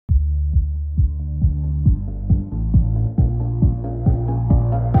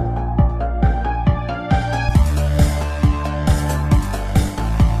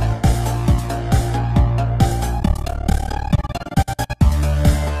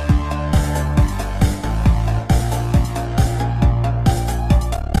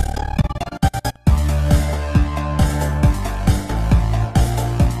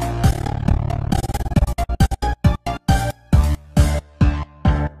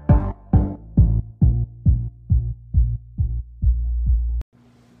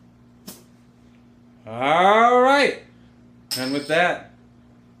All right. And with that,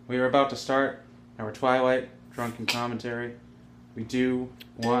 we are about to start our Twilight Drunken Commentary. We do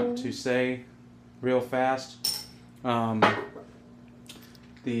want to say real fast, how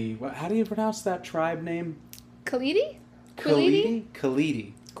do you pronounce that tribe name? Khalidi? Khalidi?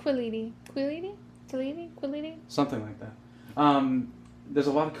 Khalidi. Quilidi. Quilidi? Khalidi? Quilidi? Something like that. There's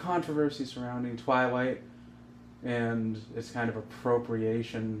a lot of controversy surrounding Twilight and its kind of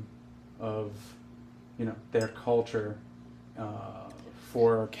appropriation of, their culture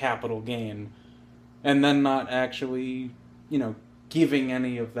for capital gain, and then not actually, giving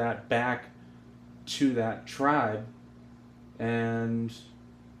any of that back to that tribe. And,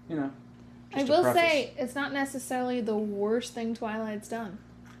 I will say, it's not necessarily the worst thing Twilight's done.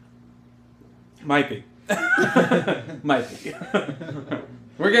 Might be. Might be.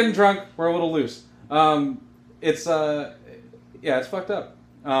 We're getting drunk. We're a little loose. It's fucked up.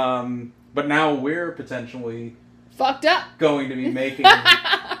 But now we're potentially fucked up. Going to be making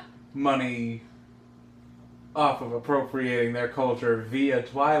money off of appropriating their culture via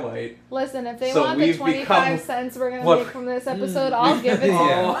Twilight. Listen, if they want the 25 cents we're going to make from this episode, I'll give it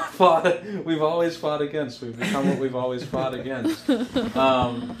to them. We've always fought against. We've become what we've always fought against. It's a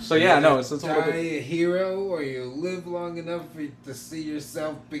little bit... Die a hero, or you live long enough to see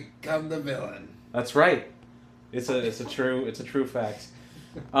yourself become the villain. That's right. It's a true fact.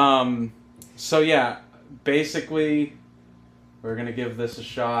 Basically, we're going to give this a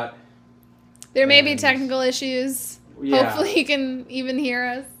shot. There may be technical issues. Yeah. Hopefully you can even hear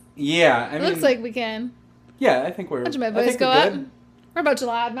us. Yeah. It looks like we can. Yeah, I think we're... Watch my voice go up. We're a bunch of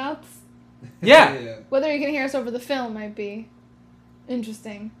loudmouths. Yeah. Whether you can hear us over the film might be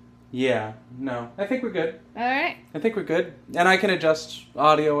interesting. Yeah. No. I think we're good. All right. I think we're good. And I can adjust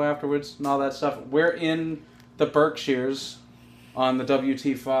audio afterwards and all that stuff. We're in the Berkshires on the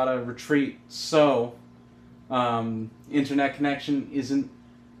WT Fada retreat, so internet connection isn't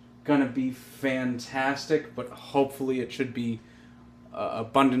gonna be fantastic, but hopefully it should be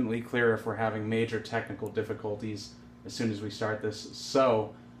abundantly clear if we're having major technical difficulties as soon as we start this.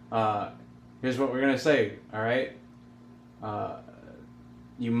 So here's what we're gonna say. All right,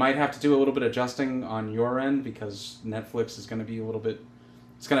 you might have to do a little bit of adjusting on your end because Netflix is gonna be a little bit.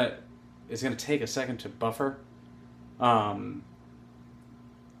 It's gonna take a second to buffer.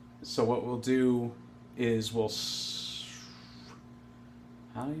 So what we'll do is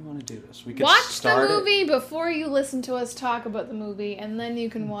how do you want to do this? We could watch the movie before you listen to us talk about the movie, and then you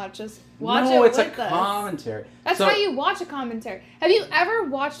can watch us. It's a commentary. That's how you watch a commentary. Have you ever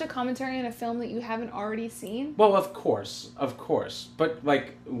watched a commentary on a film that you haven't already seen? Well, of course. But,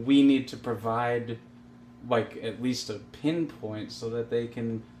 we need to provide, at least a pinpoint so that they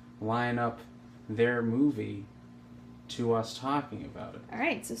can line up their movie to us talking about it. All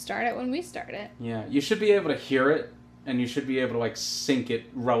right, so start it when we start it. Yeah, you should be able to hear it, and you should be able to, sync it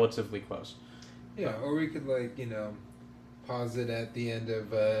relatively close. Yeah, or we could, pause it at the end of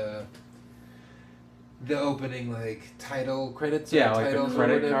the opening, title credits. Yeah, title the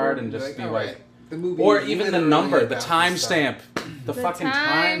credit card, and just be right, the movie, or even the number, the timestamp. The fucking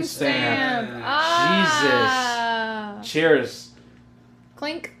timestamp. Jesus. Cheers.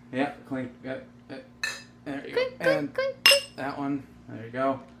 Clink. Yeah, clink. There you clink, go. Clink, And clink, clink. that one. There you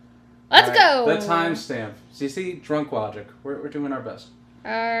go. Let's go. The timestamp. So you see, drunk logic. We're doing our best.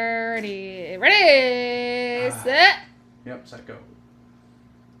 Alrighty. Ready, set. Yep, set, go.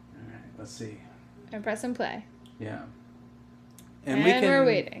 Alright, let's see. And press and play. Yeah. And we're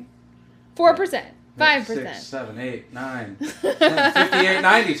waiting. 4%. 5%. 6, 7, 8, 9, 10, 58,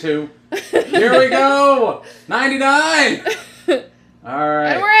 92. Here we go! 99!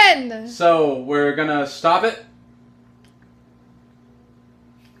 Alright. And we're in! So, we're gonna stop it.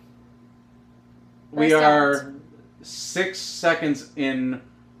 We are 6 seconds in,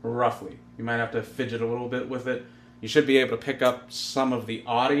 roughly. You might have to fidget a little bit with it. You should be able to pick up some of the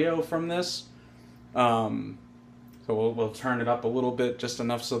audio from this. So we'll turn it up a little bit, just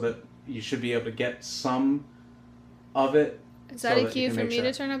enough so that you should be able to get some of it. Is that a cue for me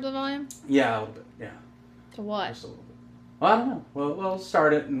to turn up the volume? Yeah, a little bit, yeah. To what? Just a little bit. Well, I don't know. We'll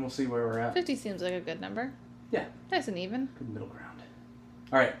start it and we'll see where we're at. 50 seems like a good number. Yeah. Nice and even. Good middle ground.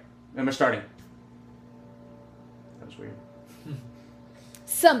 Alright, and we're starting. That was weird.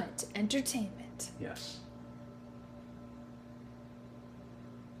 Summit Entertainment. Yes.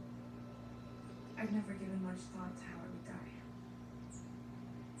 I've never given much thought to how I would die.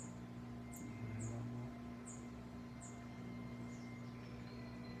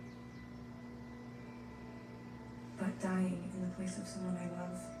 But dying in the place of someone I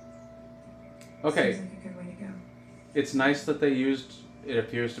love Okay. seems like a good way to go. It's nice that they used, it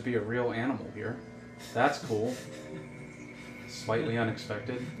appears to be a real animal here. That's cool. Slightly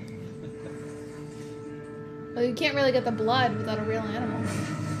unexpected. Well, you can't really get the blood without a real animal.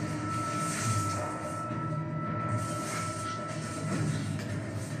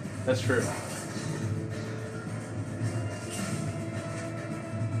 That's true.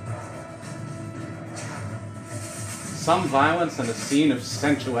 Some violence and a scene of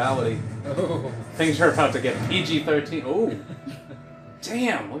sensuality. Oh. Things are about to get PG-13. Oh.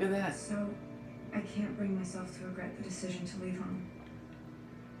 Damn, look at that. So, I can't bring myself to regret the decision to leave home.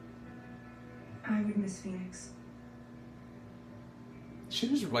 I would miss Phoenix. She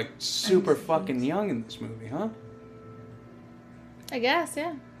was like super fucking young in this movie, huh? I guess,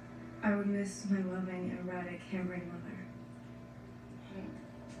 yeah. I would miss my loving, erratic, harebrained mother.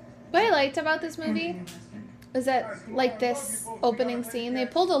 What I liked about this And my movie new husband. is that, like, this opening scene, they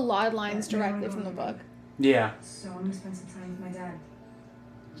pulled a lot of lines directly from the book. Yeah. So I'm gonna spend some time with my dad.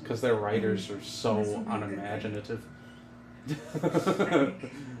 Because their writers are so unimaginative.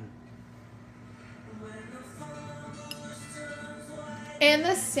 And the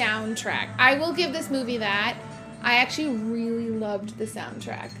soundtrack. I will give this movie that. I actually really loved the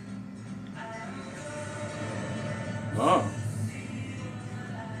soundtrack. Oh.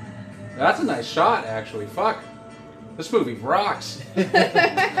 That's a nice shot, actually. Fuck. This movie rocks.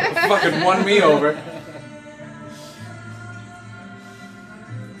 Fucking won me over.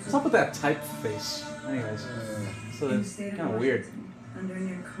 What's up with that typeface? Anyways. So In the it's state kind of weird. Washington, under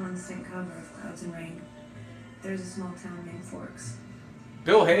near constant cover of clouds and rain, there's a small town named Forks.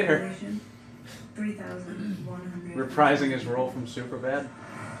 Bill Hader Population, 3,100. reprising his role from Superbad.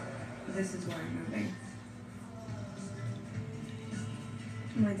 This is where I'm moving.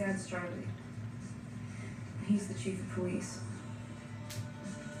 My dad's Charlie. He's the chief of police.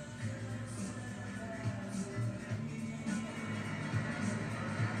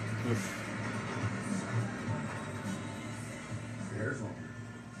 Oof.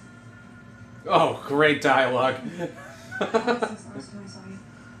 Oh, great dialogue. Since last time I saw you.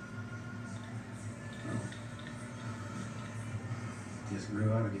 Just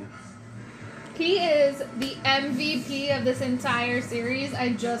grew out again. He is the MVP of this entire series, I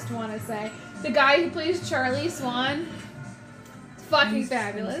just want to say. The guy who plays Charlie Swan, fucking He's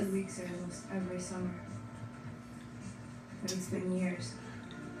fabulous. 2 weeks almost every summer. But it's been years.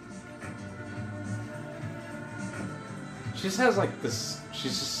 She just has like this.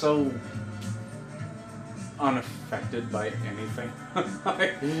 She's just so unaffected by anything.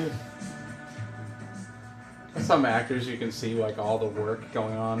 Like, some actors you can see like all the work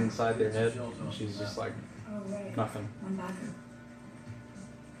going on inside their head. She's just like Oh, right. nothing. One bathroom.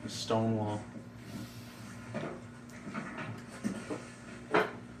 A stone wall.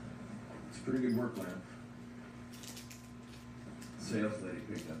 It's a pretty good work plan. Sales lady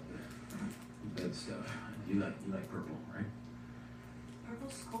picked up the bed stuff. You like purple, right?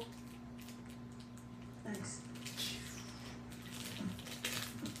 Purple's cool. Thanks.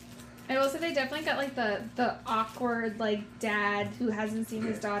 I will say they definitely got like the awkward like dad who hasn't seen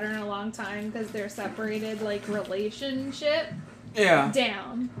his daughter in a long time because they're separated like relationship Yeah.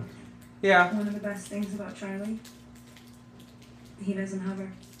 down. Yeah. One of the best things about Charlie, he doesn't hover.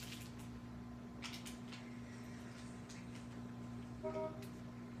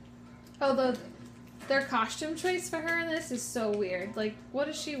 Although their costume choice for her in this is so weird. Like, what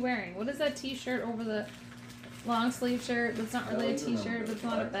is she wearing? What is that t-shirt over the long sleeve shirt that's not really a t-shirt, but it's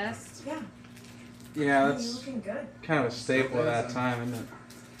not a vest? Yeah. Yeah, You're that's looking good. kind of a staple of that time, isn't it?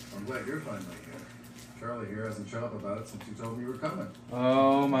 I'm glad you're finally here. Charlie here hasn't shut up about it since you told me you were coming.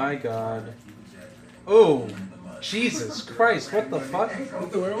 Oh my god. Oh, Jesus Christ, what the fuck?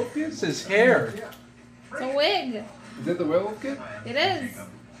 With the werewolf kid? It's his hair. It's a wig. Is that the werewolf kid? It is.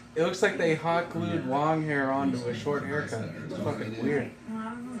 It looks like they hot glued long hair onto a short haircut. It's fucking weird. No, I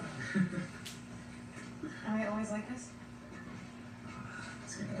don't know. Am I always like this?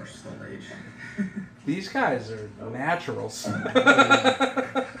 It's getting worse with old age. These guys are naturals.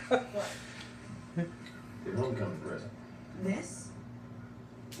 Your homecoming present. This?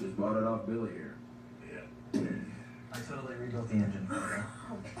 Just bought it off Billy here. Yeah. I totally rebuilt the engine for you.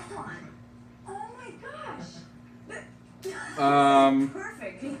 Oh, come on. Oh my gosh.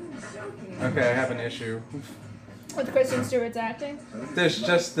 Perfect. You're joking. Okay, I have an issue. With Kristen Stewart's acting. There's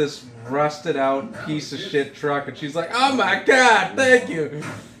just this rusted out piece of shit truck, and she's like, "Oh my god, thank you."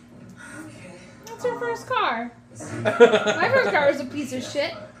 That's her first car. My first car was a piece of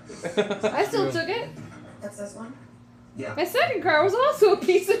shit. I still took it. That's this one? Yeah. My second car was also a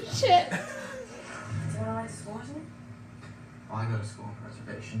piece of shit. Do you want to like school or something? Well, I go to school for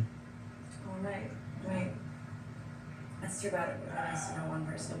reservation. Oh, right. That's too bad. It would be nice to know one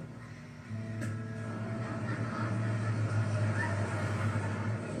person.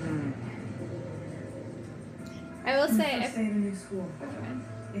 I will say, First day of a new school.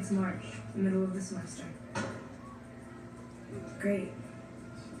 It's March, middle of the semester. Great.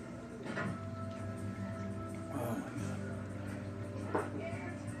 Oh my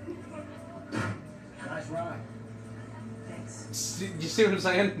Nice ride. Thanks. god. You see what I'm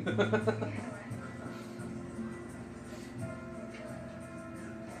saying?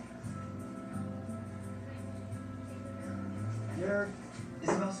 You're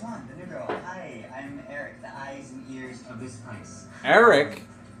Isabel Swan, the new girl. Hi, I'm Eric, the eyes and ears of this place. Eric.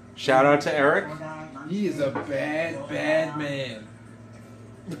 Shout out to Eric. He is a bad, bad man.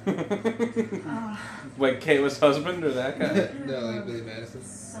 Wait, Kayla's husband or that guy? No, like Billy Madison.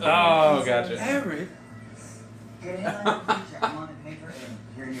 Oh, gotcha. Eric? Good headline of the feature. I'm on the paper and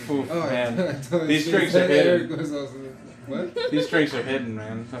here are your Oof, Oh, man. I thought These she drinks said are hidden. Eric was also. What? These drinks are hidden,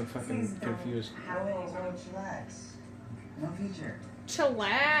 man. I'm fucking confused. Chillax. No feature.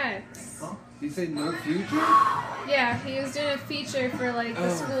 chillax. Did you say no future? Yeah, he was doing a feature for like the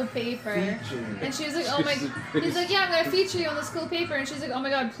Oh, school paper. Future. And she was like, oh my, he's like, yeah, I'm gonna feature you on the school paper. And she's like, oh my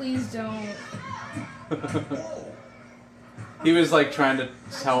god, please don't. He was like trying to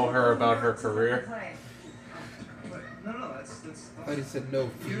tell her about her career. No, that's I thought he said no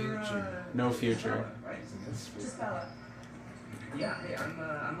future. No future. right. That's Just spell it. Yeah, hey,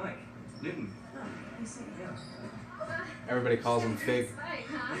 I'm Mike Newton. Oh, I see. Yeah. Everybody calls him Fig.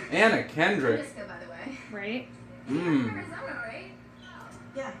 Anna Kendrick. Frisco, by the way. Right? Mmm. Arizona, right?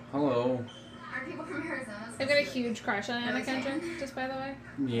 Yeah. Hello. Are people from Arizona? I've got a huge crush on Anna Kendrick, just by the way.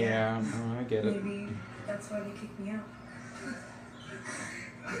 Yeah, I get it. Maybe that's why they kicked me out.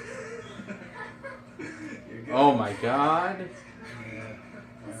 You're good. Oh my god.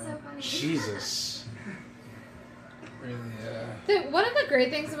 That's so funny. Jesus. Really, One of the great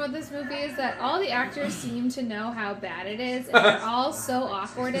things about this movie is that all the actors seem to know how bad it is, and they're all so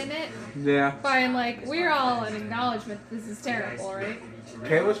awkward in it. Yeah. Fine, like, we're all an acknowledgement that this is terrible, right?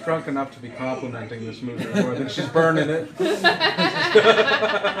 Kayla's drunk enough to be complimenting this movie more than she's burning it. Like,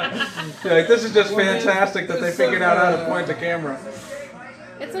 this is just fantastic that they figured out how to point the camera.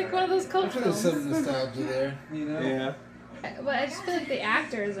 It's like one of those cult There's some films. nostalgia there, you know? Yeah. But I just feel like the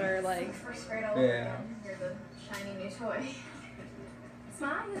actors are like, First grade all over Yeah. again. You're the shiny new toy.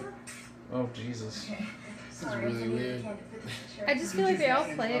 Smile. Oh, Jesus. This is really weird. I just feel like they all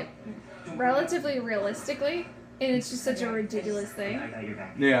play it relatively realistically, and it's just such a ridiculous thing. I got your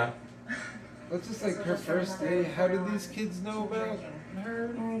back. Yeah. That's just like her first day. How did these kids know about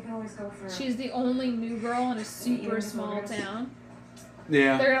her? Or you can always go for She's the only new girl in a super small town.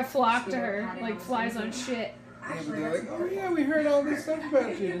 Yeah. They're gonna flock to her like flies on shit. Yeah, but they're like, oh yeah, we heard all this stuff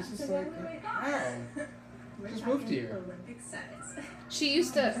about you. It's just like, wow. Just moved here. She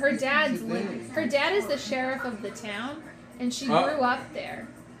used to. Her dad is the sheriff of the town, and she grew up there.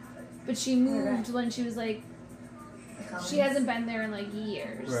 But she moved when she was like, she hasn't been there in like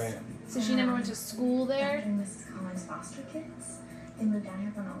years. Right. So she never went to school there. Dr. and Mrs. Collins' foster kids. They moved down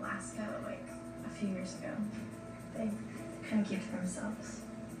here from Alaska like a few years ago. They kind of keep to themselves.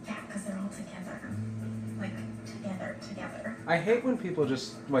 Yeah, because they're all together. Like, together. I hate when people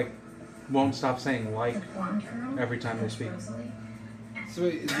just, like, won't stop saying like The blonde girl. every time they speak. Rosalie. So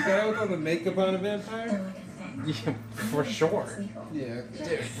wait, is the guy with all the makeup on a They're vampire? like a thing. Yeah, for sure. It's legal. Yeah.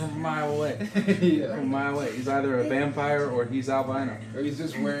 Dude, from a mile away. Yeah. From a mile away. He's either a vampire or he's albino. Or he's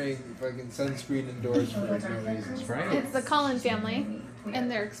just wearing fucking sunscreen indoors for like no reason. That's right. It's the Collin family,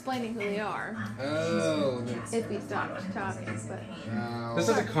 and they're explaining who they are. Oh, that's. If we stopped talking, but Wow. This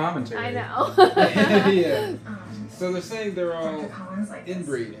is a commentary. I know. Yeah. Um, So they're saying they're all Dr. Collins like this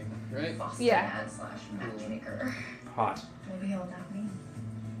inbreeding, right? foster Yeah. dad / matchmaker. Hot. Maybe he'll adopt me.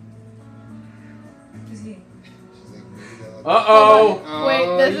 Who's he? She's like, maybe they'll- Uh-oh. Oh,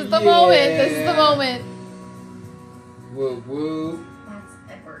 Wait, this is the moment. This is the yeah. moment. Whoop whoop. That's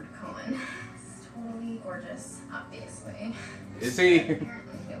Edward Cohen. He's totally gorgeous, obviously. Is he?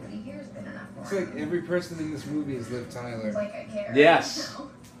 Apparently nobody here's been enough for It's like him. every person in this movie is Liv Tyler. Like I care. Yes. No.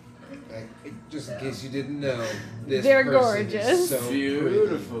 Like, just in case you didn't know, this They're person gorgeous. is so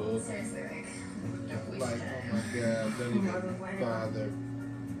Beautiful. Seriously, like, don't Like, waste oh my god, don't even bother.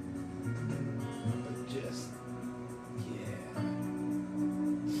 But just, yeah.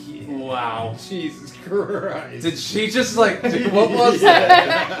 Yeah. Wow. Jesus Christ. Did she just like, what was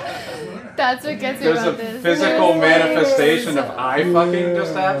that? That's what gets me There's a about this. physical manifestation of eye fucking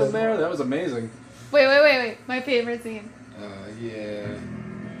just happened there? That was amazing. Wait. My favorite scene. Yeah.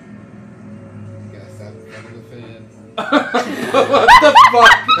 You gotta stop in front of the fan. What the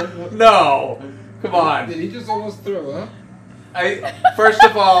fuck? No. Come on. Did he just almost throw up? First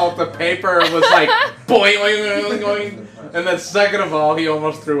of all, the paper was like boing, boing, boing, boing, and then second of all, he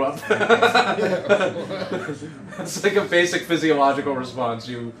almost threw up. It's like a basic physiological response.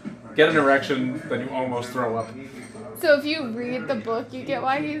 You get an erection, then you almost throw up. So if you read the book, you get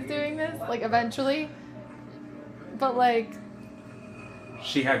why he's doing this, like eventually. But like,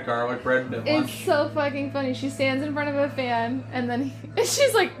 She had garlic bread at it's lunch. so fucking funny. She stands in front of a fan, and then and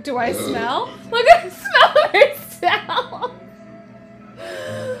she's like, "Do I smell? Look at the smell of herself."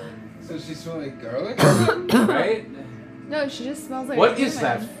 So she smelled like garlic? Right? No, she just smells like. What a is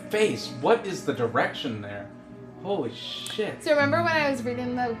human. that face? What is the direction there? Holy shit. So remember when I was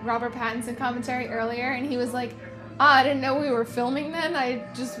reading the Robert Pattinson commentary earlier, and he was like, I didn't know we were filming then. I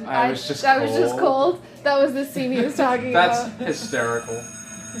was just cold. That was the scene he was talking That's about. hysterical.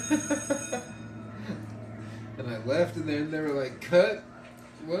 And I left, and then they were like, cut?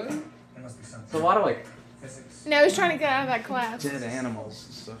 What? It's a lot of like No, I was trying to get out of that class. dead animals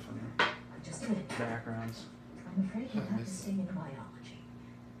and stuff in the backgrounds. I'm afraid you have to stay in biology.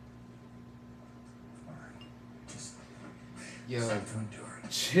 Yo,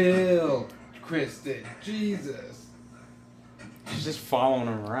 chill, Kristen. Jesus. She's just following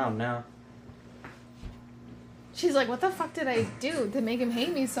him around now. She's like, what the fuck did I do to make him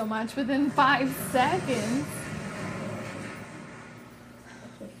hate me so much within 5 seconds?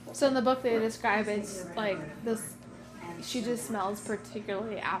 So in the book they describe it's like this, she just smells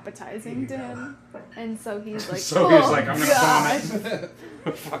particularly appetizing to him. And so he's like, So oh, he's like, I'm gonna God.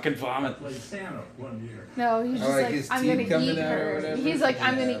 vomit. Fucking vomit. No, he's just like like, his I'm teeth gonna coming eat out or her. whatever? He's like,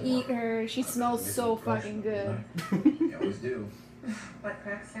 I'm gonna eat her. She smells so fucking good. You always do. What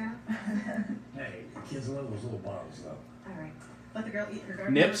cracks now? Hey, kids love those little bottles, though. Alright. Let the girl eat her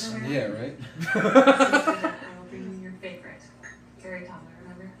garden. Nips? over there. Yeah, right? I will bring you your favorite. Gary Toddler,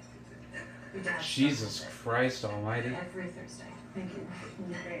 remember? Your dad. Jesus Christ almighty. Every Thursday. Thank you.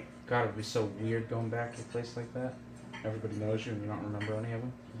 You're great. God, it'd be so weird going back to a place like that. Everybody knows you and you don't remember any of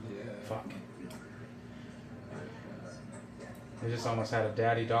them. Yeah. Fuck. They just almost had a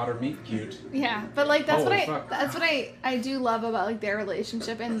daddy-daughter meet cute. Yeah, but like that's Holy what fuck. that's what I do love about like their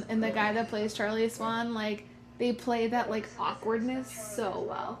relationship and the guy that plays Charlie Swan, like they play that like awkwardness so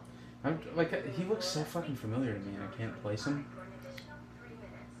well. I'm, like, he looks so fucking familiar to me and I can't place him.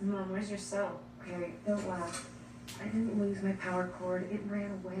 Mom, where's your cell? Gary, don't laugh. I didn't lose my power cord. It ran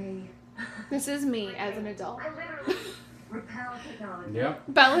away. This is me as an adult. Repel technology. Yep,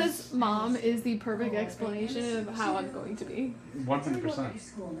 Bella's mom is the perfect explanation of how I'm going to be.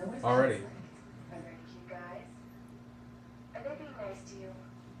 100%. Already. Are they cute guys? Are they being nice to you?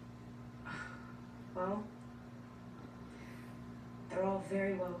 Well, they're all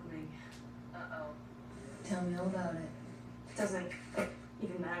very welcoming. Uh-oh. Tell me all about it. It doesn't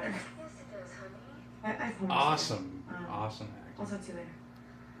even matter. Yes, it does, honey. I promise you. Awesome. Awesome I'll acting. talk to you later.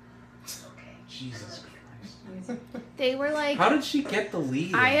 Okay. Jesus Christ. They were like, How did she get the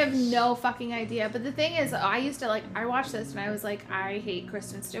lead? I in have this? no fucking idea. But the thing is, I used to like, I watched this and I was like, I hate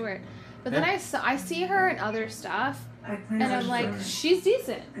Kristen Stewart. But then Yeah. I see her in other stuff I plan and I'm like, she's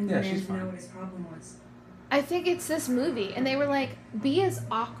decent. and Yeah, the man she's to know fine. what his problem was. I think it's this movie. And they were like, be as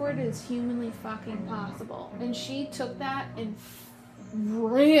awkward as humanly fucking possible. And she took that and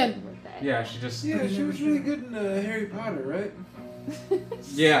ran with it. Yeah, she just. Yeah, she was really good in Harry Potter, right?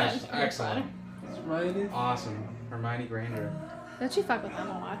 Yeah, Sounds excellent. That's Hermione. Awesome. Hermione Granger. Don't you fuck with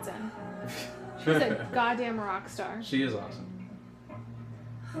Emma Watson. She's a goddamn rock star. She is awesome.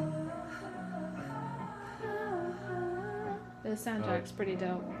 The soundtrack's pretty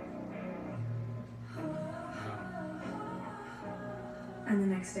dope. And the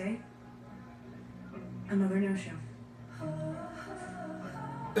next day, another no-show.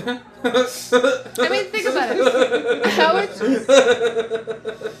 I mean, think about it. How would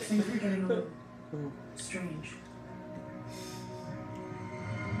Things were getting a little strange.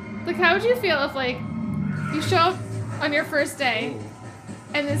 like how would you feel if like you show up on your first day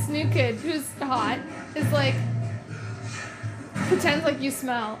and this new kid who's hot is like pretends like you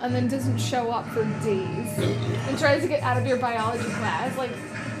smell and then doesn't show up for days and tries to get out of your biology class? Like,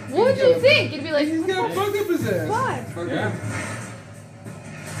 what would you think? You'd be like, He's got fuck up his ass. what? Fuck Yeah. up.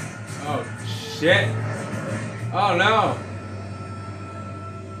 Oh shit. Oh no.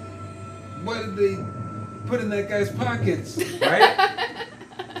 What did they put in that guy's pockets? Right?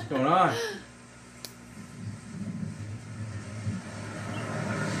 What's going on?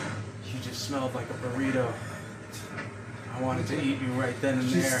 You just smelled like a burrito. I wanted to eat you right then and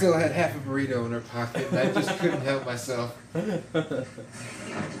She there. still had half a burrito in her pocket, and I just couldn't help myself.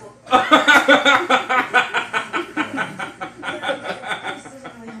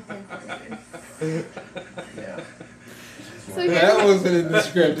 So That wasn't in the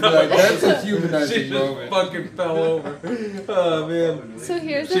script. Like, that's a She humanizing just moment. fucking fell over. Oh man. So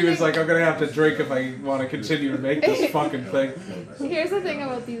here's the She was thing. like, I'm gonna have to drink if I want to continue to make this fucking thing. Here's the thing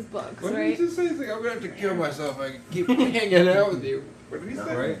about these books, What did he right? just say? He's like, I'm gonna have to kill myself if I keep hanging out with you. What did he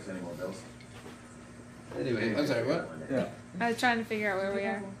say? Right? Anyway, I'm sorry, what? Yeah. I was trying to figure out where we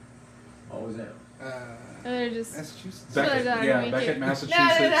are. Always am. They're just. Massachusetts. Beckett, Shut up, yeah, make Beckett, it-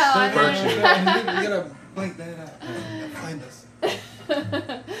 Massachusetts. No, I know. Berkshire. You gotta blank that out. Find us.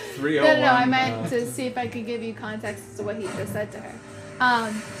 301. No, I meant to see if I could give you context as to what he just said to her.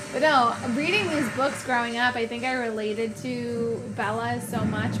 But no, reading these books growing up, I think I related to Bella so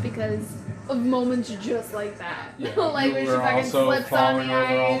much because of moments just like that. Yeah, like you when she were fucking also slips on falling the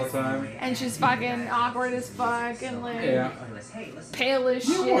over all the ice time. and she's fucking awkward as fuck and like Yeah. Hey, listen. pale as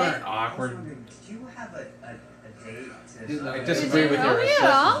You shit. weren't I was awkward. wondering, did you have a date to... I disagree with your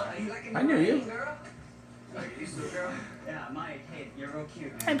Oh, assessment. I knew you. Yeah, Maya, hey, you're real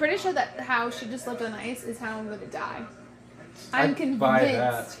cute, man. I'm pretty sure that how she just slipped on ice is how I'm gonna die. I'm I'd convinced. buy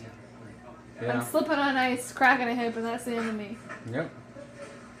that. I'm Yeah. slipping on ice, cracking a hip, and that's the end of me. Yep.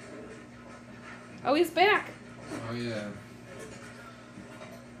 Oh, he's back. Oh, yeah.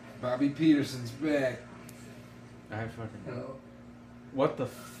 Bobby Peterson's back. I fucking. Hello. What the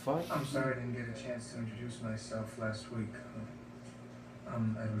fuck? I'm sorry I didn't get a chance to introduce myself last week.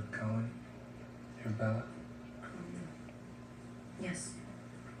 I'm Edward Cohen. You're Bella. Yes.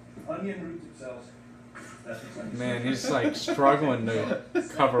 Onion root cells. That's what's on your Man, he's like struggling to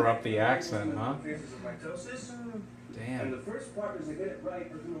cover up the accent, huh? Phases of mitosis. And Damn. the first partners that get it right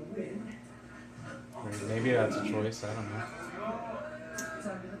are gonna win. Maybe that's a choice. I don't know.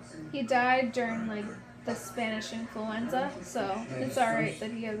 He died during like the Spanish influenza, so it's alright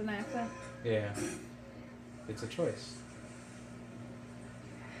that he has an accent. Yeah. It's a choice.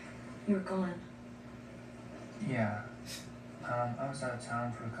 You were gone. Yeah. I was out of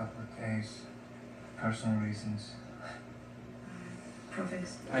town for a couple of days. Personal reasons. Perfect.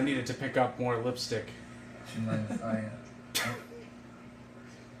 I needed to pick up more lipstick. Do you mind if I...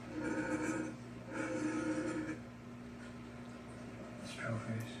 It's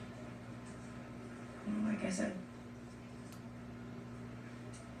trophies. Like I said,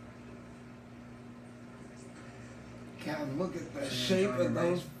 God, look at the shape of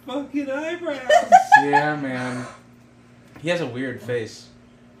those fucking eyebrows. Yeah, man. He has a weird face.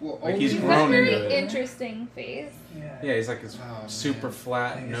 Well, Like, he's He's only- got a grown into very it. interesting face. Yeah, he's like his Oh, super man.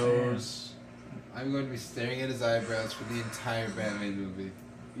 flat Like his nose. I'm going to be staring at his eyebrows for the entire Batman movie.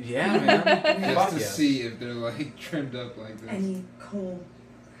 Yeah, man. Just Fuck to yes. see if they're like trimmed up like this. any cold,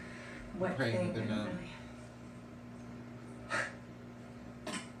 wet Praying thing. that they're not.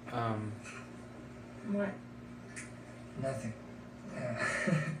 Really. What? Nothing. Yeah.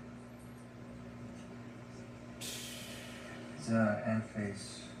 It's ant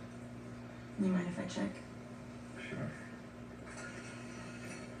face. You mind if I check? Sure.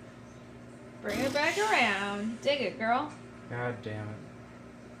 Bring it back around. Dig it, girl. God damn it.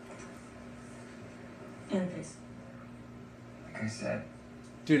 And face. Like I said,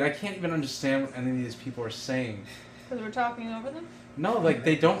 Dude, I can't even understand what any of these people are saying. Because we're talking over them? No, like,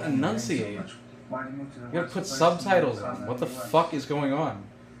 they don't enunciate. why do you move to the You gotta west put first subtitles and then on. What the come to fuck is going on?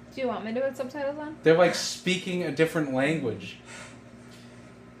 Do you want me to put subtitles on? They're like speaking a different language.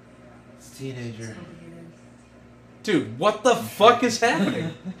 It's teenager. Dude, what the fuck is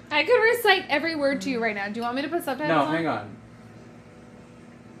happening? I could recite every word to you right now. Do you want me to put subtitles No, on? hang on.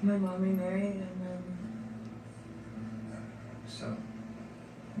 My mom remarried and then So,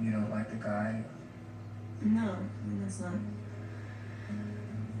 you don't like the guy? no, I mean, that's not.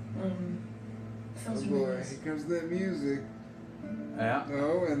 Oh Phil's boy, really nice. here comes that music. Yeah.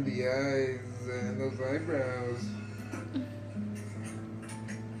 Oh, and the eyes and those eyebrows. And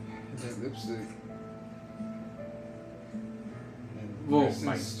that lipstick. And Oh Kristen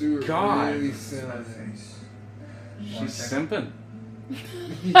my Stewart God. really It's my selling it. face. She's simping.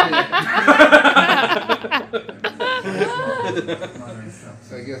 Mother and son.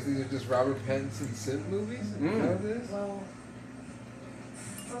 So I guess these are just Robert Pattinson simp movies? Is that what it is? Well,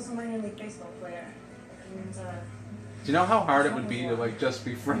 Phil's a minor league baseball player. And, Do you know how hard it would be to like just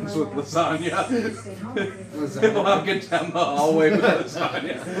be friends with lasagna? Lasagna. Walk into the hallway with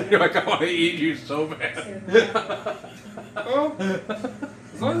lasagna. You're like, I want to eat you so bad. Oh,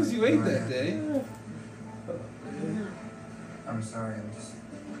 as long as you ate that day. I'm sorry, I'm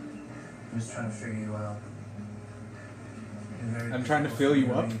just trying to figure you out. You're very I'm trying to difficult fill you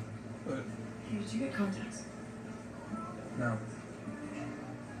for up. me. Hey, did you get contacts? No.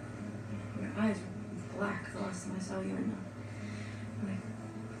 Your eyes were black the last time I saw you in like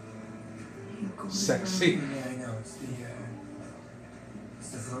you go Sexy. Yeah, I know. It's the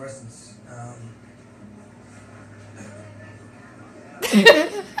fluorescence.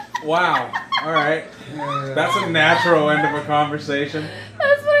 Wow. All right. That's a natural end of a conversation.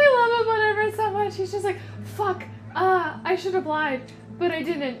 That's what I love about Everett so much. He's just like, fuck, I should have lied, but I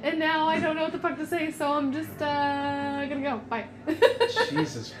didn't, and now I don't know what the fuck to say, so I'm just gonna go. Bye.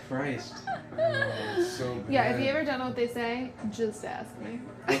 Jesus Christ. So bad. Yeah, if you ever don't know what they say, just ask me.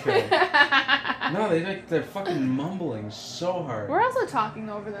 Okay. No, they're fucking mumbling so hard. We're also talking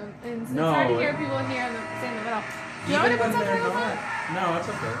over them, and it's No. hard to hear people here in the middle. Do you know what Even it when puts they're on not. No, it's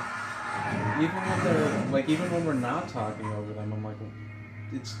okay. Even when we're not talking over them, I'm like,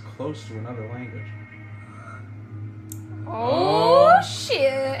 it's close to another language. Oh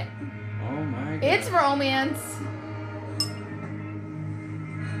shit! Oh my god. It's romance.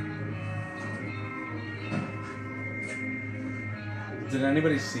 Did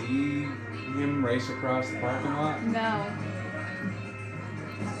anybody see him race across the parking lot? No.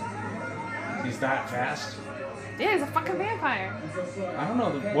 He's that fast? Yeah, he's a fucking vampire. I don't know.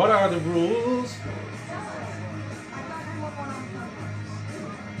 What are the rules?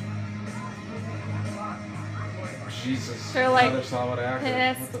 Jesus. They're like, Another solid actor.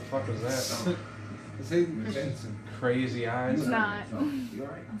 pissed. What the fuck was that? It's Hayden Jensen. Crazy eyes. It's not. You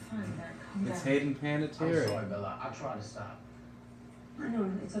alright? I'm fine, Dad. Calm It's down. Hayden I'm Panettiere. sorry, Bella. I'll try to stop. I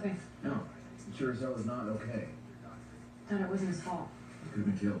know, it's okay. No, it sure as hell is not okay. Dad, it wasn't his fault. He could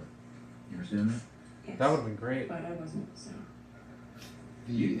have been killed. You understand that? Yes. That would have been great. But I wasn't, so.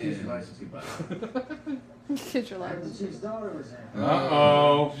 You get your license, goodbye. Get your life. The chief's daughter was there.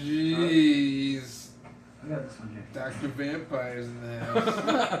 Uh-oh. Jeez. I got this one here. Dr. Vampire's in the house.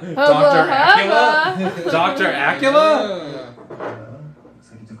 Dr. Acula? Dr. Acula? Yeah.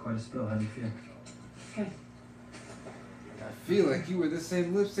 Looks like you took quite a spill. How do you feel? Okay. I feel like you wear the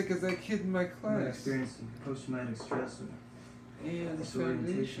same lipstick as that kid in my I'm class. experiencing post-traumatic stress and And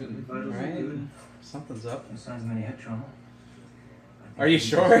disorientation. disorientation. Vitals are Right? good. Something's up. No signs of any head trauma. Are you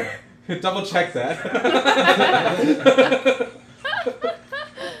sure? Double check that.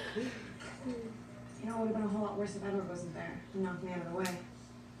 You know, it would have been a whole lot worse if Edward wasn't there. He knocked me out of the way.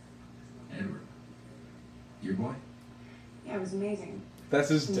 Edward. Your boy? Yeah, it was amazing. That's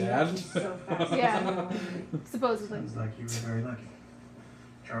his He dad? knocked me so fast. Yeah. Supposedly. Sounds like you were very lucky.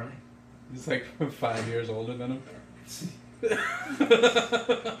 Charlie? He's like 5 years older than him. Maybe it's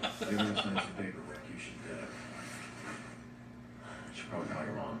nice paperwork. You should probably call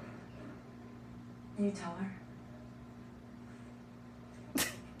your mom. You tell her.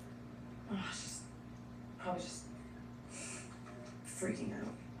 Oh, she's probably just freaking out.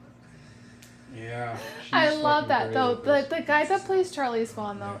 Yeah. I she's love fucking that crazy though. with this. The guy that plays Charlie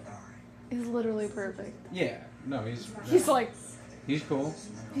Swan though is literally perfect. Yeah. No, he's He's like, he's cool.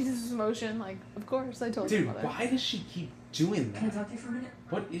 he does his motion like, of course I told you, Dude, mother. why does she keep doing Can I that? talk to you for a minute?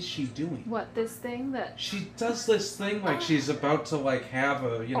 What is she doing? What, this thing that She does this thing like she's about to like have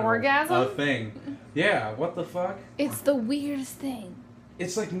a Orgasm? a thing. Yeah, what the fuck? it's the weirdest thing.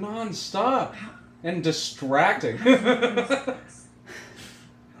 It's like non-stop and distracting. I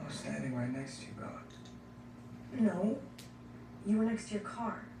was standing right next to you, Bella. No. You were next to your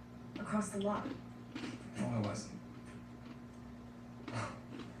car. Across the lot. No, I wasn't.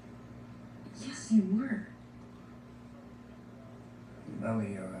 Yes, you were. Bella,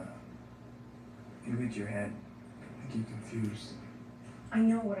 you hit your head. I think you're confused. I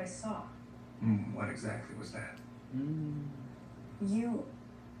know what I saw. What exactly was that?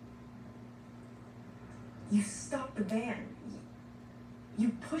 You stopped the van. You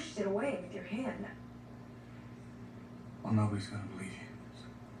pushed it away with your hand. Well, nobody's gonna believe you.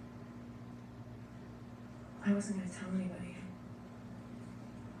 I wasn't gonna tell anybody.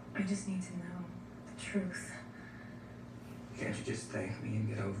 I just need to know the truth. Can't you just thank me and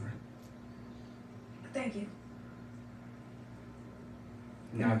get over it? Thank you.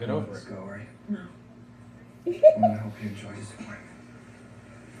 Now get gonna over let us it. go, right? No. Well, I hope you enjoy this appointment.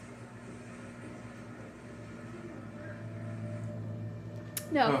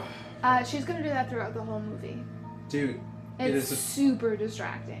 No. She's gonna do that throughout the whole movie. Dude, it It's is a, super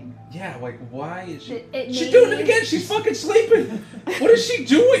distracting. yeah, like why is she It She's made doing me- it again, she's fucking sleeping. What is she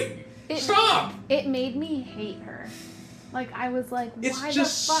doing? It- Stop! It made me hate her. Like I was like, It's why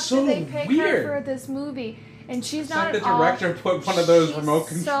just the fuck so did they pick weird. her for this movie? And she's It's not like the at all. director put one of those she's remote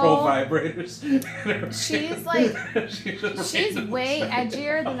control so- vibrators in her She's hand. like- she's She's way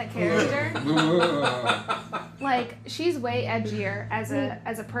edgier than the character. Ugh. Like she's way edgier as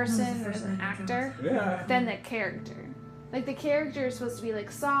a person, as an actor, Yeah. than the character. Like the character is supposed to be like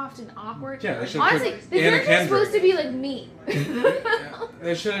soft and awkward. Yeah, they should Honestly, put the Anna character is Kendrick. supposed to be like me.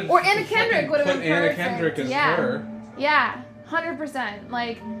 They should have Or Anna Kendrick would have put been Anna perfect. Kendrick as Yeah. her. Yeah, 100%.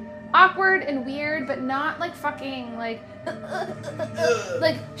 Like, awkward and weird, but not like fucking like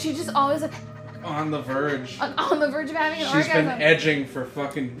like she's just always like On the verge. on the verge of having an She's orgasm. been edging for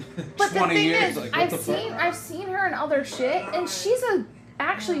fucking But 20 the thing years. is, Like, what the fuck? I've seen her in other shit, and she's a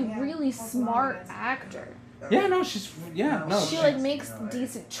actually really smart actor. Yeah, no, she's no. She like makes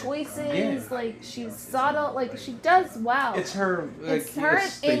decent choices. Yeah. Like she's subtle. Like she does well. It's her. Like, It's her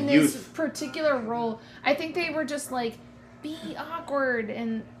it's the in youth. this particular role. I think they were just like, be awkward,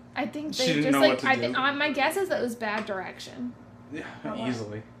 and I think She they didn't just know like. what to I do. think my guess is that it was bad direction. Yeah,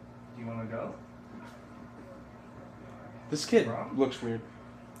 easily. Do you want to go? This kid looks weird.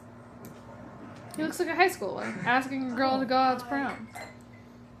 He looks like a high schooler asking a girl to go out to prom.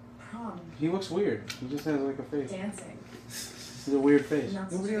 Prom. He looks weird. He just has like a face. Dancing. It's a weird face. Not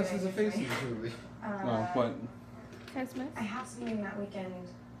such Nobody else good has a idea, face in right? this movie. Oh, what? Ken Smith? I have something that weekend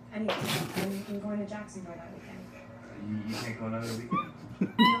anyway. I'm going to Jacksonville that weekend. You can't go another weekend?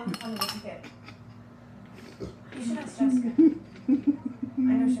 No, I'm fun with a ticket. You should ask Jessica. I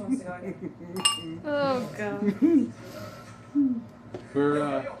know she wants to go again. Oh god.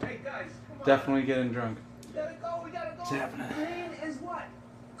 We're definitely getting drunk. We gotta go, we gotta go. What's happening? Green is what?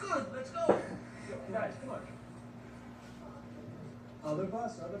 Good, let's go. Guys, come on. Other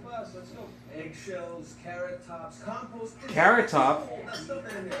bus, let's go. Eggshells, carrot tops, compost. Carrot Top? That's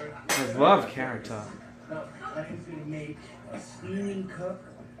stuff in there. I love Carrot Top. Now, I am going to make a steaming cup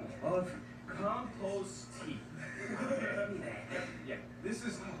of compost tea. Yeah, this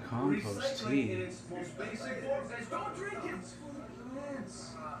is Compost recycling tea. in its most basic form. Guys, don't drink it. It's full of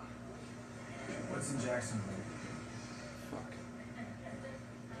plants. What's in Jacksonville? Fuck.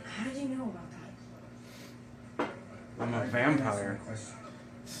 How did you know about that? I'm a vampire. Oh,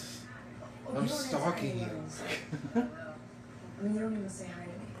 I'm you don't have to stalking say you. names. I mean, you don't even say hi to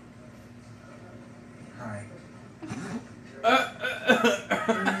me. Hi.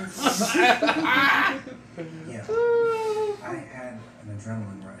 Yeah. I had an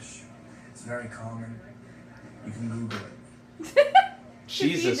adrenaline rush. It's very common. You can Google it.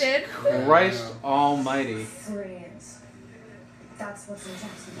 Jesus did. Christ Almighty. Brilliant. That's what's in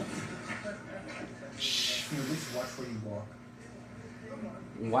Jacksonville. Can you at least watch where you walk?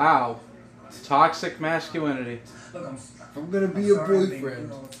 Wow. Toxic masculinity. Look, I'm gonna be a sorry I'm being boyfriend.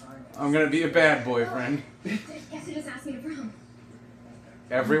 good all the time. I'm gonna be a bad boyfriend. Guess who just asked me to prom?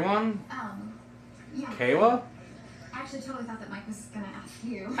 Everyone? Yeah. Kayla? I actually totally thought that Mike was gonna ask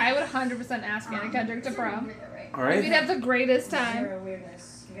you. I would 100% ask Anna Kendrick to prom. Right. Alright. We'd have the greatest time. Zero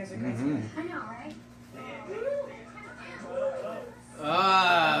weirdness. You guys are crazy. Mm-hmm. I know, right?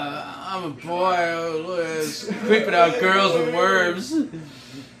 I'm a boy who is creeping out girls with worms.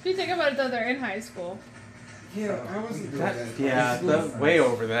 If you think about it though, they're in high school. Yeah, I wasn't doing that. Yeah, that's way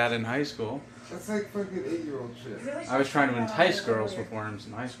over that in high school. That's like fucking 8-year-old shit. I was trying to entice girls with worms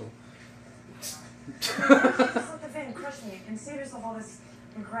in high school. Just let the fan crush me and save yourself all this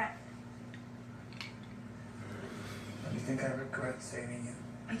regret. You think I regret saving you?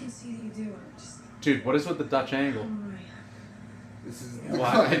 I can see that you do. Just Dude, what is with the Dutch angle? This is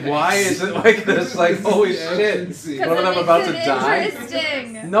Why is it like this? Like, holy Yeah, shit. see. One of them about to die?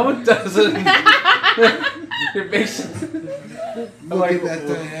 Interesting. No, it doesn't. It makes it. Look Like, at that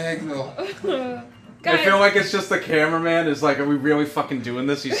diagonal. I feel like it's just the cameraman is like, are we really fucking doing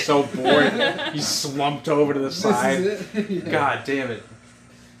this? He's so bored. He's slumped over to the side. This is it? Yeah. God damn it.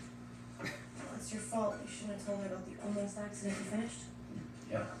 It's your fault. You shouldn't have told me about the almost accident you finished.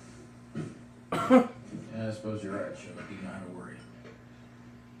 Yeah. Yeah, I suppose you're right. She'll be not to worry.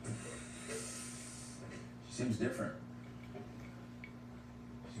 She seems different.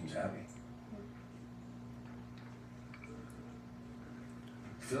 Seems happy.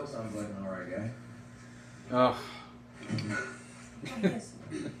 Phil sounds like an alright guy. Ugh. Oh, yes.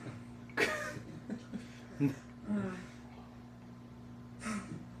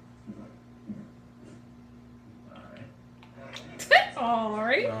 Alright.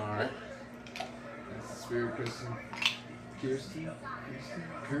 Alright. Alright. That's the spirit Kirsten.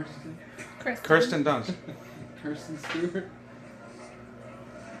 Kirsten Dunst. Kirsten Stewart.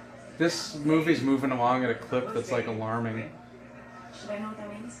 This movie's moving along at a clip that's like alarming. Should I know what that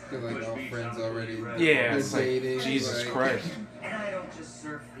means? They're like all friends already. Yeah, They're it's like, dating, Jesus like- Christ. And I don't just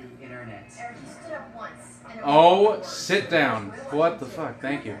surf the internet. Eric, you stood up once. And it Oh, was- sit down. What the fuck?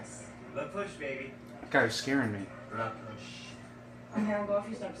 Thank you. The push, baby. That guy was scaring me. Not push. Okay, I'll go if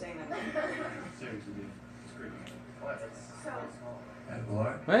you stop saying that. Seriously, dude. It's great. What? Bad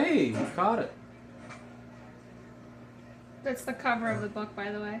boy. Hey, you caught it. That's the cover of the book,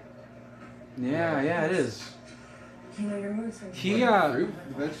 by the way. Yeah, it is. You know your moods when He Fruit,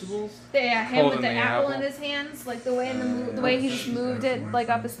 vegetables. Yeah, him Holding with the the apple apple. in his hands, like the way the way he just moved it like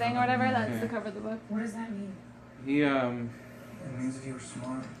up his thing or whatever. That's Yeah. the cover of the book. What does that mean? he It means if you were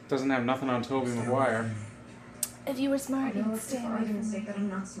smart. doesn't have nothing on Tobey Maguire. If you were I smart, know you'd it's stay for away argument's from sake me. that I'm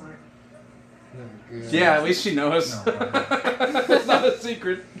not smart. Good. Yeah, at least she knows. No. It's not a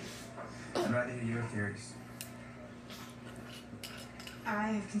secret. I'd rather hear your theories. I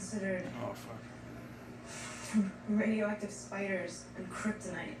have considered Oh fuck. radioactive spiders and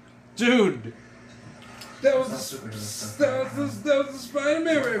kryptonite. Dude, That was the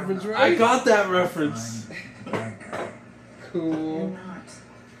Spider-Man reference, right? I got that reference. Bad guy. You're Cool.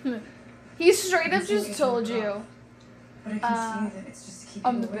 not. He straight up just told you, But I can see that it's just to keep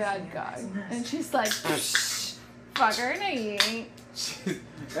I'm you the away bad from your guy. it's a mess. And she's like, fucker, no you ain't.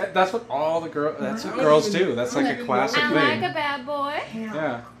 That's what all the girls. That's what girls do. That's like a classic I thing. like a bad boy. Hang out.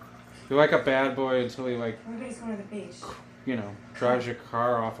 Yeah. You like a bad boy until he like, Everybody's going to the beach. you know, drives your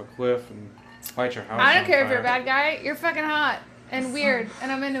car off a cliff and lights your house. I don't on care if you're a fire. bad guy. You're fucking hot and weird,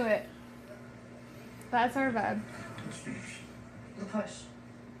 and I'm into it. That's our vibe. The push.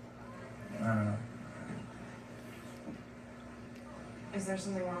 I don't know. Is there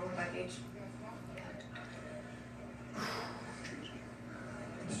something wrong with that beach?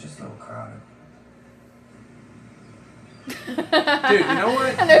 It's just a little crowded. Dude, you know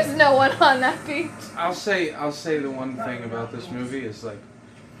what? And there's no one on that beach. I'll say the one thing about this movie is like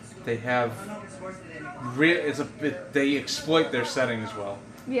they have they exploit their settings well.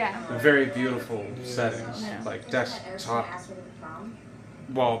 Yeah. They're very beautiful settings, Yeah. like desktop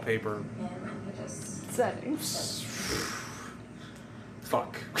wallpaper. Settings.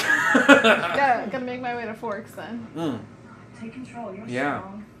 Fuck. Gotta make my way to Forks then. Mm. Take control. You're Yeah. a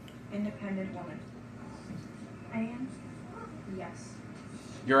strong, independent woman. I am? Yes.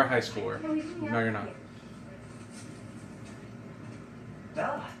 You're a high schooler. No, you're not.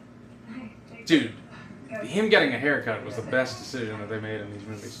 Bella. Dude, him getting a haircut was the best decision that they made in these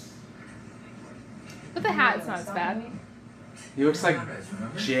movies. But the hat's not as bad. He looks like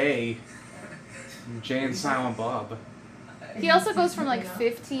Jay. From Jay and Silent Bob. He also goes from like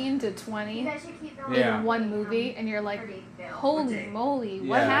 15 to 20 Yeah. in one movie, and you're like, holy moly,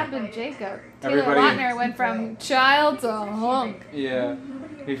 what Yeah. happened, Jacob? Taylor Everybody- Lautner went from child to hunk. Yeah.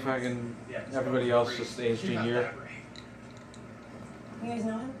 He fucking. Everybody else just aged a year. You guys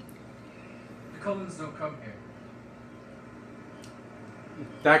know him? The Cullens don't come here.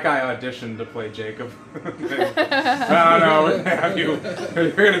 That guy auditioned to play Jacob. No, we're gonna have you.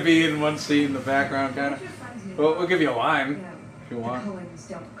 You're gonna be in one seat in the background, kind of. Well, we'll give you a line if you The want. Cullens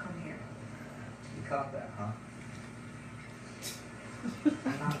don't come here. You caught that, huh?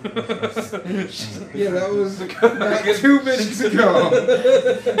 Yeah, that was not 2 minutes ago.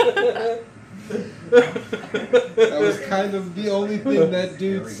 That was kind of the only thing that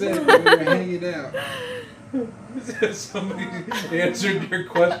dude said when we were hanging out. Somebody answered your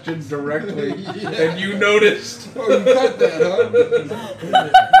question directly, Yeah. and you noticed. Oh, you got that, huh?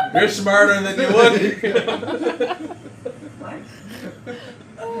 You're smarter than you look.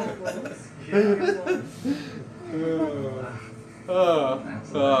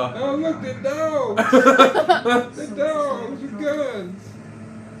 Oh, look, the dogs! The dogs with guns!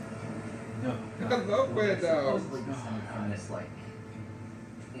 I love bad dogs. From this, like,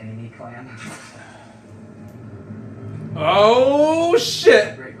 enemy clan. Oh My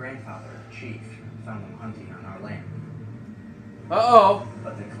shit! great-grandfather, Chief, found them hunting on our land. Uh-oh.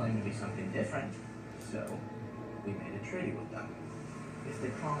 But they claimed to be something different, so we made a treaty with them. If they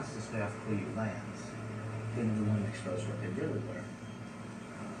promised to stay off Quileute lands, then we wouldn't expose what they really were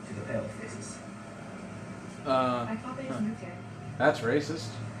to the pale faces. I thought they just moved here. That's racist.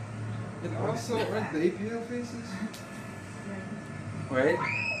 And also, aren't they pale faces? Wait.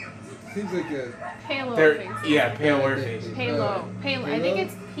 Seems like a... Palo They're, face. yeah, paler faces. Palo. Palo. I think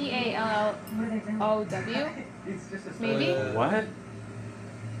it's Palow. What are they doing? It's just a Maybe? What?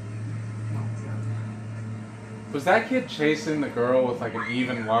 Was that kid chasing the girl with like an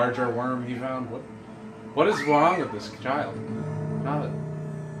even larger worm he found? What is wrong with this child?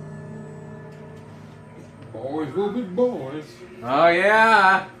 Boys will be boys. Oh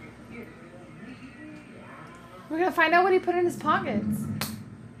yeah. We're gonna find out what he put in his pockets.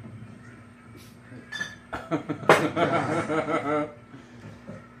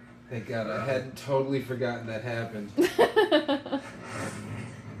 Thank God, I had totally forgotten that happened.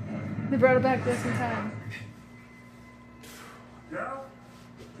 They brought it back just in time. Go.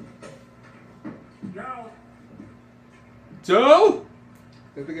 Go. Joe?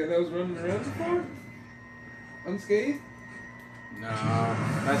 That the guy that was running around before? Unscathed? No,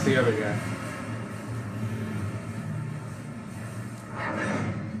 that's the other guy.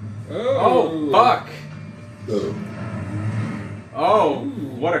 Oh, fuck! Oh,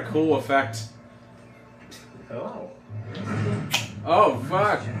 what a cool effect. Oh. Oh,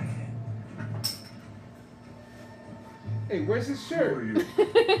 fuck. Hey, where's his shirt?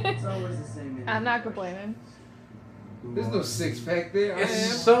 It's always the same. I'm not complaining. There's no six pack there. I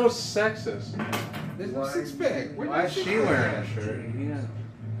It's am. so sexist. There's no six pack. Why is she wearing a shirt? Yeah.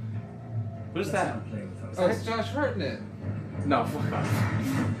 Who's that? Oh, it's Josh Hartnett. No, fuck off.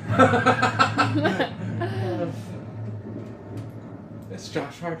 It's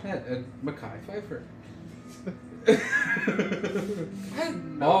Josh Hartnett and Mekhi Phifer.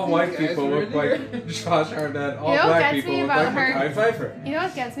 All white people look like Josh Hartnett. All You know what black gets people me look about like her? Mekhi Phifer. You know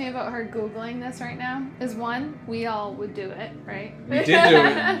what gets me about her Googling this right now? Is one, we all would do it, right? We did do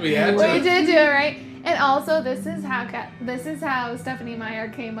it. We had to. We did do it, right? And also, this is how Stephanie Meyer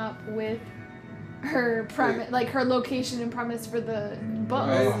came up with her premise, like her location and premise for the book.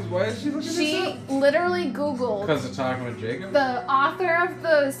 Why is she looking this She up? literally Googled. Because of talking with Jacob? The author of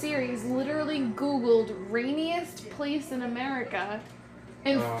the series literally Googled rainiest place in America,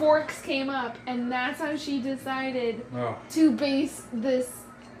 and Oh. Forks came up, and that's how she decided Oh. to base this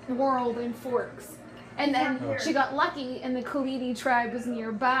world in Forks. And then Oh. she got lucky, and the Kalidi tribe was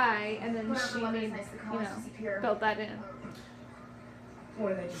nearby, and then she made, built that in.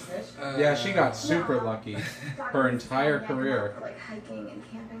 What are they just fish? Yeah, she got super lucky her entire career. Like hiking and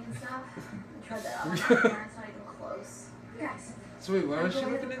camping and stuff. I tried that out. My parents not even close. Yes. So wait, why was she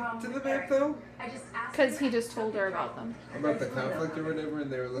looking into the map though? I just asked. Because he just told her about them. About the conflict or whatever,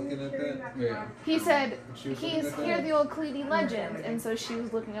 and they were looking at that? Yeah. He said, She was looking he's at that? here the old Kalidi legend, and so she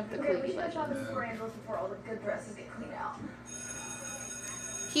was looking up the Okay, we Kalidi should have shot legend. this for Angeles before all the good dresses get cleaned out.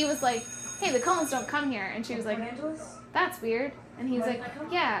 He was like, hey, the Coens don't come here, and she was like, Angeles? that's weird. And he's like,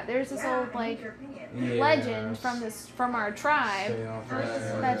 yeah, there's this old like legend from our tribe Stay off our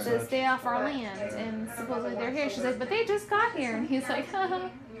land that and says such. stay off our land, and supposedly they're here. She's like, but they just got here, and he's like, haha.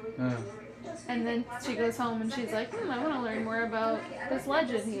 Yeah. And then she goes home and she's like, I want to learn more about this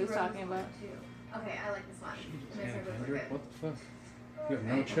legend he was talking about. Okay, I like this one. Yeah, Makes her look Andrew, good. what the fuck? You have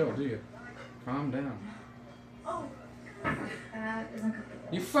no chill, do you? Calm down. Oh. That isn't cooking.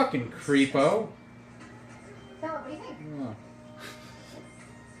 You fucking creepo. Bella, what do you think? Oh.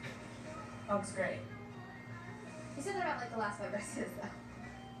 Oh, it's great. You said they're not like the last 5 dresses, though.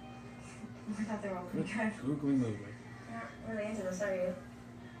 I thought they were all pretty good. Googly moogly. You're not really into this, are you?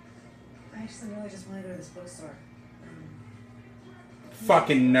 I actually really just want to go to this bookstore.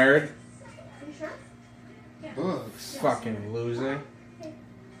 Fucking nerd. Are you sure? Books. Fucking loser.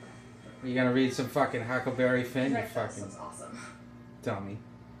 You gonna read some fucking Huckleberry Finn, you Right, this fucking looks awesome. dummy.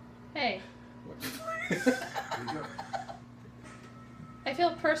 Hey, I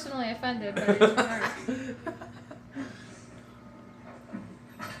feel personally offended by these remarks.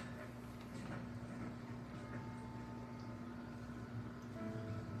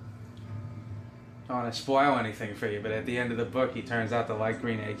 I don't want to spoil anything for you, but at the end of the book, he turns out to like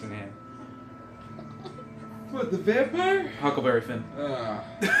green eggs and ham. What, the vampire? Huckleberry Finn. Ah.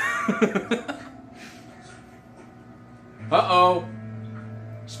 Uh-oh.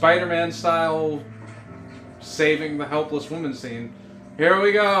 Spider-Man style saving the helpless woman scene. Here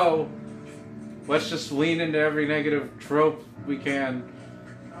we go. Let's just lean into every negative trope we can.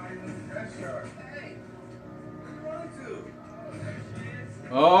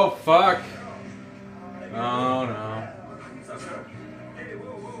 Oh, fuck. Oh, no.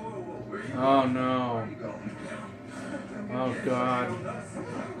 Oh, no. Oh, God.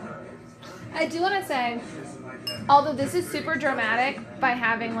 I do want to say, although this is super dramatic by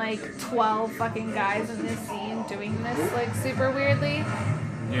having like 12 fucking guys in this scene doing this like super weirdly,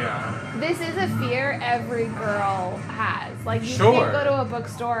 Yeah. this is a fear every girl has. Like, you Sure. can't go to a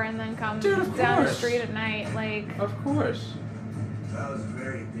bookstore and then come Dude, of down the course. street at night. Like, Of course. That was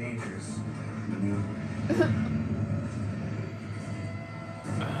very dangerous.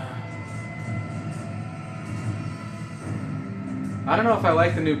 I don't know if I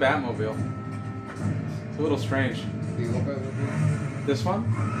like the new Batmobile. It's a little strange. The old Batmobile? This one?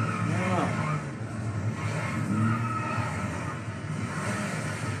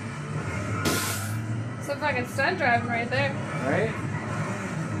 I some fucking stunt driving right there. don't know. Right?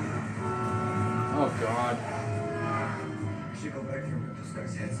 Oh, God. We should go back here and rip this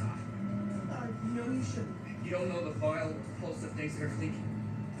guy's heads off. No, you shouldn't. You don't know the vile, repulsive things that are thinking.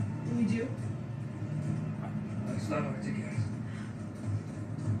 You do? It's not hard to guess.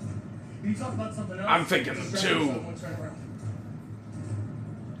 You talk about something else. I'm thinking them just too. grab someone, turn around.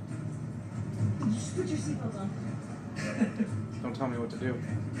 Just put your seatbelt on. Don't tell me what to do.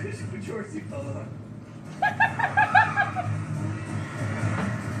 Put your seatbelt on.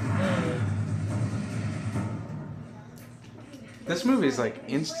 This movie is like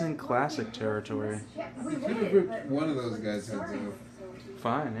instant classic territory. Yeah, we You could would, have but ripped one of those guys' heads off.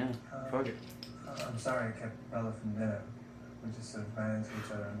 Fine, yeah. Fuck it. I'm sorry I kept Bella from dinner. We just sort of ran into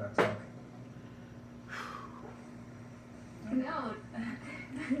each other and got talking. No,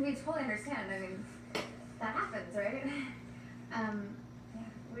 we totally understand. I mean, that happens, right? Yeah,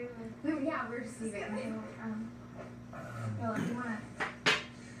 we were just leaving. Well, if you wanna.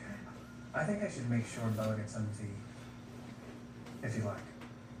 I think I should make sure Bella gets something to eat. If you like.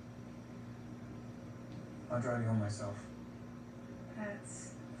 I'll drive you home myself.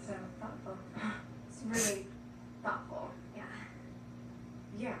 That's so thoughtful. It's really thoughtful. Yeah.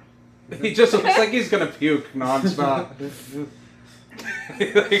 Yeah. He just looks like he's gonna puke nonstop.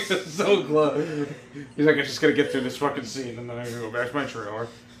 He's so close. He's like, I'm just gonna get through this fucking scene and then I'm gonna go back to my trailer.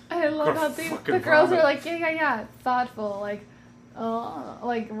 I love how the girls are like, yeah, thoughtful,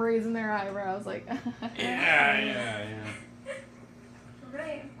 like raising their eyebrows, like. Yeah.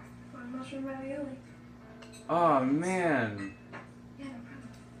 Right. One mushroom ravioli. Oh man, Yeah, no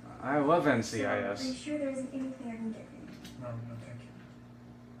problem. I love Are you NCIS. sure there isn't anything I can get for you? No, thank you.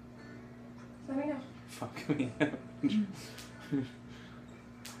 Let me know. Fuck me.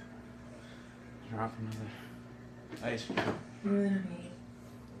 Drop another ice cream. You're really not gonna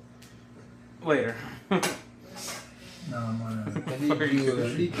eat. Later. No, I'm on I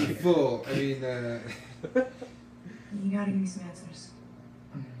need you full. I mean, You gotta give me some answers.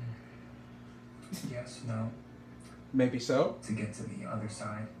 Yes, no. Maybe so. To get to the other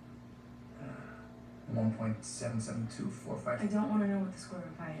side. 1.77245. I don't want to know what the square root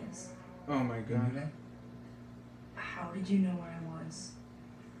of pi is. Oh my You god. knew that? How did you know where I was?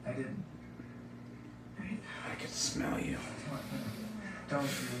 I didn't. I can smell you. Don't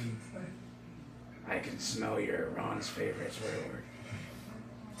leave. I can smell your Ron's favorite swear word.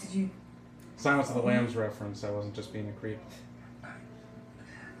 Did you? Silence of the Lambs reference. I wasn't just being a creep. I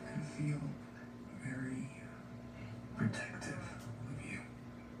feel very protective of you.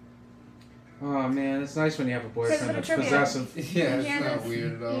 Oh man, it's nice when you have a boyfriend Bit of that's trivia. possessive. yeah, You it's hear not this?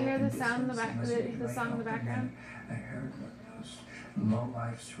 weird at all. You hear the sound in the back, the song in the background? I heard what those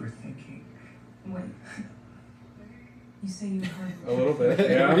lowlifes were thinking. Wait. You say you heard. A little bit,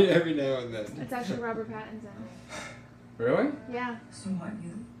 every, yeah. every now and then. It's actually Robert Pattinson. Really? Yeah, So what?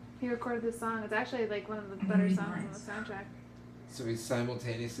 You? he recorded this song. It's actually like one of the better songs on the soundtrack. So he's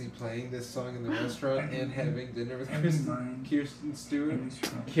simultaneously playing this song in the restaurant and having dinner with Kirsten Stewart.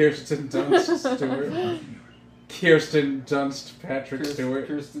 Kirsten Dunst Stewart. Kirsten Dunst Patrick Stewart.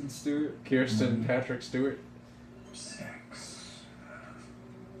 Kirsten Stewart. Kirsten Patrick Stewart. Sex.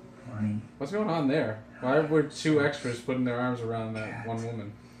 Money. What's going on there? Why were two extras putting their arms around that one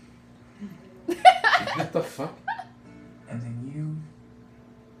woman? What the fuck? And then you.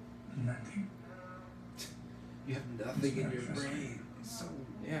 Nothing. You have nothing in your brain. So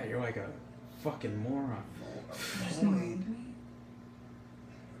Yeah, you're like a fucking moron. There's no way.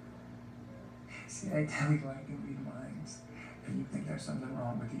 See, I tell you I can read minds, and you think there's something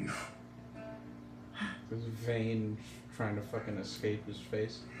wrong with you. This vein trying to fucking escape his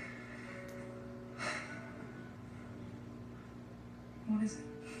face. What is it?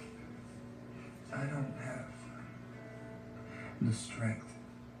 I don't have the strength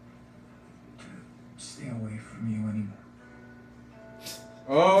to stay away from you anymore.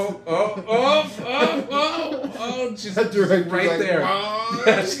 Oh, she's that director's right like, there. "What?"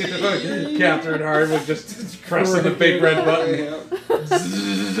 Yeah, she's like, Catherine Hardwick just pressing the big red button.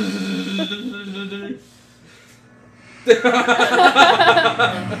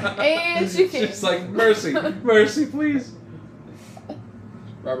 And she came. She's like, mercy, mercy, please.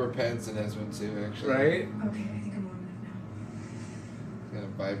 Robert Pattinson has one too, actually. Right? Okay, I think I'm on enough now. He's got a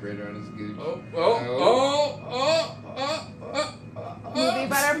vibrator on his gooch. Movie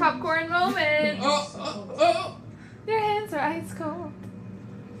butter popcorn moment. Your hands are ice cold.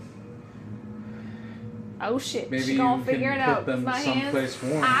 Oh shit, Maybe she you gonna can figure it put out. them My hands someplace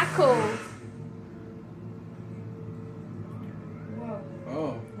warm. are cold. Whoa.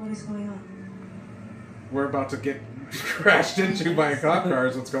 Oh, What is going on? we're about to get crashed into by a cop car.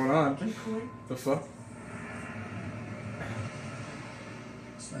 Is what's going on? Keep cool. The fuck?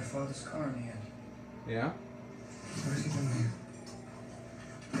 It's my father's car in the end. Yeah? Where's he been?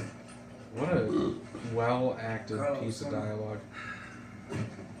 What a well-acted Carlos, piece of dialogue.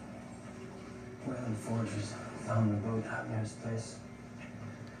 Wayland Forgers found the road out near his place.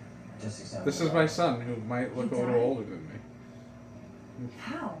 Just exactly. This is my son, who might look a little older than me.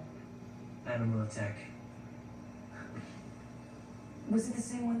 How? Animal attack. Was it the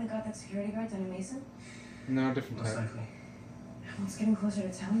same one that got that security guard down in Mason? No, different Most type. likely. Well, it's getting closer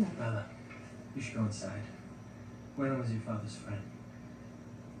to town then. Bella, you should go inside. Gwen was your father's friend.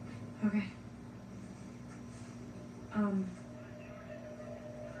 Okay.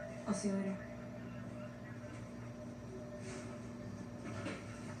 I'll see you later.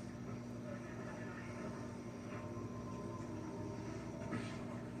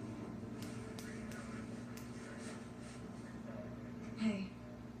 Hey.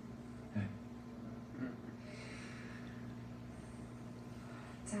 Hey.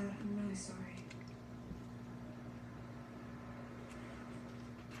 Dad, I'm really sorry.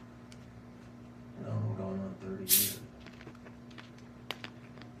 No, we're going on 30 years.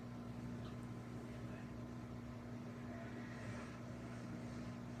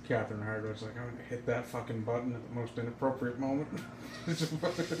 Catherine Hardwicke's like, I'm gonna hit that fucking button at the most inappropriate moment.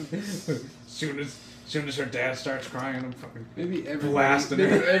 soon as her dad starts crying, I'm fucking Maybe blasting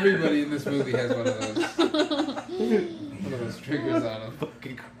her. everybody in this movie has one of those. One of those triggers on them.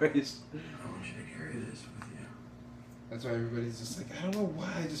 Fucking Christ. I want you to carry this with you. That's why everybody's just like, I don't know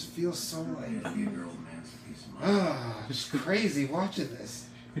why, I just feel so like, Give your old man some peace of mind. it's crazy watching this.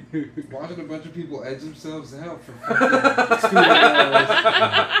 Watching a bunch of people edge themselves out for fucking 2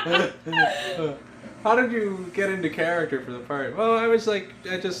 hours. How did you get into character for the part? Well, I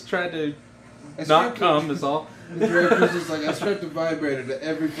just tried to I not strapped come, the- is all. The director's just like, I strapped a vibrator to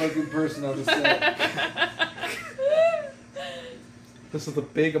every fucking person on the set. This is the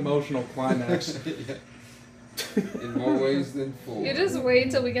big emotional climax. Yeah. In more ways than 4. You just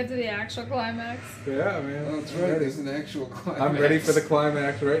wait till we get to the actual climax. Yeah, man. Oh, that's I'm right, ready. there's an actual climax. I'm ready for the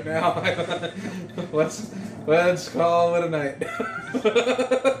climax right now. let's call it a night.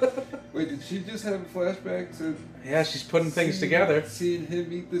 Wait, did she just have a flashback to Yeah, she's putting things together. seeing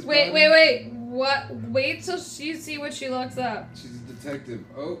him eat this Wait. body? What? Wait till you see what she looks up. She's a detective.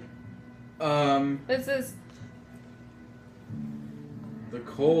 Oh, This is The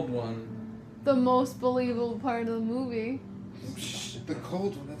cold one. the most believable part of the movie. the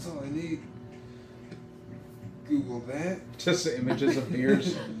cold one, that's all I need. Google that. Just images of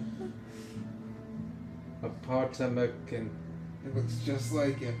beers. A Potemkin. It looks just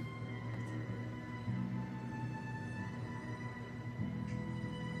like him.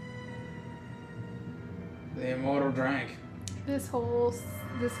 The immortal drank. This whole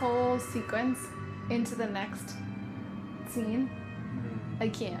sequence into the next scene. I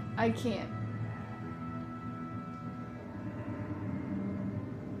can't.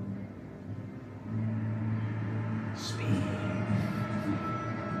 Speed.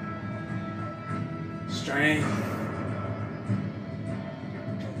 Strength.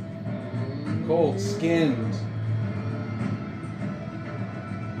 Cold skinned.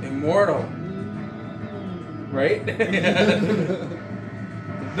 Immortal. Right?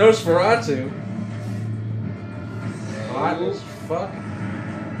 Nosferatu. Hot as fuck.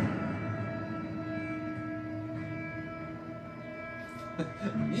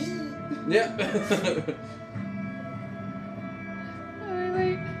 Yep.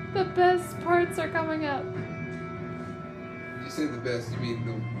 Wait. The best parts are coming up. You say the best, you mean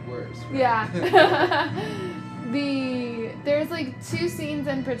the worst. Right? Yeah. There's like 2 scenes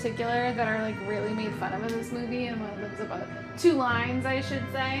in particular that are like really made fun of in this movie, and one of them's about 2 lines, I should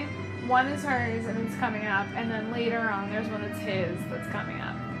say. One is hers and it's coming up, and then later on there's one that's his that's coming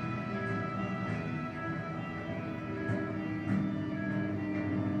up.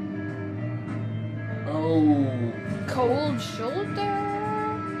 Oh, Cold shoulder.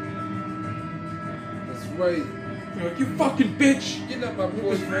 that's right. You're like, you fucking bitch! You're not my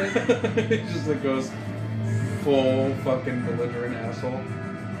boyfriend. He just like goes full fucking belligerent asshole.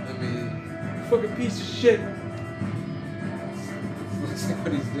 I mean, Fucking piece of shit. looks like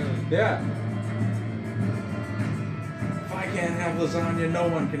what he's doing. Yeah. If I can't have lasagna, no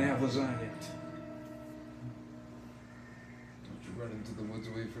one can have lasagna. Don't you run into the woods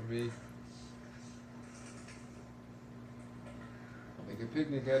away from me. I'll make a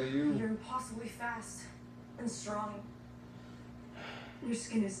picnic out of you. You're impossibly fast and strong. Your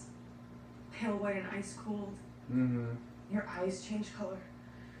skin is pale white and ice cold. Mm-hmm. Your eyes change color.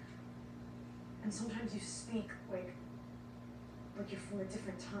 And sometimes you speak like you're from a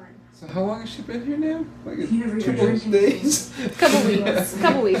different time. So how long has she been here now? Like You never even 2 drink days?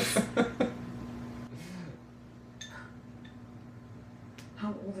 Couple weeks.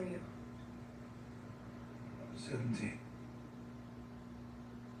 How old are you? 17.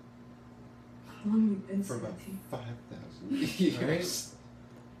 How long have you been For about 17? 5,000 years.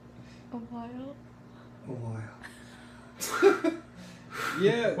 A while. A while.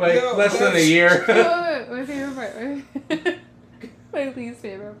 Yeah. Like no, less than a that's- year. Wait, my favorite part. My least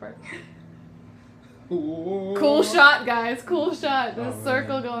favorite part. Whoa. Cool shot, guys. Cool shot. The Oh,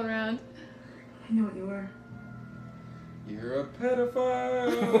 circle man. going around. I know what you were. You're a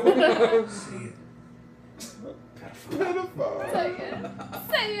pedophile. Say it Pedophile. Say it.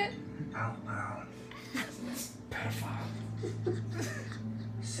 Say it. out loud. Pedophile.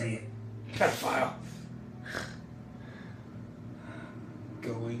 Say it. Pedophile.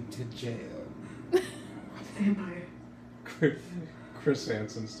 Going to jail. Vampire. Chris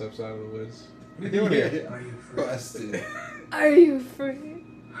Hansen steps out of the woods. What are you doing here? Are you free? Busted. Are you free?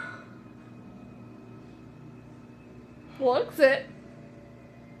 Looks it.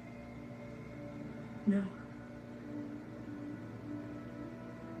 No.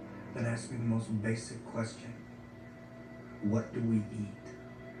 Then ask me the most basic question. What do we eat?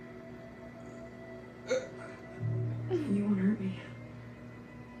 You won't hurt me.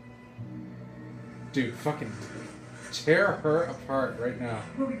 Dude, fucking tear her apart right now.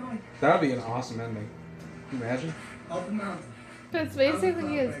 Where are we going? That would be an awesome ending. Can you imagine? Up the mountain. That's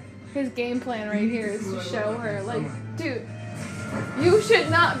basically his game plan right here is to show her, like, dude, you should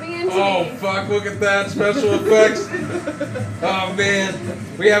not be into Oh me. fuck, look at that special effects. Oh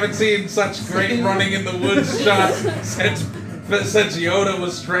man. We haven't seen such great running in the woods shots since Yoda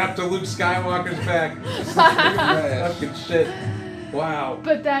was strapped to Luke Skywalker's back. Trash. Fucking shit. Wow.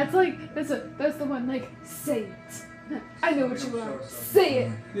 But that's like, that's the one, like, say it. I know what you are. Say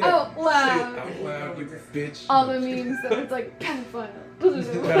it out loud. Say it out loud, you bitch. All the memes that it's like, pedophile.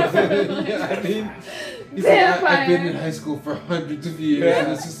 Yeah, I mean, he's like, I've been in high school for hundreds of years, Yeah.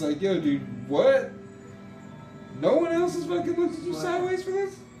 and it's just like, yo, dude, what? No one else has fucking looked at you sideways for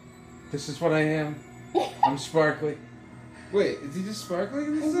this? This is what I am. I'm sparkly. Wait, is he just sparkling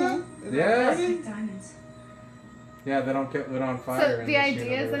in this song? Yeah. Like diamonds. Yeah, they don't get lit on fire. So in the this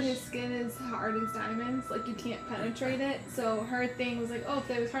idea is that universe. his skin is hard as diamonds, like you can't penetrate it. So her thing was like, oh, if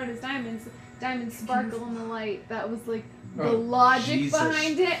they was hard as diamonds, diamonds sparkle in the light. That was like the Oh, logic Jesus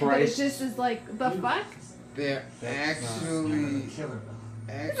behind it, but it Christ. just is like, the fuck? They're That's actually, Killer.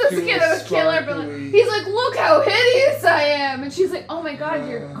 This kid was killer, but like, sparkly. he's like, look how hideous I am, and she's like, oh my god,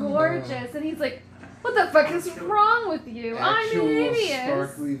 you're gorgeous, and he's like, what the fuck is wrong with you? Actual I'm hideous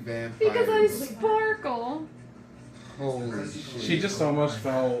sparkly vampires. because I sparkle. Holy shit. She just almost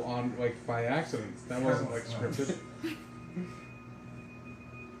fell on, like, by accident. That wasn't, like, scripted.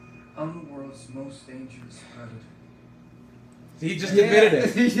 I'm the world's most dangerous predator. He just admitted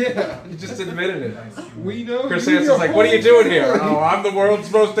it. Yeah. He just admitted it. We know. Chris you, Hansen's your like, what are you whole doing here? family- Oh, I'm the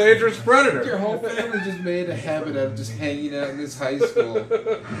world's most dangerous Your predator. whole family just made a habit of just hanging out in this high school.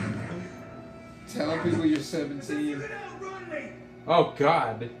 Telling people you're 17. Oh,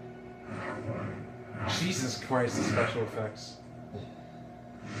 God. Jesus Christ, the special effects.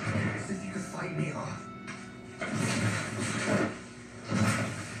 As if you could fight me off.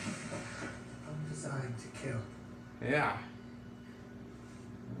 I'm designed to kill. Yeah.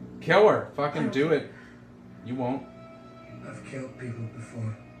 Kill her. Fucking do it. You won't. I've killed people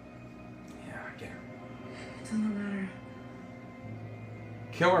before. Yeah, I get it. It doesn't matter.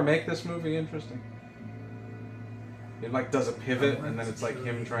 Kill her. Make this movie interesting. It, like, does a pivot, and then it's, like,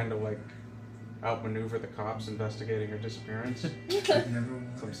 him trying to, like, outmaneuver the cops investigating her disappearance. I've never That's what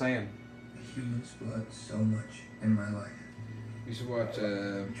I'm wanted saying. a human's blood so much in my life. You should watch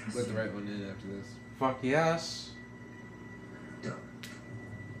Let the Right One In after this. Fuck yes. I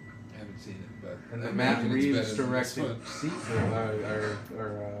haven't seen it, but And I the Matt imagine it's Reeves better than this directed one. sequel,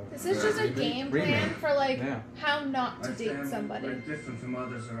 This is just a game plan remake. for like Yeah. how not to Our date family, somebody. We're different from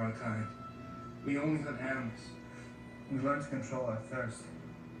others of our kind. We only hunt animals. We learn to control our thirst.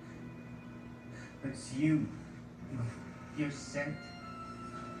 But it's you. Your scent.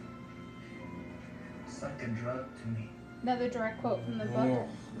 It's like a drug to me. Another direct quote from the book. Oh,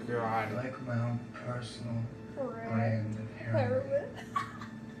 God. Like my own personal Right. brand of heroin.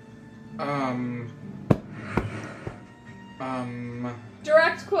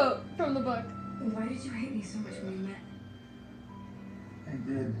 Direct quote from the book. Why did you hate me so much when we met? I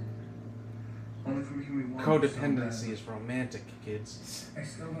did. Only for making me want Codependency so is romantic, kids. bad. I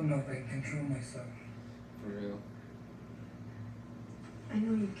still don't know if I can control myself. For real. I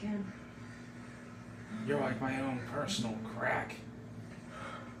know you can. You're like my own personal crack.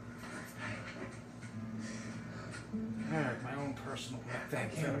 You're like my own personal I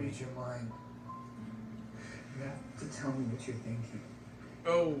thank can't you. read your mind. You have to tell me what you're thinking.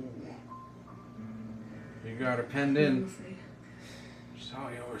 Oh. You got her penned I'm in. afraid. It's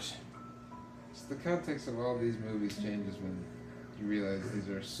all yours. So the context of all these movies changes when you realize these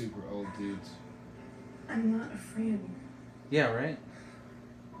are super old dudes. I'm not afraid. Yeah, right?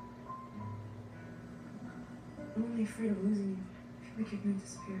 I'm only afraid of losing you. I feel like you're gonna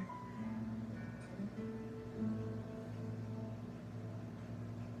disappear.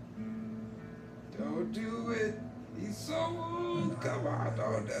 Don't do it. He's so old. Come on,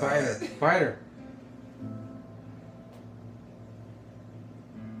 don't do Fight her. it. Fight her.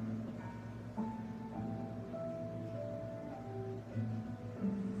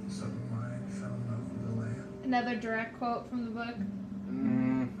 So the lion fell in love with the lamb. Another direct quote from the book.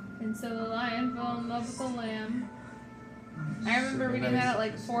 And so the lion fell in love with the lamb. I remember reading that at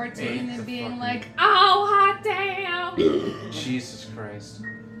like 14 and being like, oh, hot damn! Jesus Christ.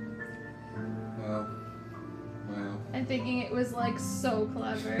 Well. And thinking it was like so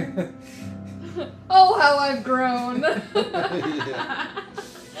clever. Oh, how I've grown! Yeah.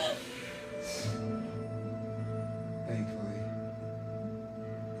 Thankfully.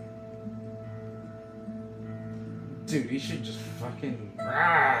 Dude, he should just fucking. Oh,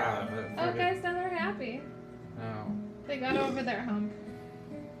 guys, now they're happy. No. They got over their hump.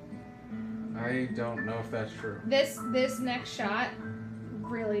 I don't know if that's true. This next shot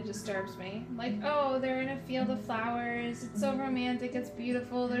really disturbs me. Like, oh, they're in a field of flowers. It's so romantic. It's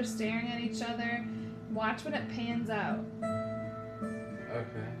beautiful. They're staring at each other. Watch when it pans out.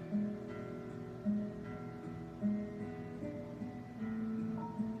 Okay.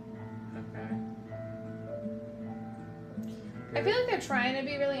 Okay. I feel like they're trying to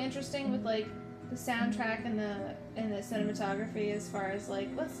be really interesting with like the soundtrack and the cinematography as far as like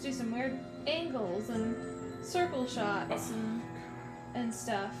let's do some weird angles and circle shots and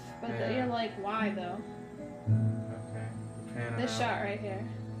stuff. But Yeah. you're like, why though? Okay. Pan it This out. shot right here.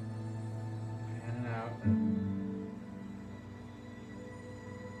 Pan it out.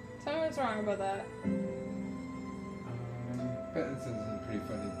 Tell me what's wrong about that. Pattinson's in a pretty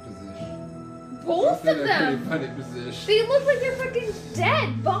funny position. Both He's of in a them. pretty funny position. They look like they're fucking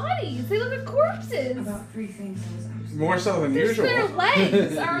dead bodies. They look like corpses. About 3 things I was More so than Their usual.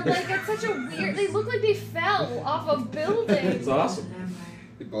 legs are like at such a weird. They look like they fell off a building. It's awesome.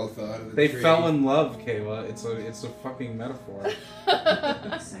 They both thought of the They tree. fell in love, Kayla. It's a fucking metaphor.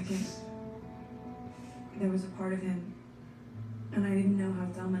 Second, there was a part of him, and I didn't know how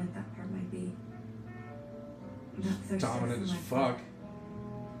dominant that part might be. That thirst Dominant as for my fuck.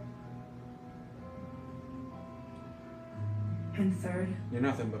 And third, You're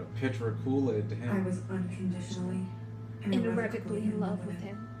nothing but a pitcher of Kool-Aid to I him. was unconditionally and Irrevocably in love with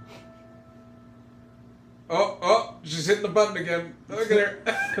him. Oh, she's hitting the button again. Look at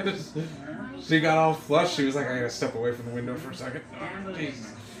her. She got all flushed. She was like, I gotta step away from the window for a second. Oh, Ambulance,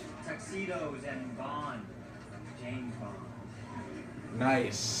 Jesus. tuxedos, and Bond. James Bond.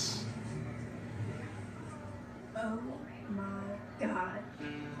 Nice. Oh my god.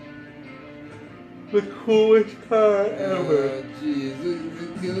 The coolest car ever. Jeez,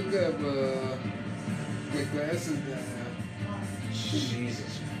 look up, the glasses now.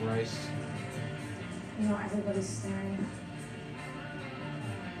 Jesus Christ. You know, everybody's staring.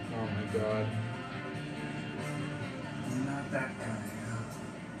 Oh my God. I'm not that guy.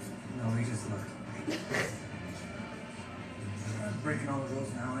 No, he just looked. I'm breaking all the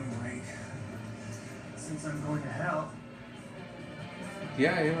rules now anyway. Since I'm going to hell.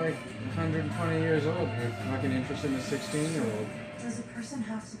 Yeah, you're like 120 years old. You're fucking interested in a 16-year-old. Does a person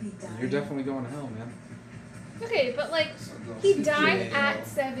have to be dying? You're definitely going to hell, man. Okay, but like he died at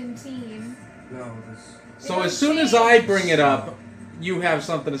 17. No, this. So as soon as I bring it up, you have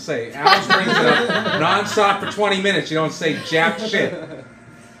something to say. Alex brings it up nonstop for 20 minutes. You don't say jack shit.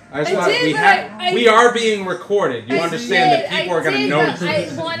 I just I thought did, but we are being recorded. You understand that people are going to notice. I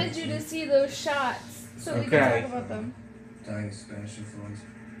wanted you to see those shots so we Okay. can talk about them. Dying of Spanish influenza.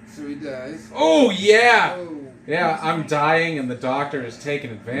 So he dies. Oh yeah, Oh. yeah. I'm dying, and the doctor is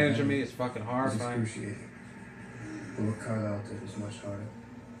taking advantage of me. It's fucking It's horrifying. excruciating. But what Carlisle did was much harder.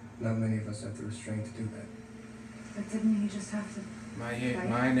 Not many of us have the restraint to do that. But didn't he just have to?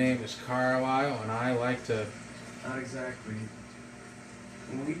 My name is Carlisle, and I like to. Not exactly.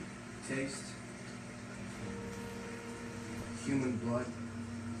 When we taste human blood,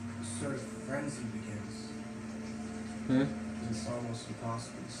 a sort of frenzy begins. Huh? It's almost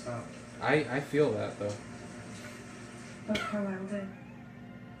impossible to stop. I feel that though. But Carlisle did.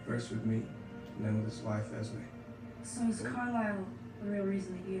 First with me, and then with his wife Esme. So is Carlisle the real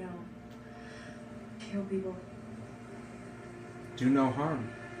reason that you don't kill people? Do no harm.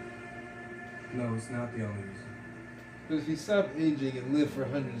 No, it's not the only reason. But if you stop aging and live for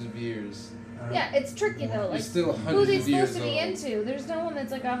hundreds of years, Yeah, it's tricky though. you're Like, still who's hundreds he of years supposed to be old. into? There's no one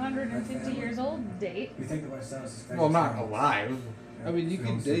that's like 150 years old to date. We think of ourselves as Well, not alive. I mean, you We can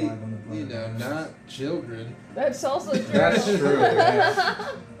don't date, survive on the blood you of know, others. not children. That's also true. That's true. Yeah.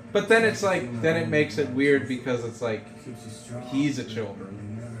 But then it's like, then it makes it weird because it's like Keeps you strong. he's a children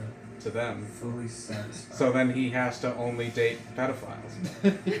and never to them. fully satisfied. So then he has to only date pedophiles. See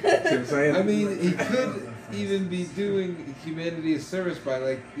what I'm saying? I mean, he could even be doing humanity a service by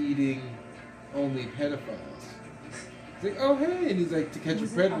like eating only pedophiles. It's like, oh hey, and he's like to catch a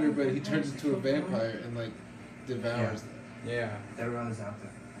predator, but he turns into a vampire and like devours them. Yeah. There are others out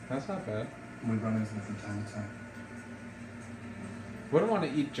there. That's not bad. We run into them from time to time. Wouldn't want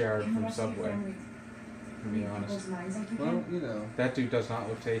to eat Jared from Subway, to be honest. Well, you know. That dude does not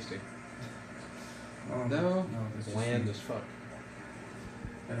look tasty. No. It's bland as fuck.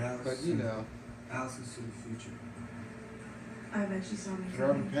 But you know. Alice is to the future. I bet she saw me.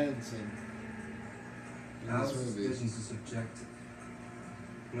 Robert Pattinson. In this Alice's movie. visions are subjective.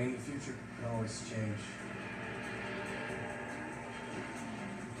 I mean, the future can always change.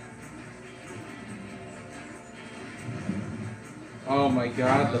 Oh my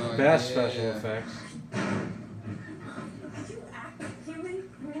god, the best yeah. special effects. Did you act human?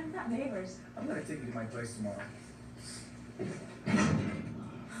 We're not neighbors. I'm gonna take you to my place tomorrow.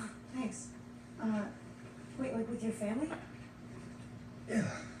 Thanks. Wait, like with your family? Yeah.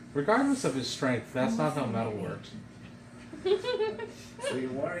 Regardless of his strength, that's not how metal works. So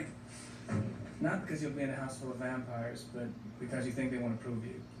you're worried? Not because you'll be in a house full of vampires, but because you think they want to prove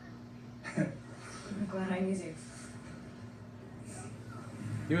you. I'm glad I used you.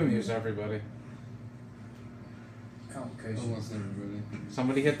 You amuse everybody. Complications. Almost everybody.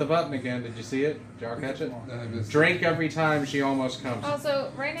 Somebody hit the button again. Did you see it? Did y'all catch it? I missed it. Drink every time she almost comes.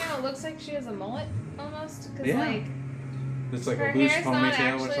 Also, right now it looks like she has a mullet almost, because Yeah. like It's like her a loose hair's not ponytail or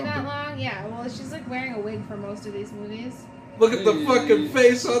actually something. that long. Yeah, well, she's like wearing a wig for most of these movies. Look at the fucking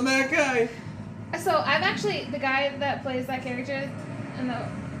face on that guy. So I'm actually the guy that plays that character, and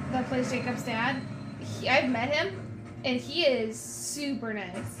that plays Jacob's dad. I've met him, and he is super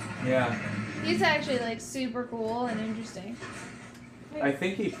nice. Yeah. He's actually like super cool and interesting. I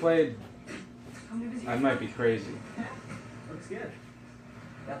think he played. I might be crazy. Looks good.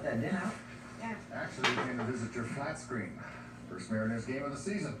 Got that din out? Yeah. Actually, we came to visit your flat screen. First Mariners game of the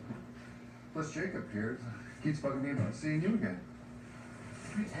season. Plus Jacob here keeps bugging me about seeing you again.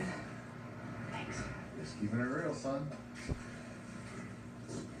 Thanks. Just keeping it real, son.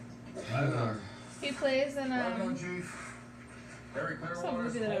 He plays in Welcome, Chief. Harry some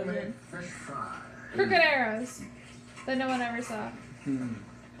Clearwater's movie that I was homemade in. fish fry. Crooked Arrows, that no one ever saw.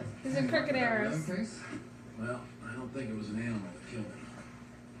 He's in Crooked Arrows. Case? Well, I don't think it was an animal that killed him.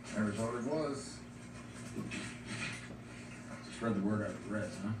 Never thought it was. Just spread the word out of the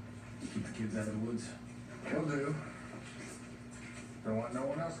reds, huh? Keep the kids out of the woods. Will do. Don't want no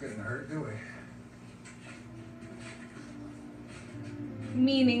one else getting hurt, do we?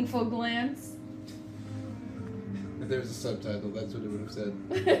 Meaningful glance. If there was a subtitle, that's what it would have said.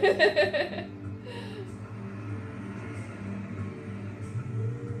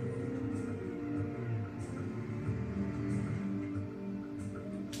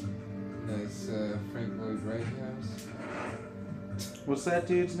 Nice Frank Lloyd Wright house. What's that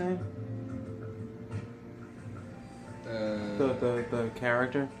dude's name? The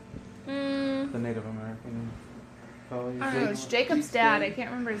character? The Native American fellow. I don't know, it's Jacob's dad. I can't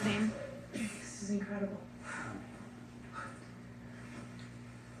remember his name. This is incredible.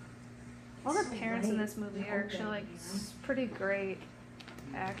 All the parents in this movie are actually like pretty great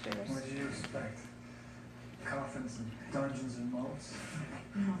actors. What did you expect? Coffins and dungeons and moats?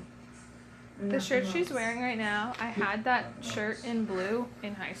 No. The shirt she's wearing right now, I had that shirt in blue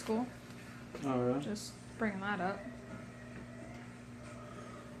in high school. Oh, really? Just bringing that up.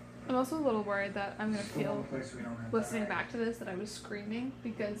 I'm also a little worried that I'm gonna feel, listening back to this, that I was screaming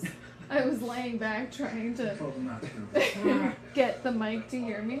because I was laying back trying to get the mic to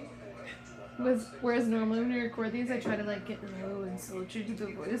hear me. Whereas normally when we record these, I try to like get low and sultry to the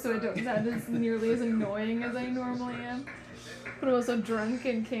voice so I don't sound as nearly as annoying as I normally am. But I'm also drunk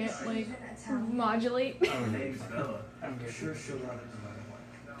and can't like modulate. Her name's Bella. I'm sure she'll love it no matter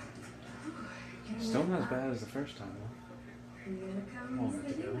what. Still not as bad as the first time, though.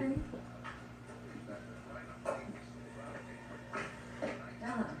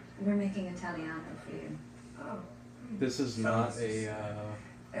 Bella, we're making Italiano for you. This is not a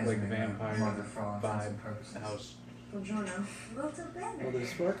like vampire vibe house. Buongiorno. Molto bene. Well, there's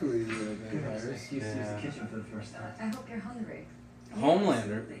sparkly vampires. Yeah. Kitchen for the first time. I hope you're hungry.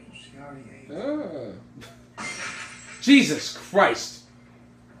 Homelander. She already ate. Oh. Jesus Christ!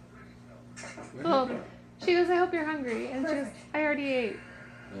 Well, she goes, I hope you're hungry. And she goes, I already ate.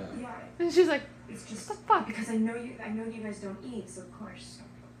 Yeah. And she's like, It's just what the fuck? because I know you guys don't eat, so of course.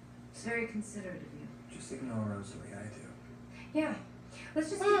 It's very considerate of you. Just ignore Rosalie, I do. Yeah. Let's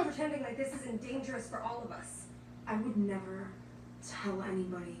just keep pretending like this isn't dangerous for all of us. I would never tell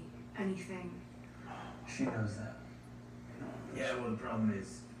anybody anything. She knows that. Yeah, well, the problem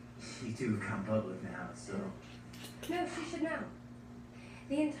is, You two have come public now, so... No, she should know.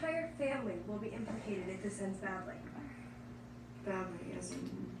 The entire family will be implicated if this ends badly. Badly, as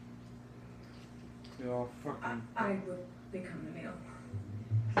in... You all fucking... I would become the meal.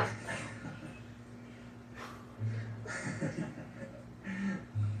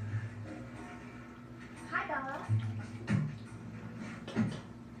 Hi, Bella.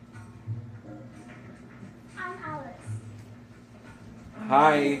 I'm Alice.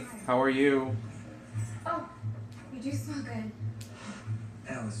 Hi, how are you? Oh, you do smell good.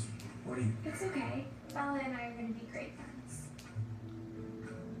 Alice, what are you... It's okay. Bella and I are going to be great friends.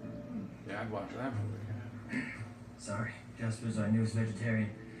 Yeah, I'd watch that movie. Sorry, Jasper's our newest vegetarian.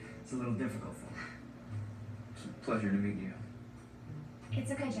 It's a little difficult for me. It's a pleasure to meet you.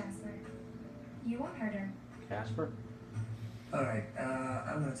 It's okay, Jasper. You won't hurt her. Casper? Alright,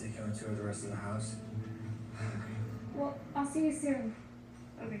 I'm gonna take you on a tour of the rest of the house. Well, I'll see you soon.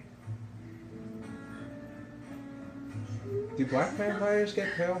 Okay. Do black vampires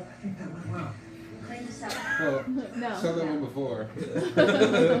get pale? I think that went well. Clean this up. Well, No. saw that one before.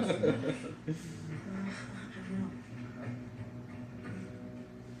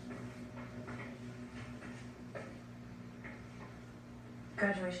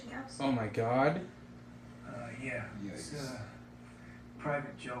 Graduation caps? Oh my god. Yeah. It's Yikes. a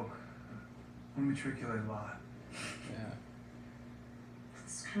private joke. We matriculate a lot. Yeah.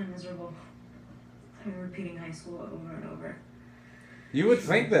 It's kind of miserable. I'm repeating high school over and over. You would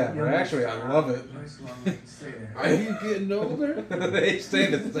think that, but actually I love it. Nice long way to stay there. Are you getting older? They stay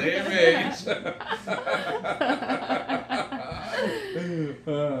the same age.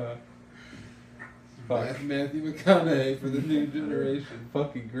 Fuck. Matthew McConaughey for the new generation.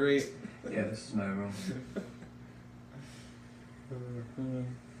 Fucking great. Yeah, this is my room.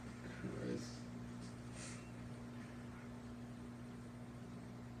 Christ.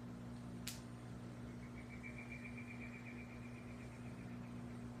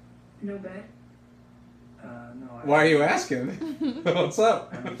 No bed? No, Why are you asking? What's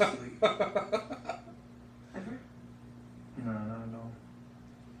up? I'm asleep. Ever? No, no.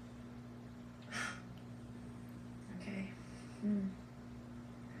 Okay.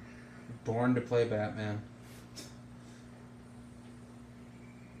 Born to play Batman.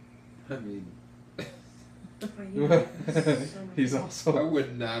 I mean, He's I also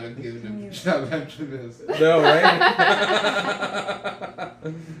would not have given him a job after this. no, right?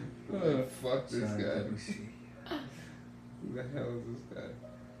 Like, fuck this Sorry, guy. let me see. Who the hell is this guy?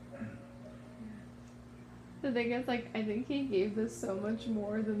 The thing is, like, I think he gave this so much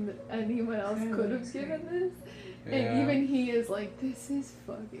more than anyone else could have given this. Yeah. And even he is like, this is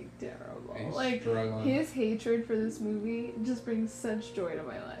fucking terrible. He's like, struggling. his hatred for this movie just brings such joy to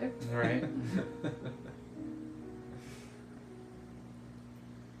my life. Right.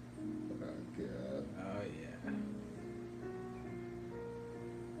 Oh god. Oh yeah.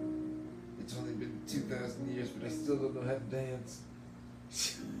 It's only been 2,000 years, but I still don't know how to dance.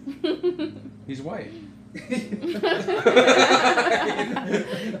 He's white. Give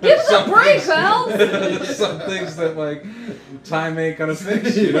us a break, Val! Some things that like time ain't gonna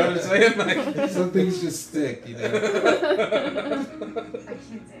fix. You know what I'm saying? Like some things just stick, you know. I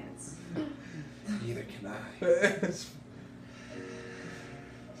can't dance. Neither can I.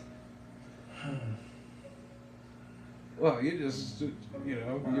 Well, you just, you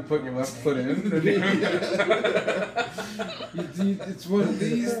know, you put your left foot in. It's one of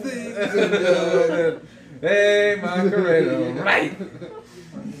these things. Hey, Macarena, right? You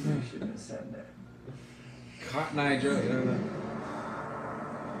shouldn't have said that. Cotton Eye Joe.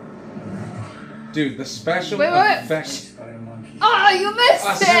 Dude, the special Wait, what? effects. Spider monkey. Oh, you missed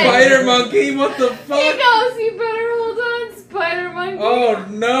A it! spider monkey? What the He fuck? goes, you better hold on, Spider Monkey. Oh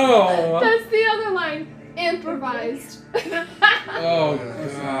no! That's the other line. Improvised. Oh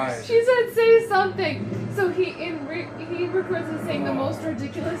god. She said, say something. So he records it saying the most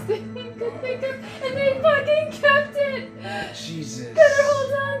ridiculous thing he could think of, and they fucking kept it. Jesus. Better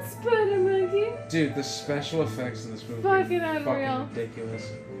hold on, Spider Monkey. Dude, the special effects in this movie Fucking are unreal. fucking ridiculous.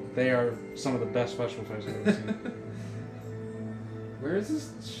 They are some of the best special effects I've ever seen. Where is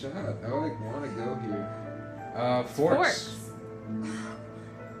this shot? I like want to go here. Forks.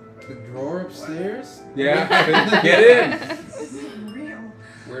 The drawer upstairs? Yeah, get in. Real.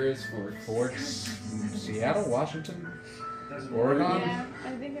 Where is Forks? Forks, Seattle, Washington, Oregon. Yeah, I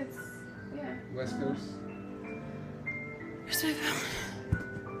think it's, yeah. West Coast? Where's my phone?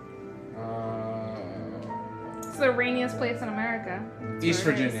 It's Uh, the rainiest place in America. That's East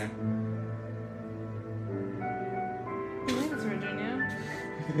where it is. Virginia. I think it's Virginia.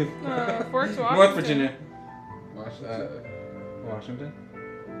 Forks, Washington. North Virginia. Washington? Washington.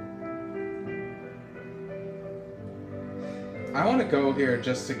 I want to go here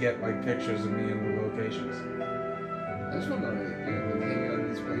just to get like pictures of me in the locations. I just want to hang out in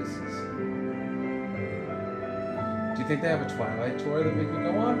these places. Do you think they have a Twilight tour that we could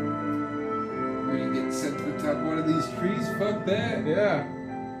go on? Where you get sent to the top of one of these trees? Fuck that. Yeah.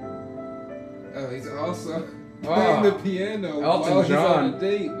 Oh, he's also playing the piano Elton while he's John. on a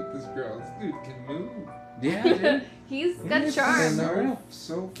date with this girl. This dude can move. Yeah, dude. He's got charm.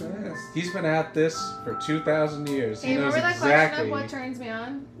 So fast. He's been at this for 2,000 years. Hey, He knows remember that question exactly. of what turns me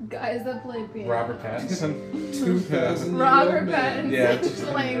on? Guys that play piano. Robert Pattinson. 2,000 Robert Pattinson Yeah.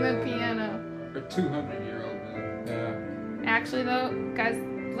 playing the piano. Or 200-year-old man. Yeah. Actually, though, guys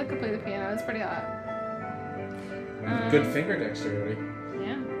that could play the piano. It's pretty hot. Good finger dexterity.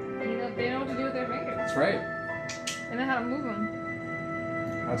 Yeah. They know what to do with their fingers. That's right. They know how to move them.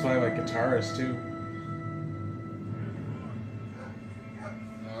 That's why I like guitarists too.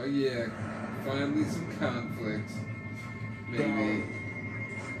 Oh yeah, finally some conflict. Maybe.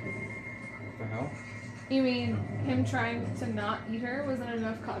 What the hell? You mean him trying to not eat her wasn't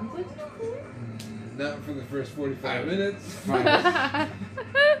enough conflict? Not for the first 45 minutes.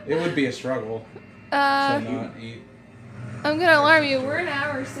 It would be a struggle to not eat. I'm gonna alarm you. We're an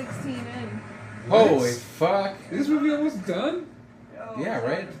hour 16 in. Holy fuck! Is this movie almost done? Yeah,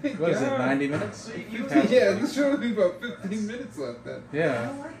 right? Thank What is it, God. 90 minutes? Yeah, this show will be about 15 minutes left then. I Yeah.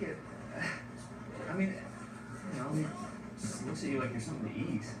 don't like it. I mean, you know, it just looks at you like you're something to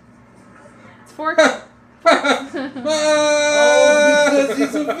eat. It's 4. Oh,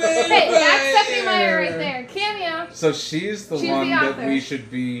 he's a vampire! Hey, that's Stephanie Meyer right there. Cameo. So she's the She's one the that author. we should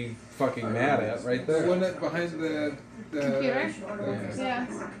be fucking mad at right The there. one that behind the Computer? Yeah.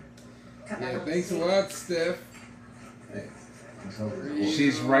 Yeah. Thanks a lot, Steph.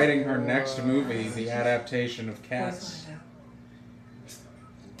 She's writing her next movie, the adaptation of Cats.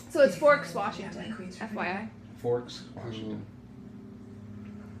 So it's Forks, Washington. FYI. Forks, Washington.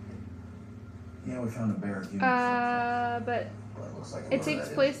 Yeah, we found a bear. But it takes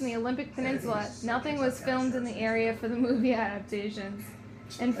place in the Olympic Peninsula. Nothing was filmed in the area for the movie adaptations.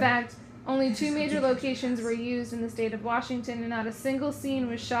 In fact, only 2 major locations were used in the state of Washington, and not a single scene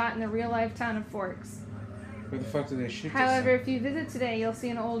was shot in the real-life town of Forks. Where the fuck did they shoot However, if you visit today, you'll see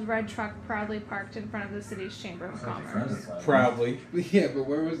an old red truck proudly parked in front of the city's Chamber of Commerce. this? Proudly. Yeah, but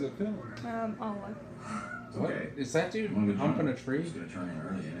where was it filmed? I'll look. What? Is that dude humping a tree? What's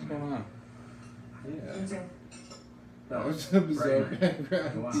going on? Yeah. That was a bizarre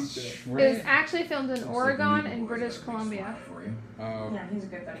background detail. It was actually filmed in Oregon and British Columbia. Oh, Yeah, he's a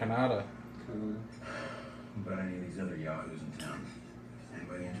good guy. Canada. Cool. What about any of these other yahoos in town?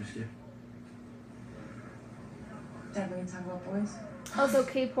 Anybody interest you? Dad, we can talk about boys? Also,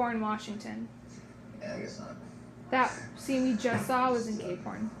 Cape Horn, Washington. Yeah, I guess not. That scene we just saw was in Cape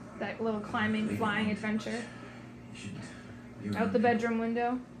Horn. That little climbing, flying adventure. Out the bedroom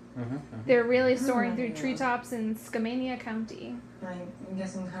window. They're really soaring through treetops in Skamania County. I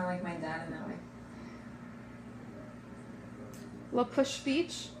guess I'm kind of like my dad in that way. La Push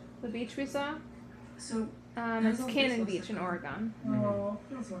Beach, the beach we saw. So, It's Cannon Beach in Oregon. oh,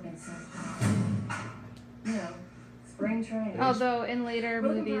 feels working so you know, spring training. Although in later We're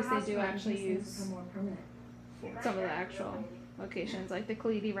looking movies for a they do house actually plan in case things use become more permanent. some of the actual locations, like the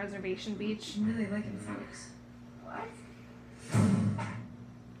Kalidi Reservation Beach. I'm really liking Forks. What?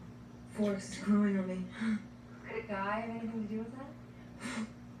 Forks is growing on me. Could a guy have anything to do with that?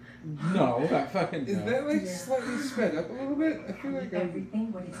 No, that fucking Is no. that like slightly sped up a little bit? I feel like I'm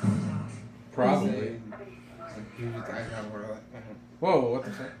Everything what it's on Probably. Whoa, what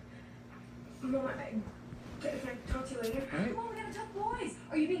the fuck? Mom, can I talk to you later? Right? Mom, we gotta talk boys.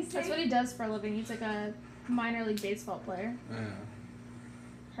 Are you being safe? That's what he does for a living. He's like a minor league baseball player. Yeah.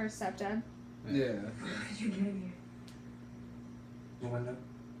 Her stepdad. Yeah. How'd you get in here? The window.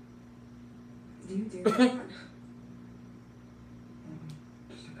 Do you do that?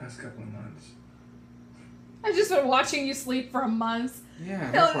 Just the past couple of months. I've just been watching you sleep for a month. Yeah,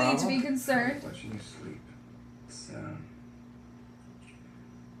 no Don't need problem. to be concerned. Watching you sleep.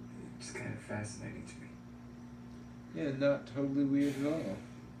 It's kind of fascinating to me. Yeah, not totally weird at all.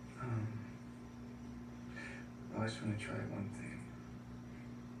 I just want to try one thing.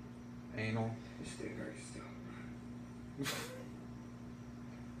 Anal. You stay very still.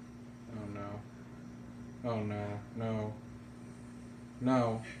 Oh no. Oh no. No.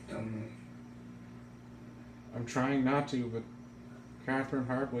 No. Don't move. I'm trying not to, but Catherine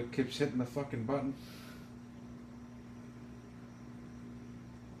Hardwick keeps hitting the fucking button.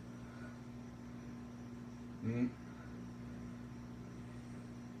 Mm.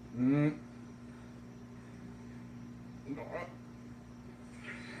 Mm.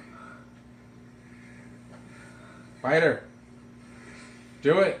 Bite her.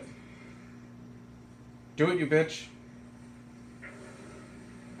 Do it. Do it, you bitch.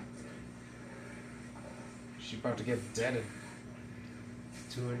 She's about to get deaded.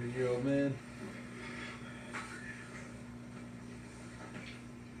 200-year-old man.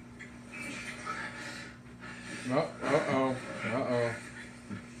 Uh-oh.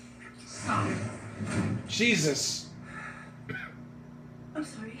 Jesus. I'm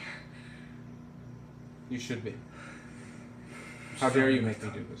sorry. You should be. How dare you make me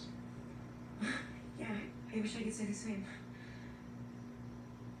do this? Yeah, I wish I could say the same.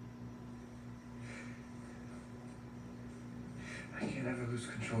 I can't ever lose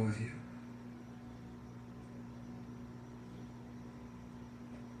control with you.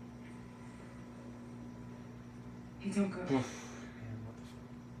 Hey, don't go.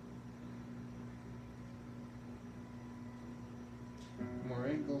 More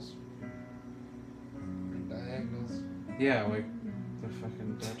angles. Diagonals. Yeah, like the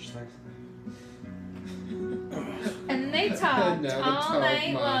fucking Dutch thing. And they talked Now the all talk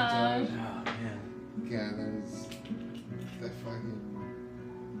night montage. long. Oh, man. God, that is the fucking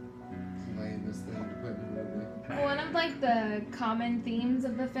lamest thing to put in a movie. One of like the common themes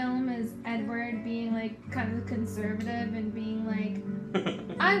of the film is Edward being like kind of conservative and being like,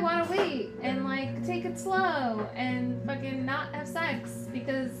 I want to wait and like take it slow and fucking not have sex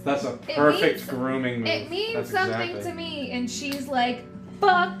because That's a it perfect means- grooming move. It means That's something exactly. to me, and she's like,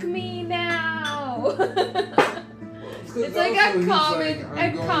 fuck me now. It's like also a he's common like,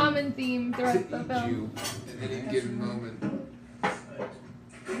 I'm going common theme to throughout eat the film. you at any given moment. I had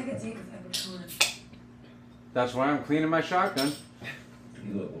a date with Edward Cullen. That's why I'm cleaning my shotgun.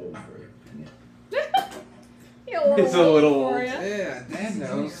 You look old for it. It's a little old. for ya. Yeah, Dad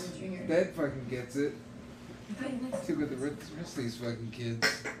knows. Dad fucking gets it. Too good the rest of these fucking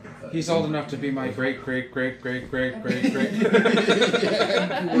kids. He's old enough to be my great Yeah, great grandfather.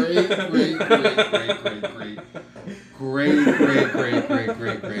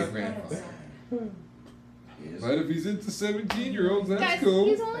 But if he's into 17-year-olds, that's Guys, cool.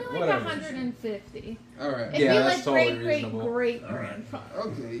 he's only like Whatever. 150. Alright. It'd Yeah, be that's like totally great reasonable. grandfather.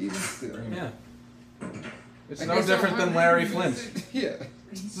 Okay, even still. Yeah. It's I no guess different than Larry Flint. Yeah.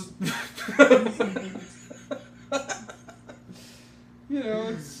 You know,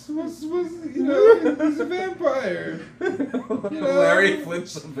 you know, he's a vampire. You know? Larry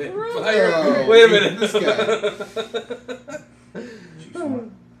Flint's a vampire. Oh, Wait a minute. This guy.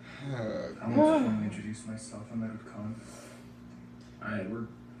 I want to introduce myself. I'm Edward Cullen. Hi, Edward.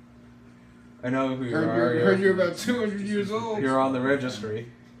 I know who you are. Heard you're about 200 years old. You're on the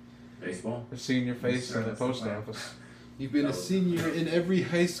registry. Baseball? I've seen your face in the post office. You've been a senior in every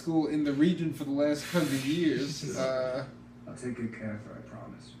high school in the region for the last 100 years. I'll take good care of her, I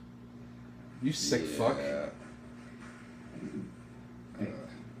promise. You sick fuck.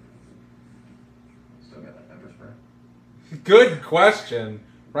 Still got that pepper spray? Good question.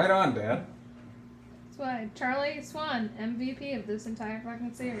 Right on, Dad. That's why Charlie Swan, MVP of this entire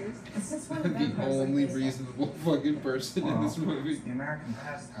fucking series. The only reasonable fucking person in this movie. The American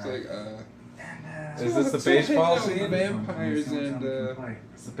pastime. It's like, Is this the baseball scene? Vampires and,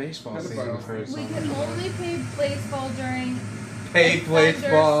 It's the baseball scene in the first We one. can only play baseball during Pay a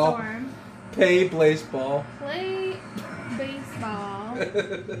baseball. thunderstorm. Pay baseball. Play baseball.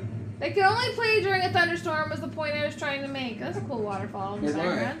 They can only play during a thunderstorm was the point I was trying to make. That's a cool waterfall in the Well,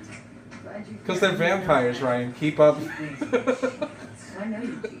 why? background. Because they're vampires, Ryan. Keep up.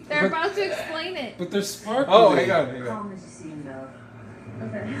 They're about to explain it. But they're sparkly. Oh, hang on.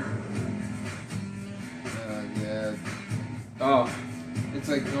 Yeah. Oh. It's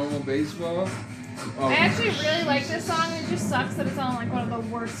like normal baseball. Oh. I actually really like this song. It just sucks that it's on like one of the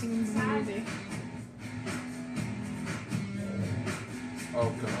worst scenes in the movie. Oh,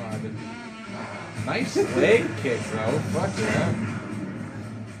 God. Nice leg kick, though. Fuck yeah.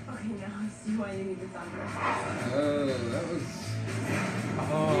 Okay, now I see why you need to talk about Oh, that was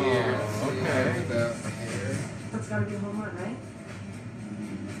Oh, weird. okay. Without hair. That's gotta be a home run, right?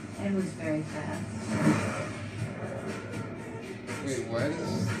 It was very fast. Wait, why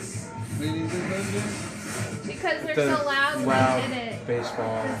does ladies and thunder? Because they're The so loud when loud they hit it.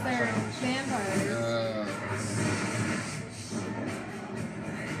 baseball Because they're sounds. vampires.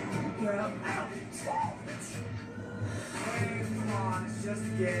 You're up. Come on, it's just a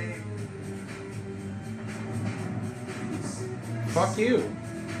game. Fuck you.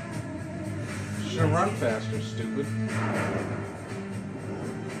 Should've run faster, stupid.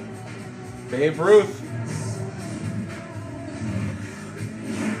 Babe Ruth.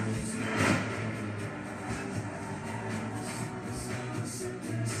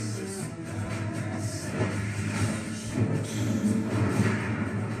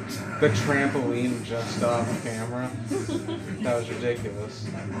 The trampoline just off camera. That was ridiculous.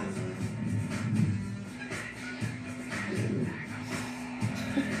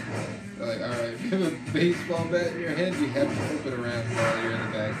 Like, alright, if you have a baseball bat in your hand, you have to flip it around while you're in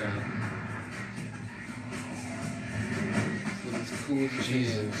the background. Look as cool as you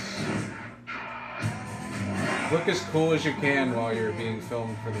Jesus. Look as cool as you can while you're being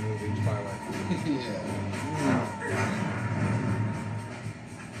filmed for the movie Twilight. Yeah.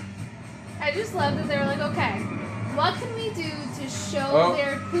 I just love that they were like, okay, what can we do to show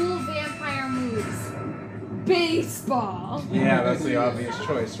their cool vampire moves? Baseball. Yeah, that's the obvious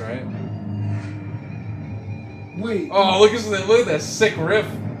choice, right? Wait. Oh, look at that sick riff.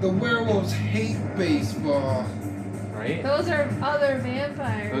 The werewolves hate baseball. Right? Those are other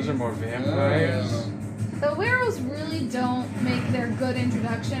vampires. Those are more vampires. The werewolves really don't make their good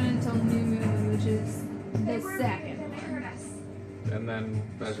introduction until New Moon, which is the second one. And then,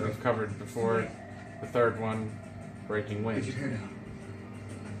 as we've covered before, the third one, Breaking Wind.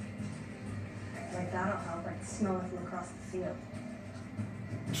 Like that'll help, like smell it from across the field.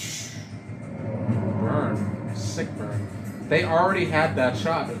 Burn. Sick burn. They already had that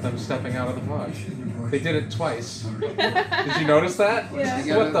shot of them stepping out of the pod. They did it twice. Did you notice that?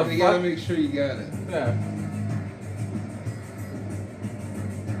 Yeah. What the fuck? You gotta make sure you got it. Yeah.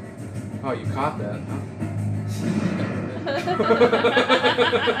 Oh, you caught that, huh?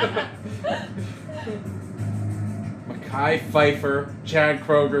 Mekhi Phifer, Chad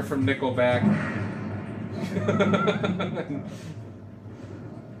Kroeger from Nickelback.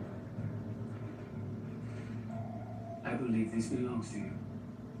 I believe this belongs to you.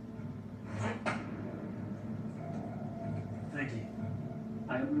 Thank you.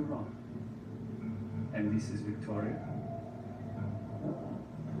 I am Laurent. And this is Victoria.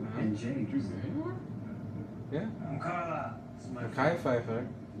 And James. Yeah. I'm Carla. This is my Mekhi Phifer,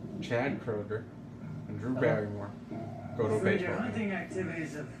 Chad Kroeger, and Drew Barrymore go to a afraid your baseball game. hunting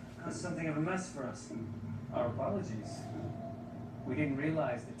activities have caused something of a mess for us. Our apologies. We didn't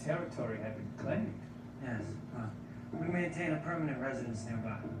realize the territory had been claimed. Yes. We maintain a permanent residence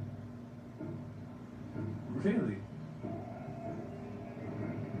nearby. Really?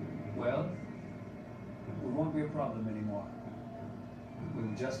 Well, we won't be a problem anymore. We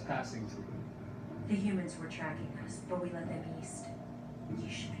were just passing through. The humans were tracking us, but we let them east. You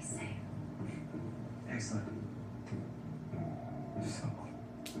should be safe. Excellent. So,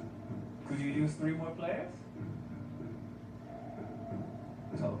 could you use 3 more players?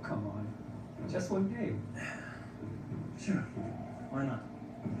 Oh, come on. Just one game. Sure. Why not?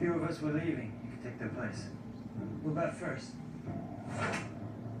 A few of us were leaving. You could take their place. Who about first?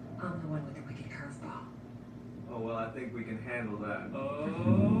 I'm the one with the wicked curveball. Oh, well, I think we can handle that. Oh.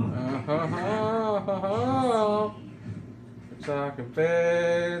 We're talking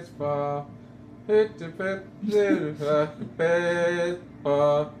baseball. Hit the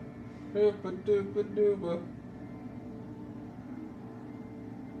baseball. Dooba.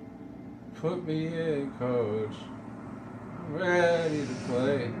 Put me in, coach. Ready to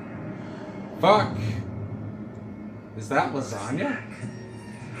play. Fuck. Is that lasagna?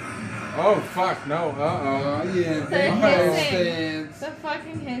 Oh fuck, no, Oh yeah, The vampire hissing. stands. The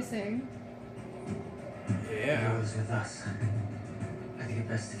fucking hissing. Yeah. You're always with us. I think it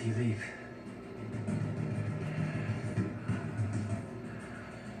best if you leave.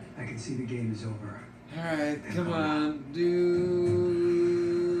 I can see the game is over. Alright, come on,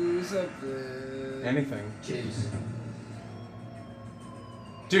 do something. Anything. James.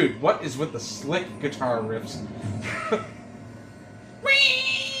 Dude, what is with the slick guitar riffs?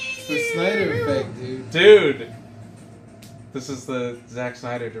 It's the Snyder effect, dude. Dude! This is the Zack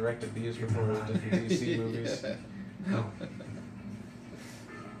Snyder directed these before he did the DC movies. No.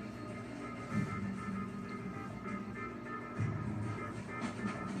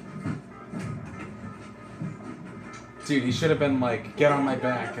 Dude, he should have been like, get on my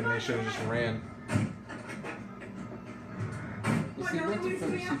back, and they should have just ran. Was he meant to put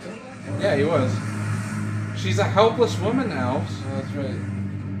a seatbelt? Yeah, he was. She's a helpless woman now. Oh, that's right.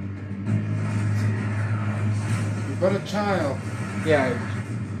 But a child. Yeah,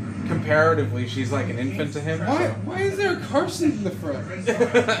 comparatively, she's like an infant to him. Why is there a car seat in the front?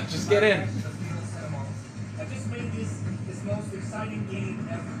 Just get in. I just made this most exciting game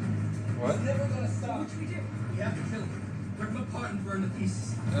ever. What? It's never gonna stop. What should we do? We have to kill him. Rip him apart and burn the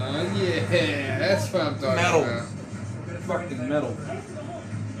pieces. Oh yeah, that's what I'm talking Metal. about. Fucking metal.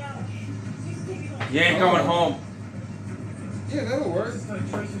 You ain't going home. Yeah, that'll work. Just gonna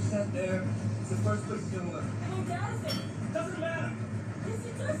trace your set there. It's the first place you're gonna look. Who does it? Doesn't matter. Yes,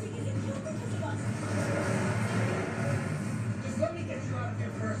 it does. He can get killed because of us. Just let me get you out of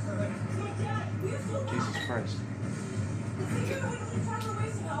here first, so that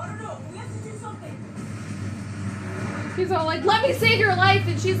He's all like, let me save your life,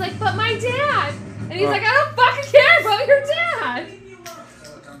 and she's like, but my dad. And he's like, I don't fucking care about your dad.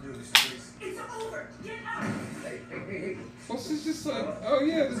 Plus, it's just like, oh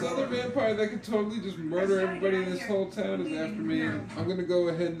yeah, this other vampire that could totally just murder everybody in this whole town is after me. I'm gonna go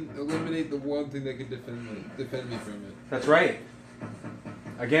ahead and eliminate the one thing that can defend me from it. That's right.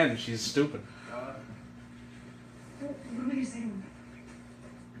 Again, she's stupid. What am I gonna say to him?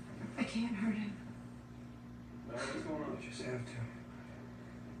 I can't hurt him. What's going on? You just have to.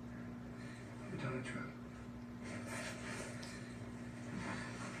 You've done it, Trev.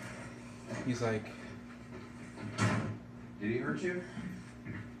 He's like, Did he hurt you?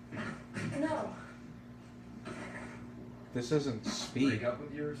 No. this isn't Speed. Break up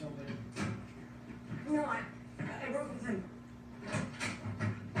with you or something? No, I broke with him.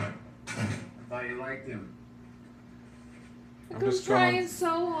 I thought you liked him. I'm I'm just trying going.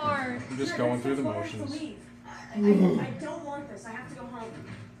 so hard. I'm just going through the motions. I don't want this. I have to go home.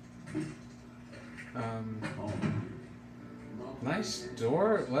 Nice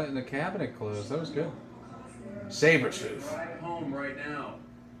door, letting the cabinet close. That was good. Sabretooth. Drive home right now.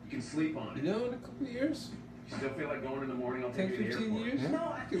 You can sleep on it. You know, in a couple of years, You still feel like going in the morning? I'll 10, take you to the 15 airport. years, Yeah. No,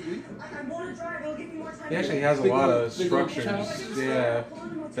 I want to drive. It'll give me more time. He actually has a lot of Big old structures, chops. yeah,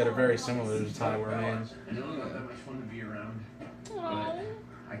 that are very similar to Ty Remains. I know not that much fun to be around. Aww.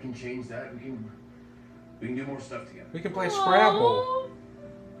 I can change that. We can do more stuff together. We can play Scrabble.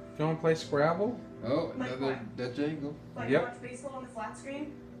 You want to play Scrabble? oh, Like another what? Dutch angle. Like Yep. watch baseball on the flat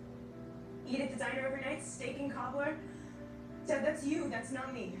screen? Eat at the diner every night? Steak and cobbler? Dad, that's you. That's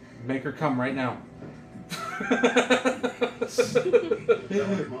not me. Make her come right now. No,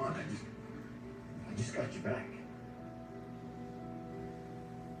 come on. I just got your back.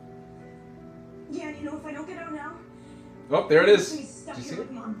 Yeah, and you know, if I don't get out now, Oh, there it is. please stop Did you here see with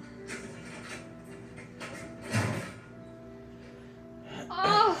it? Mom.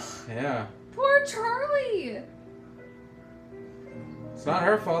 Oh, Yeah. poor Charlie. It's not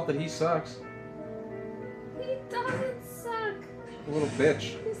her fault that he sucks. He doesn't suck. A little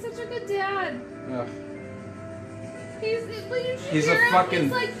bitch. He's such a good dad. Ugh. But you should He's a hear him. fucking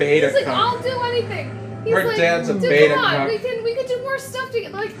He's like, beta He's like, cunt. I'll do anything. He's Her like, dad's a "Dude, beta come on, cunt." we could do more stuff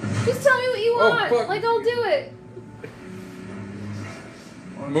together. Like, just tell me what you Oh, want. fuck. Like, I'll do it.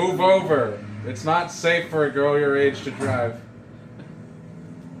 Move over. It's not safe for a girl your age to drive.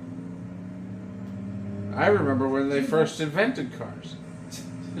 I remember when they first invented cars.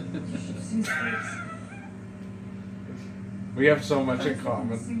 We have so much in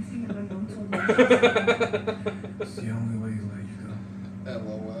common. It's the only way you let you go.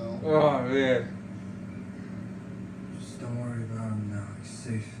 LOL. Oh man. Just don't worry about him now. He's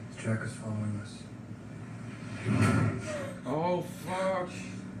safe. The tracker's following us. Oh fuck.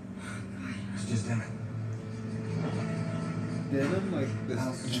 It's just him. Denim, like this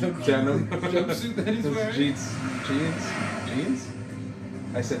Denim. jumpsuit that he's Those wearing. Jeans?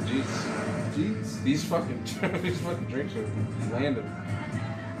 I said jeans. Jeans. These fucking drinks are landed.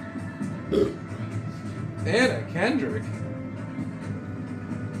 Anna Kendrick.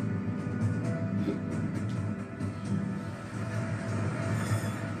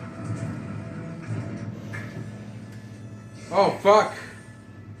 Oh fuck.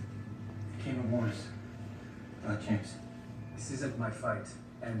 King of Warriors. James. This isn't my fight,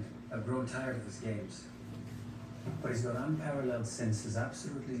 and I've grown tired of his games. But he's got unparalleled senses,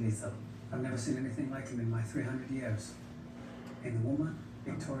 absolutely lethal. I've never seen anything like him in my 300 years. And the woman,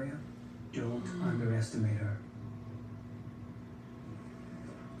 Victoria, don't underestimate her.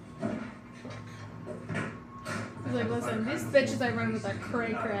 He's like, listen, these bitches I run with are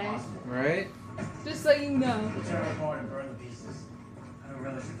cray-cray. Right? Just so you know. We'll tear her apart and burn the pieces. I don't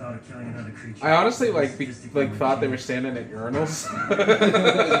relish the thought of killing another creature. I honestly thought they were standing at urinals.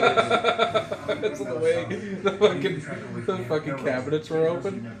 It's the way the fucking cabinets were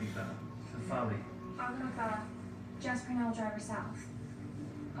open. Folly. I'm gonna Jasper and I will drive her south.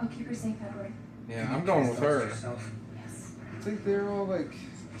 I'll keep her safe, Edward. Yeah, I'm going with her. Yes. I think they're all like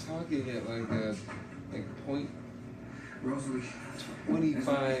talking at like a point Rosalie.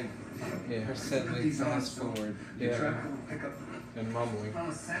 25% Yeah. like fast forward. Yeah. And mumbling.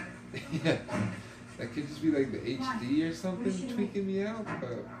 Yeah. That could just be like the HD or something tweaking me out,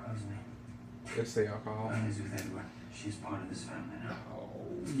 but It's the alcohol. with Edward. She's part of this family now.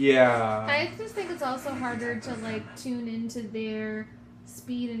 Yeah. I just think it's also harder to like tune into their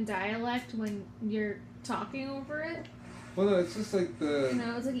speed and dialect when you're talking over it. well, no, it's just like the You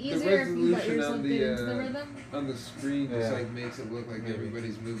know, it's like the easier if you let resolution yourself on get into the the rhythm. on the screen just Yeah. like makes it look like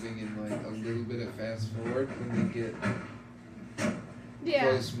everybody's moving in like a little bit of fast forward when they get Yeah.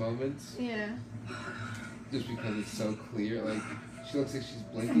 close moments. Yeah. Just because it's so clear. Like, she looks like she's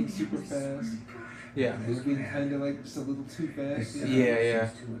blinking super fast. Yeah. Moving kind of like just a little too fast. Yeah.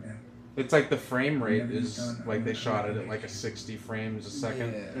 It's like the frame rate is like they shot it at like a 60 frames a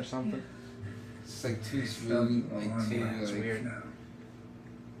second or something. It's like too smooth, like too It's like weird.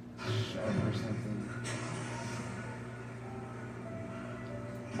 sharp or something.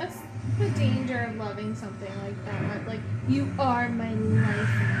 That's the danger of loving something like that. Like, you are my life.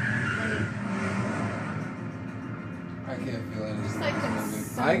 Like, I can't feel anything.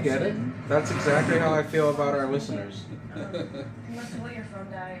 just like I get it. That's exactly how I feel about our listeners. You must have let your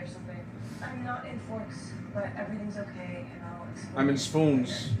phone die or something. I'm not in Forks, but everything's okay, and I'll explain. I'm in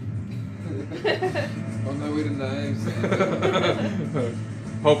Spoons. On my way to Knives.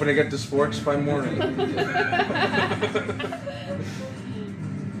 Hoping to get to Sporks by morning. A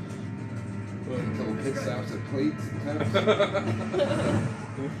couple pit stops at Plates and Cups.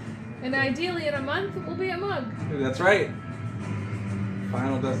 And ideally, in a month, we'll be at Mug. That's right.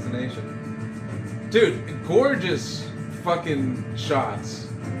 Final destination. Dude, gorgeous fucking shots.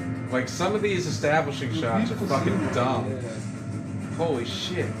 Like, some of these establishing shots are fucking dumb. Holy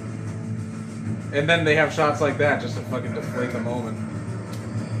shit. And then they have shots like that just to fucking deflate the moment.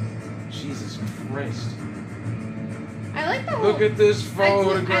 Jesus Christ. I like the whole... Look at this I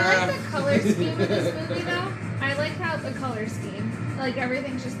photograph. like the color scheme of this movie, though. I like how the color scheme. Like,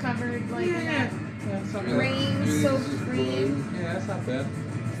 everything's just covered, like, in that rain-soaked green. Yeah, that's not bad.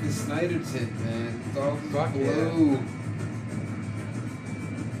 It's the Snyder tint, man. It's all Fuck blue. yeah.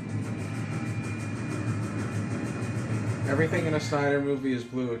 Everything in a Snyder movie is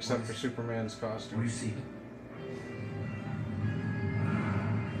blue except for Superman's costume. What do you see?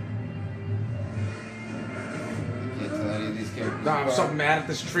 Can't tell any of these characters. Nah, I'm so mad at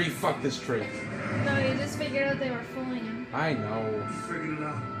this tree. Fuck this tree. No, you just figured out they were fooling him. I know. Figured it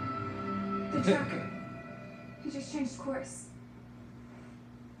out. The tracker. He just changed course.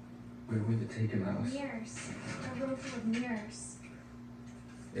 Where would it take him out? Mirrors. A room full of mirrors.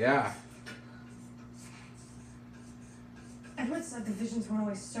 Yeah. Edward said the visions weren't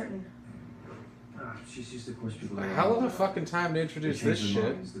always certain. Ah, she's used to course people. A hell of a fucking time to introduce this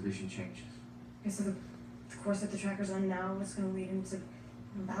shit. The vision changes. Okay, so the course that the tracker's on now is going to lead him to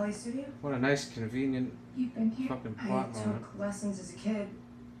Ballet Studio? What a nice, convenient You've been here? fucking I plot moment. took lessons as a kid.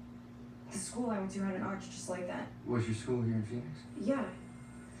 The school I went to had an arch just like that. Was your school here in Phoenix? Yeah.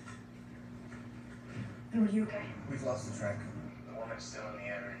 And were you okay? We've lost the tracker. The woman's still in the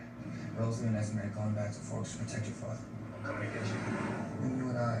area. Rosalie and Esme are going back to Forks to protect your father. I'm coming to get you. And you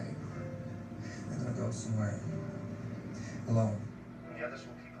and I are gonna go somewhere alone. And the others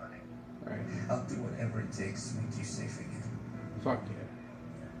will keep hunting. Right. I'll do whatever it takes to make you safe again. Fuck yeah.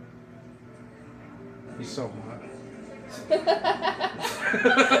 He's so hot.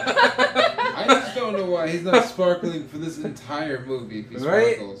 I just don't know why he's not sparkling for this entire movie if he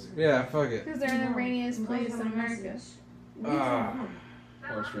Right? sparkles. Yeah, fuck it. Because they're in the rainiest place in America. Ah.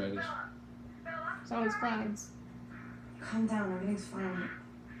 Horseradish. It's always clouds. Calm down, everything's fine.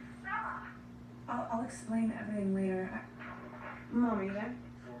 I'll explain everything later. Mom, are you there?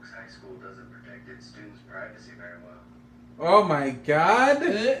 Forks High School doesn't protect its students' privacy very well. Oh my god!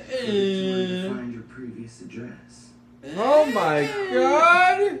 Find your previous address. Oh my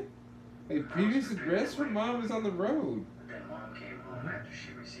god! A previous address for Mom is on the road. But then Mom came home after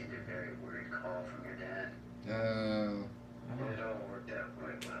she received a very worried call from your dad. Oh. And it all worked out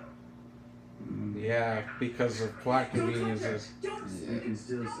quite well. Yeah, because of plot conveniences. You can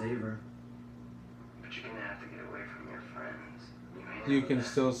still save her. But you're gonna have to get away from your friends. You can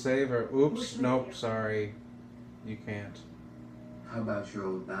still save her. Oops, nope, sorry. You can't. How about your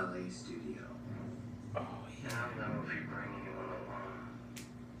old ballet studio? Oh, I'll know if you bring anyone along.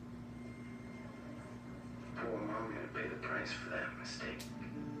 Poor Mom gonna pay the price for that mistake.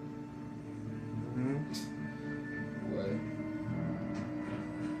 Hmm? What?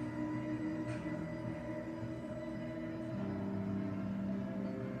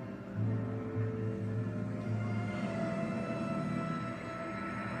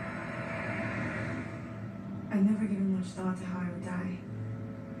 I'd never given much thought to how I would die.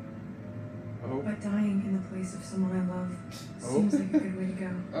 Oh. But dying in the place of someone I love seems like a good way to go.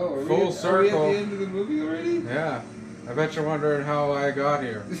 Oh, are Full we at circle. the end of the movie already? Yeah. I bet you're wondering how I got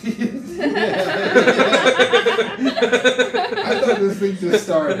here. I thought this thing just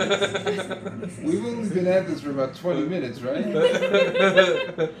started. We've only been at this for about 20 minutes, right?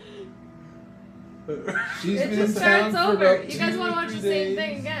 She's It been just in town starts for over. about You guys 2 want or to watch 3 the same days.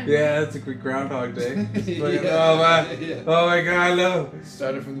 thing again? Yeah, it's a quick Groundhog Day. Like, Yeah. oh my god, no.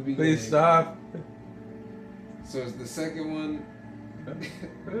 Started from the beginning. Please stop. So it's the second one.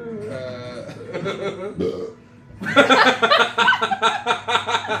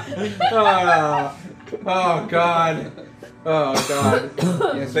 Oh God. Oh God.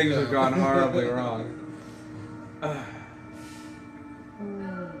 Yes, Things no. have gone horribly wrong.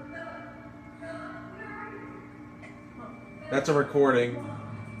 That's a recording.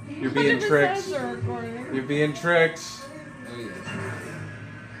 You're being 100% tricked. is a recording. You're being tricked. Oh, yeah.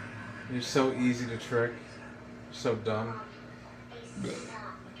 You're so easy to trick. So dumb.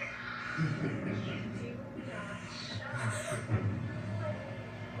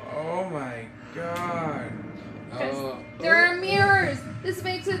 Oh my God. There are mirrors. This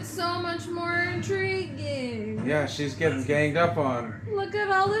makes it so much more intriguing. Yeah, she's getting ganged up on. Look at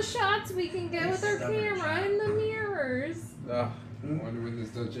all the shots we can get with our camera in the mirrors. I wonder when this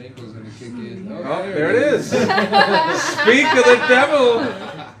Dutch-Ankle's gonna kick in. Oh, Oh, there it is. Speak of the devil,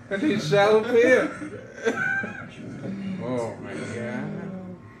 and he shall appear. Oh my God.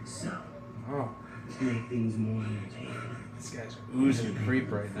 So, Oh, to make things more entertaining. this guy's oozing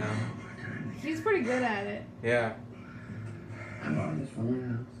creep right now. He's pretty good at it. Yeah. I borrowed this from your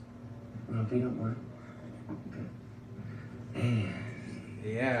house. No, please don't worry. Okay. And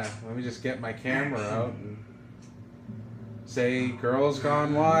Yeah. Let me just get my camera out and say, "Girls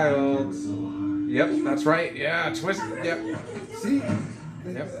Gone Wild." Yep, that's right. Yeah, twist. Yep. See?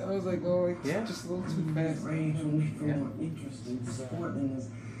 Yep. I was like, oh, like, Yeah. just a little too fast. rage when we feel more interested in sport than this.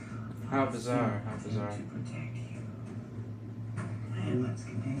 How bizarre. How bizarre. To protect you. And let's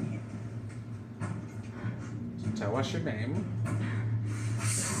continue. Tell us your name.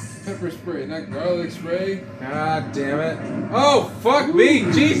 Pepper spray, not garlic spray. God damn it. Oh, fuck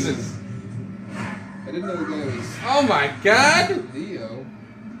me. Jesus. I didn't know the guy was Oh my God. Leo.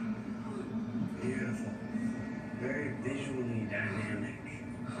 Beautiful. Very visually dynamic.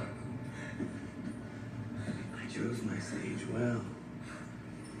 I chose my stage well.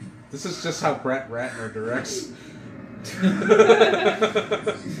 This is just how Brett Ratner directs. Too bad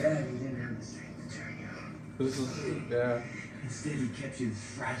he didn't have the strength to turn you. This is, yeah. Instead, he kept you this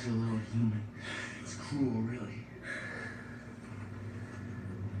fragile little human. It's cruel, really.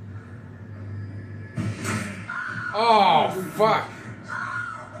 Oh, fuck.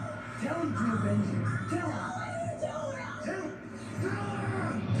 Tell him to avenge you. Tell him.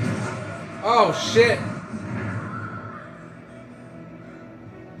 Oh, shit.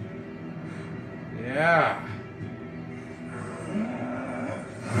 Yeah.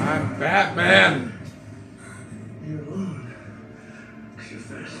 I'm Batman. You're alone. 'Cause you're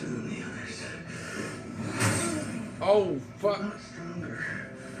faster than the others. Oh, fuck. Not stronger.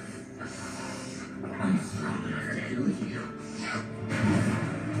 I'm strong enough to deal with you.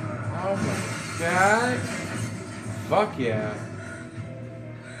 Oh my God. Fuck yeah.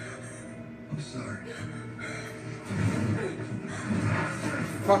 I'm sorry.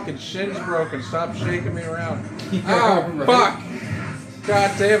 Fucking shin's broken. Stop shaking me around. Yeah, Oh, right. fuck.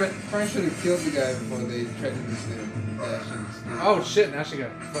 God damn it. Probably should have killed the guy before they tried to just dash and Oh shit, now she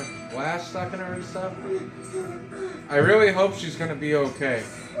got fucking glass stuck in her and stuff. I really hope she's gonna be okay.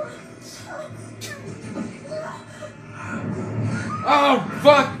 Oh,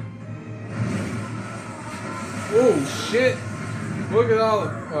 fuck! Oh, shit! Look at all the...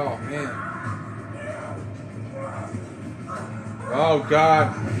 Oh, man. Oh,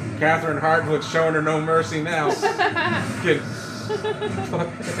 God. Catherine Hartwood's showing her no mercy now. Get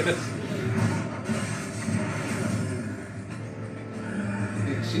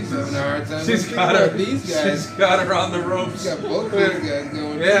she's having a hard time. She's looking got at her. these guys. She's got her on the ropes. She's got both these guys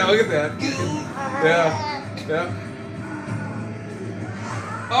going. Yeah, look at that. Yeah. Yeah.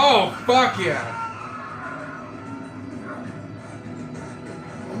 Oh, fuck yeah.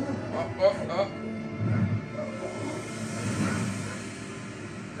 Oh.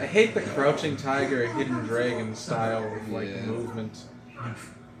 I hate the Crouching Tiger, Hidden Dragon style of like movement.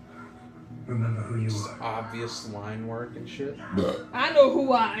 Remember who you Just are. obvious line work and shit. I know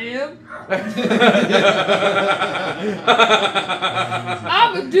who I am.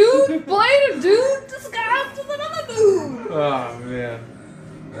 I'm a dude playing a dude disguised as another dude. Oh man.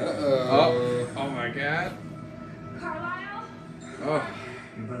 Uh-oh. Oh my god. Carlisle? Oh.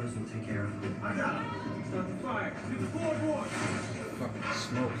 Your brothers will take care of him. I got it. Start the fire. Get the floorboard. Fucking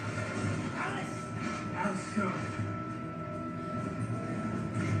smoke. Alex, come.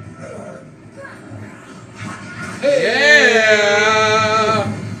 Yeah!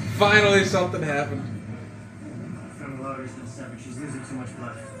 Finally something happened. From Laura's been severed. She's losing too much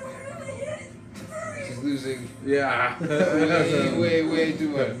blood. She's losing. Yeah. way too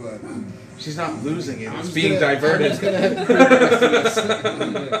much blood. She's not losing it. I'm It's just being gonna- diverted. I'm just gonna have to rest of this.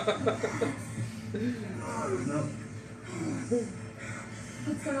 No.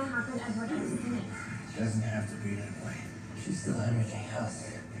 It's gonna happen, Edward. I've seen it. It doesn't have to be that way. She's still hemorrhaging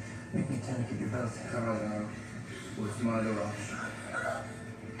us. Make me tourniquet your belt. Carlisle. What's my other option?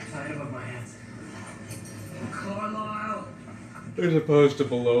 Tie it above my hands. Carlisle! As opposed to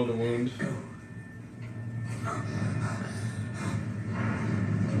below the wound.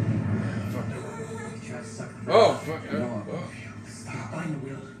 Oh, fuck. Stop. Find the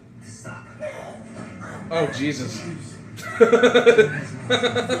will to stop. Oh, Jesus.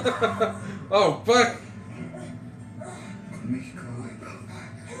 Oh, fuck.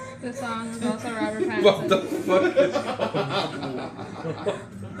 This song is also Robert Pattinson. What the fuck is what the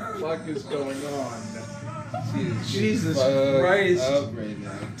fuck is going on? Jesus Christ. Up right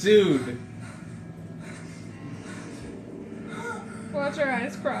now. Dude. Watch our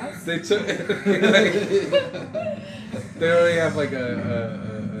eyes cross. They took. They already have like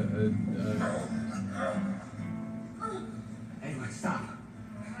Edward, stop.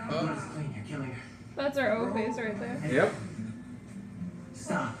 Blood is clean. You're killing her. That's our O face right there. Yep.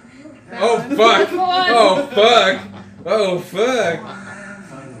 Stop. That Oh one. fuck! Come on. Oh fuck! Oh fuck!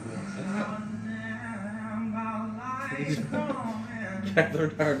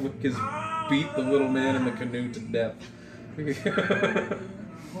 Catherine Hardwicke has beat the little man in the canoe to death.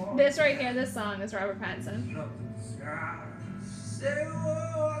 This right here, this song is Robert Pattinson.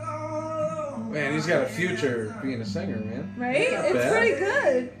 Man, he's got a future being a singer, man. Right? Not It's bad. pretty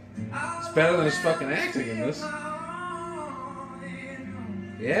good. It's better than his fucking acting in this.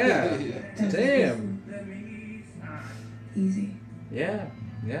 Yeah. Damn. Easy. Yeah.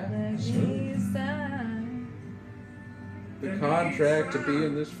 Yeah. Let Sure. me sign. The contract to be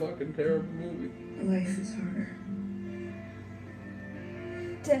in this fucking terrible movie. Life is harder.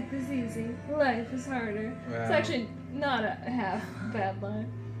 Death is easy. Life is harder. Wow. It's actually not a half bad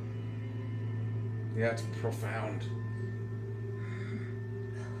line. Yeah, it's profound.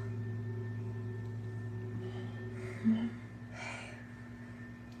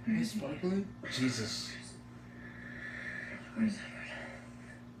 Hey, Sparkly? Jesus. Where's Edward?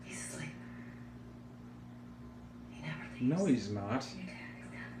 He's asleep. He never leaves. No, he's not.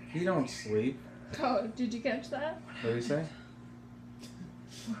 He don't sleep. Oh, did you catch that? What did he say?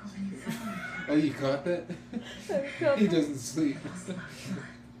 Oh, you caught that? He doesn't sleep.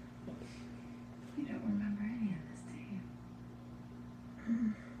 You don't remember any of this, do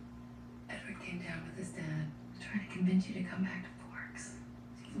you? Edward came down with his dad, trying to convince you to come back to Forks.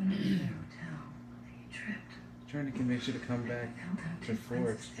 You went into the hotel. You tripped. Trying to convince you to come back to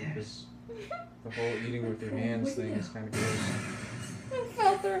Forks because the whole eating with your hands thing is kind of gross. I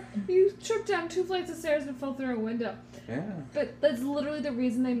fell through. You tripped down 2 flights of stairs and fell through a window. Yeah. But that's literally the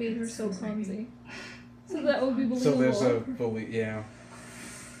reason they made her so clumsy. So that would be believable. So there's a yeah.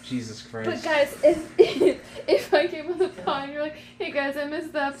 Jesus Christ. But guys, if I came on the pod and you're like, hey guys, I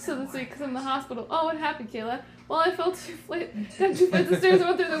missed the episode this week because I'm in the hospital. Oh, what happened, Kayla? Well, I fell down 2 flights of stairs and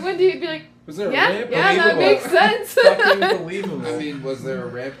went through the window. You'd be like, Was there a yeah, ramp? yeah, that Believable. makes sense. Fucking believable. I mean, was there a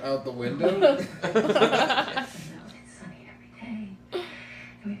ramp out the window? No, it's sunny every day.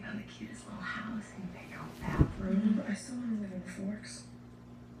 And we found the cutest little house and you got your own bathroom. I still want to live in Forks.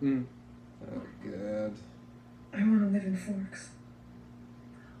 Mm. Oh, God. I want to live in Forks.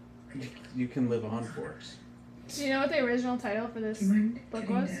 You can live on Forks. Do you know what the original title for this Do you mind book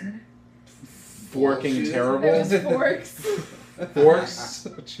getting was? Dad? Forking Bullshit. terrible. It was Forks. Forks.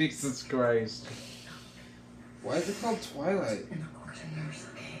 Jesus Christ. Why is it called Twilight? And the course of yours,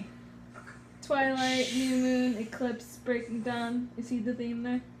 okay? Twilight, new moon, eclipse, breaking dawn. You see the theme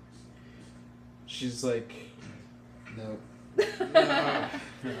there? She's like, No. no.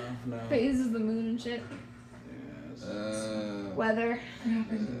 Phases of the moon and shit. Yes. Weather. What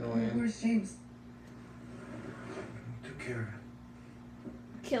happened? Annoying. Where's James? Took care of it.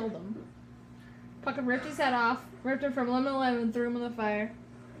 Killed him. Fucking ripped his head off, ripped him from limb to limb and threw him in the fire.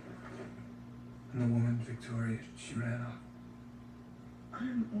 And the woman, Victoria, she ran off.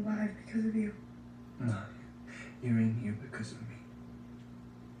 I'm alive because of you. No, you're in here because of me.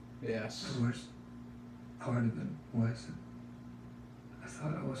 Yes. The worst part of it was that I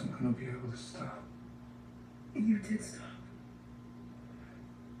thought I wasn't going to be able to stop. You did stop.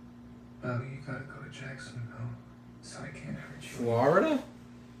 Well, you gotta go to Jacksonville, so I can't hurt you. Florida?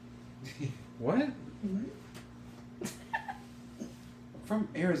 What? From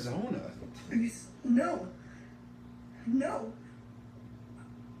Arizona. Are you no. No.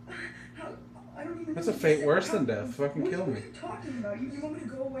 How, I don't even That's know a what fate you worse said. than death. Fucking kill What me. are you talking about? You want me to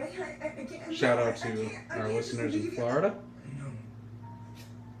go away? I can't. Shout no, out I to can't- I our can't just listeners in leave you. Florida. I know.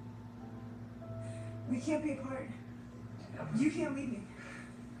 We can't be apart. You can't leave me.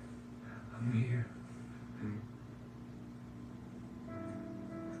 I'm here.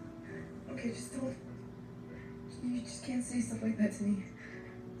 okay, just don't. You just can't say stuff like that to me.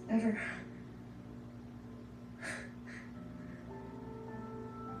 Ever.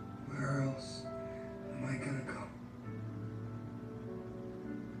 Where else am I gonna go?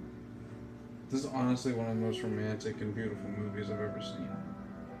 This is honestly one of the most romantic and beautiful movies I've ever seen.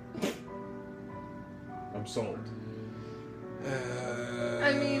 I'm sold.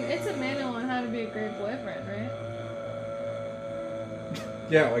 I mean, it's a manual on how to be a great boyfriend, right?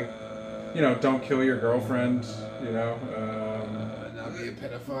 Yeah, like, you know, don't kill your girlfriend, you know. Not be a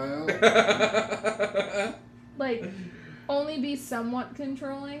pedophile. Like, only be somewhat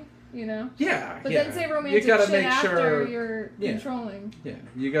controlling, you know? Yeah, But yeah. then say romantic You gotta shit make after sure- you're yeah. controlling. Yeah,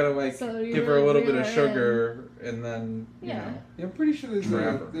 you gotta, like, So you give her a really little bit reel of her sugar, and then, you Yeah. know. Yeah, I'm pretty sure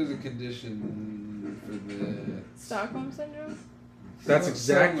Forever. there's a condition for the Stockholm Syndrome? That's Something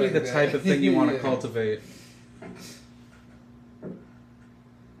exactly like the that. type of thing you want to Yeah. cultivate.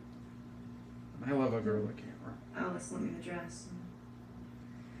 I love a girl with camera. Alice lent me the dress.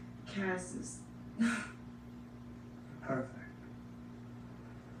 Cass is Perfect.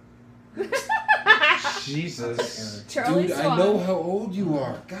 Jesus. Charlie Dude, I Swan. know how old you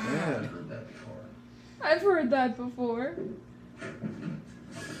are. God. Yeah. Heard that before. I've heard that before.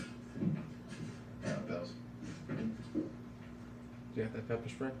 Yeah, bells. Do you have that pepper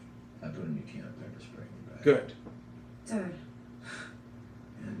spray? I put a new can of pepper spray in the bag. Good. Dude.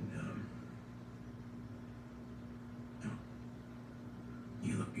 And,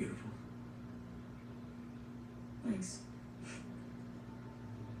 you look beautiful. Thanks.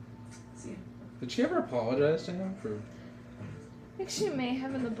 See ya. Did she ever apologize to him for? I think she may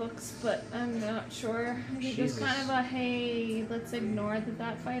have in the books, but I'm not sure. I think it was Jesus. kind of a, hey, let's ignore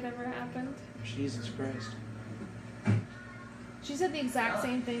that fight ever happened. Jesus Christ. She said the exact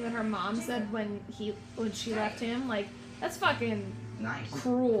same thing that her mom said when she left him. Like, that's fucking Nice.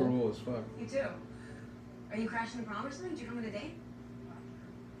 cruel. Cruel as fuck. You too. Are you crashing the prom or something? Did you come on a date?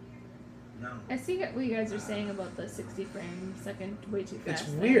 No. I see what you guys are saying about the 60 frame second way too fast.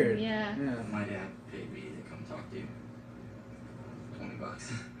 It's thing. weird. Yeah. Yeah. My dad paid me to come talk to you.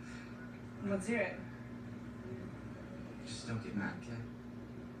 $20. Let's hear it. Just don't get mad, okay?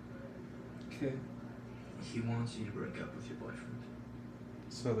 Okay. He wants you to break up with your boyfriend.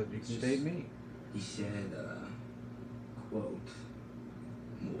 So that you can date me. He said, quote,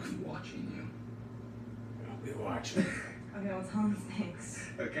 we'll be watching you. We'll be watching. Okay, well, tell him thanks.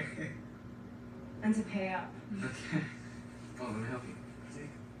 Okay. And to pay up. Okay. Well, let me help you.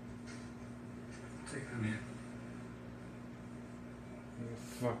 Take her, man. You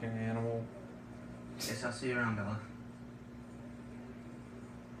fucking animal. Guess I'll see you around, Bella.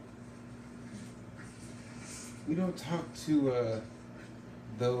 We don't talk to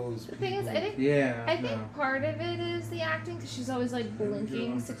those The thing is, I people. think Yeah. I think part of it is the acting because she's always like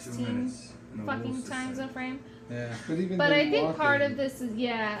blinking 16 fucking times a frame. Yeah. But even But them I think part walking- of this is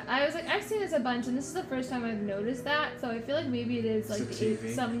I was like I've seen this a bunch and this is the first time I've noticed that, so I feel like maybe it is like It's the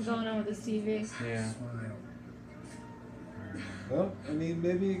TV. something going on with this TV. Yeah. Well, I mean,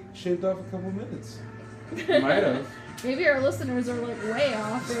 maybe it shaved off a couple minutes. Might have. Maybe our listeners are like way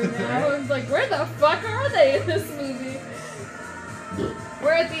off right now. It's like, where the fuck are they in this movie?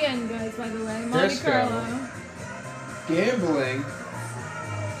 We're at the end, guys, by the way. Monte Disco. Carlo. Gambling,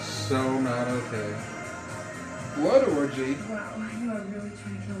 So not okay. blood orgy. Wow, you are really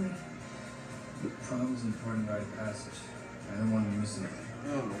trying to kill me. The prom is an important rite of passage. I don't want to miss anything.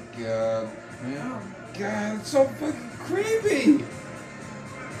 Oh my god. Yeah. God, it's so fucking creepy.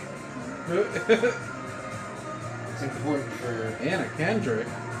 It's important for Anna Kendrick.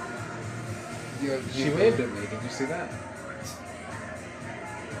 young She people. waved at me. Did you see that?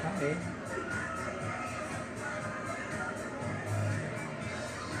 Hi.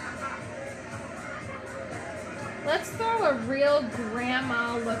 Let's throw a real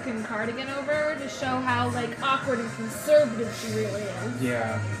grandma-looking cardigan over her to show how like awkward and conservative she really is.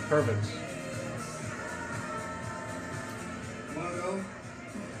 Yeah. Perfect. Wanna go?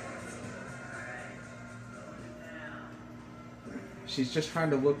 She's just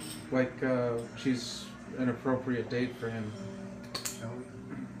trying to look like she's an appropriate date for him. Shall we?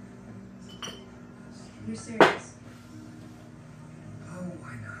 You're serious. Oh,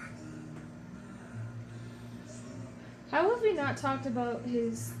 why not? How have we not talked about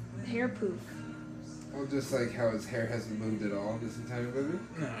his hair poof? Well, just like how his hair hasn't moved at all this entire movie.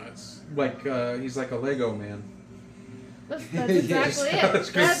 No, it's like he's like a Lego man. That's Yeah, exactly it.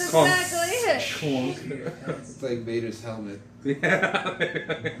 That's That's clunk. exactly it. Clunk. It's like Vader's helmet. Yeah.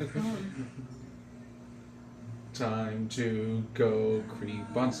 Time to go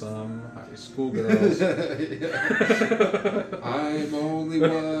creep on some high school girls. I'm only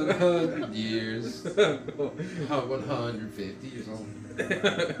 100 years. I'm 150 years old.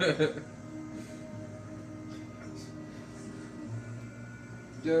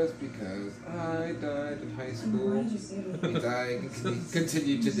 Just because I died in high school means I can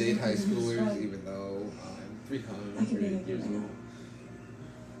continue to date high schoolers even though I'm 300 years old.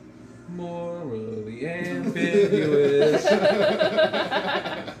 Morally ambiguous.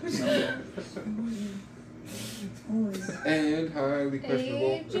 And highly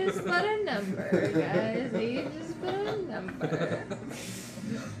questionable. Age is but a number, guys. Age is but a number.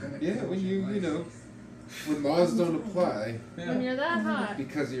 Yeah, when you know, when laws don't apply. When you're that hot.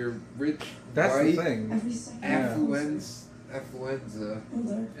 Because you're rich, That's white, the thing. affluenza.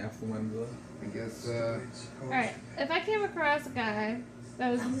 I guess. Alright, if I came across a guy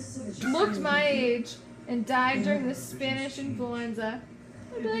that looked my age and died during the Spanish influenza,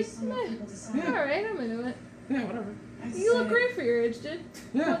 I'd be like, meh, alright, I'm into it. Yeah, whatever. You look great for your age, dude.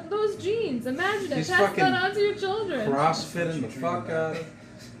 Yeah. Those genes, imagine it. He's Pass fucking that on to your children. Crossfitting the fuck out of.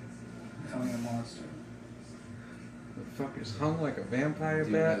 Becoming a monster. The fucker's hung like a vampire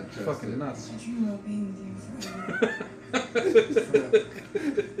Dude, bat. not just Fucking it. nuts. I dream about being with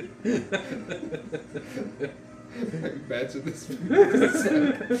you Imagine this.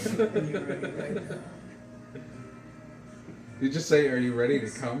 You just say, "Are you ready to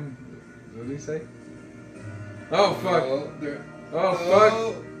come?" What did he say? Oh fuck! Oh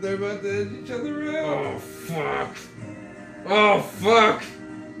fuck! They're about to edge each other out. Oh fuck! Oh fuck!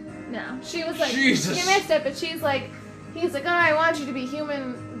 No, she was like, Jesus. he missed it, but she's like, he's like, oh, I want you to be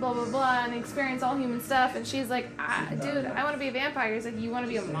human, blah, blah, blah, and experience all human stuff. And she's like, dude, I want to be a vampire. He's like, you want to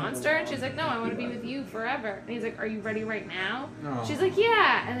be a monster? And she's like, no, I want to be with you forever. And he's like, are you ready right now? Oh. She's like,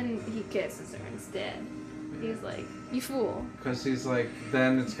 yeah. And then he kisses her instead. He's like, you fool. Because he's like,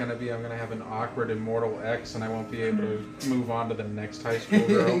 then it's gonna be, I'm gonna have an awkward immortal ex, and I won't be able to move on to the next high school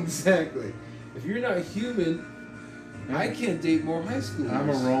girl. Exactly. If you're not human, I can't date more high schoolers. I'm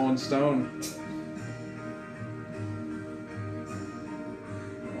a Rolling Stone.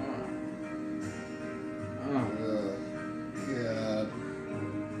 God.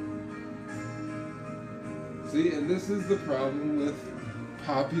 See, and this is the problem with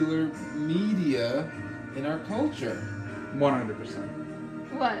popular media in our culture.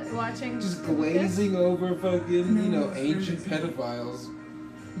 100%. What, watching? Just glazing over fucking, ancient pedophiles.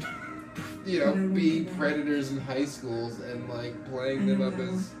 Being predators in high schools and, playing them up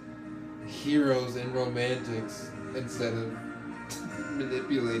as heroes and romantics instead of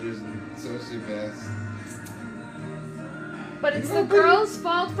manipulators and sociopaths. But it's the girl's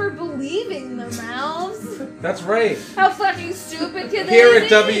fault for believing them, Alves. That's right. How fucking stupid can they Here be?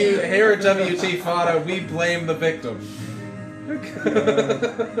 at WT Fada, we blame the victim.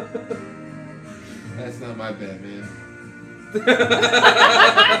 That's not my bad, man.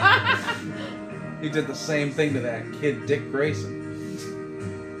 He did the same thing to that kid, Dick Grayson.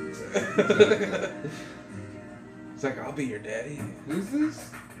 It's like, I'll be your daddy. Who's this?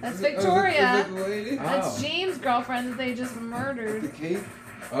 That's Victoria. Is it the lady? That's Jane's girlfriend that they just murdered. The Kate?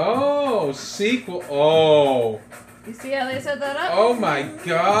 Oh, sequel. Oh. You see how they set that up? Oh my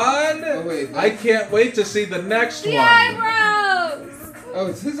god. Oh, wait. I can't wait to see the next The one. eyebrows! Oh,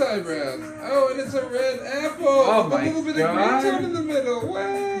 it's his eyebrows. Oh, and it's a red apple. Oh with my a little bit God. of green tone in the middle.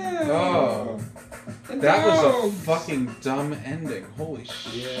 Wow. Oh. And That was a dogs. fucking dumb ending. Holy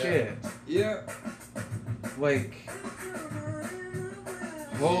shit. Yeah.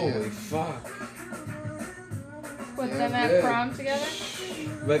 Holy fuck. Put Yeah, them at yeah. prom together?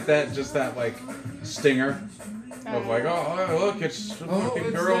 That stinger of oh, look, it's the fucking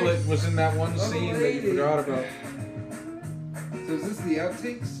it's girl like- that was in that one scene that you lady. forgot about. So is this the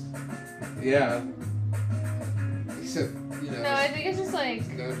outtakes? Yeah. Except, No, I think it's just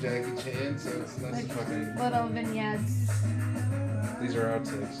no Jackie Chan, so it's less like fucking... little vignettes. These are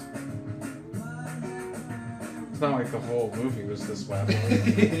outtakes. It's not like the whole movie was this wacky.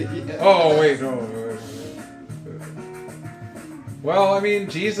 Yeah. Oh, wait, no. Wait. Well, I mean,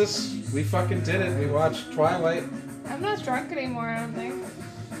 Jesus, we fucking did it. We watched Twilight. I'm not drunk anymore, I don't think.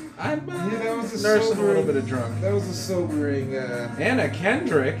 I'm that was a nursing a sobering, little bit of drunk. That was a sobering Anna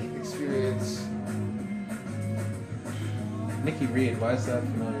Kendrick. experience. Nikki Reed, why is that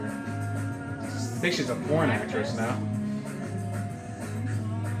familiar? I think she's a porn actress now.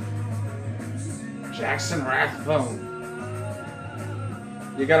 Jackson Rathbone.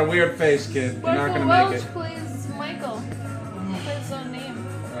 You got a weird face, kid. You're not Michael gonna make Welch it. plays Michael. He plays his own name.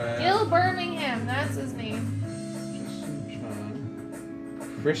 Yeah. Gil Birmingham, that's his name.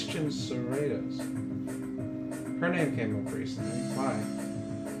 Christian Serratos. Her name came up recently. Why?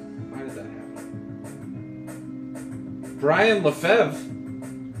 Why did that happen? Brian Lefebvre.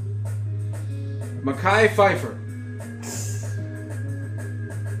 Mekhi Phifer.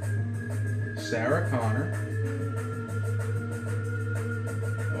 Sarah Connor.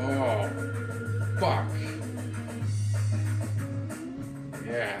 Oh, fuck.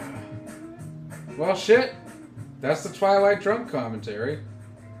 Yeah. Well, shit. That's the Twilight drunk commentary.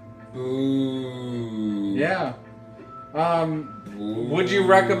 Ooh. Yeah. Would you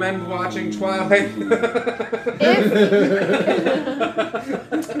recommend watching Twilight?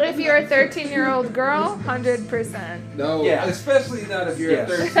 If you're a 13-year-old girl, 100%. No, Yeah. especially not if you're Yes.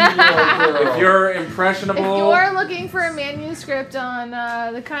 a 13-year-old girl. If you're impressionable. If you're looking for a manuscript on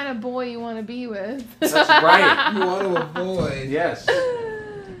the kind of boy you want to be with. That's right. You want to avoid. Yes.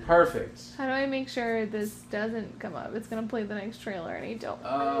 Perfect. How do I make sure this doesn't come up? It's going to play the next trailer and I don't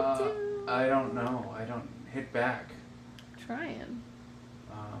want to. I don't know. I don't hit back. Trying.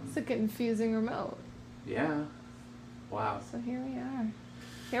 It's a confusing remote. Yeah. Wow. So here we are.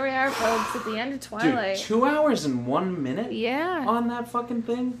 Here we are, folks, at the end of Twilight. Dude, 2 hours and 1 minute? Yeah. On that fucking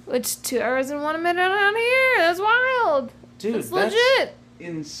thing? It's 2 hours and 1 minute on here. That's wild. Dude, that's that's legit.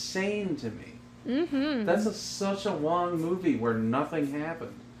 Insane to me. Mm-hmm. That's such a long movie where nothing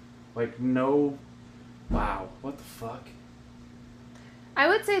happened. Like, no... Wow. What the fuck? I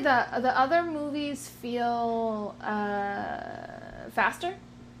would say the other movies feel faster.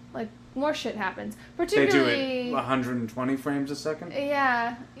 Like, more shit happens. Particularly... They do it 120 frames a second?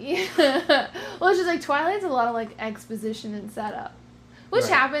 Yeah. Yeah. Well, it's just like Twilight's a lot of, like, exposition and setup. Which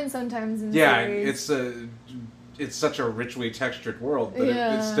Right. happens sometimes in Yeah, series. it's such a richly textured world that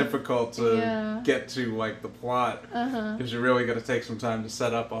Yeah. it's difficult to Yeah. get to, like, the plot. Uh-huh. Because you really got to take some time to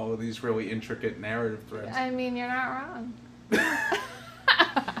set up all of these really intricate narrative threads. I mean, you're not wrong.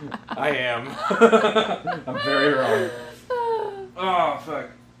 I am. I'm very wrong. Oh, fuck.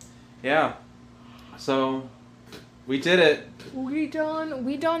 Yeah. So, we did it. We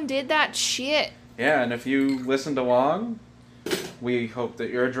done did that shit. Yeah, and if you listened along, we hope that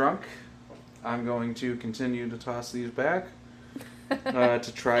you're drunk. I'm going to continue to toss these back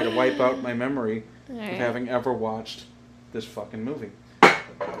to try to wipe out my memory of Alright. having ever watched this fucking movie.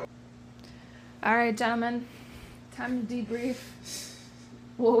 Alright, gentlemen. Time to debrief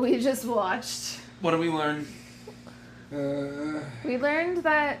what we just watched. What did we learn? We learned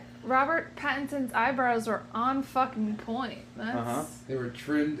that Robert Pattinson's eyebrows were on fucking point. That's... They were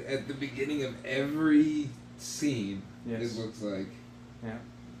trimmed at the beginning of every scene, Yes. it looks like. Yeah.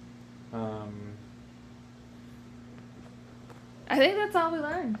 I think that's all we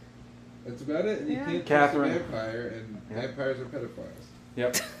learned. That's about it. And you Yeah. can't Catherine. trust a vampire, and vampires are pedophiles.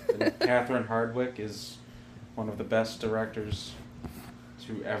 Yep. And Catherine Hardwicke is one of the best directors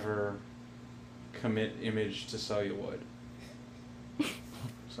to ever commit image to celluloid.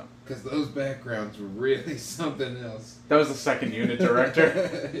 So. Because those backgrounds were really something else. That was the second unit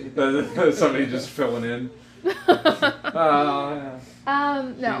director. Somebody just filling in. No, Jeez,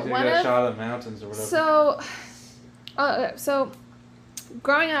 one got a of shot of the mountains or whatever. So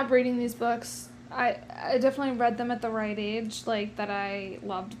growing up reading these books, I definitely read them at the right age, like that I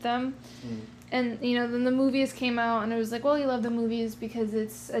loved them. And, you know, then the movies came out and it was like, well, you love the movies because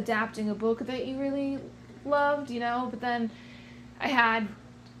it's adapting a book that you really loved, you know, but then I had,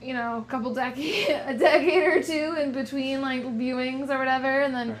 you know, a decade or two in between, like, viewings or whatever,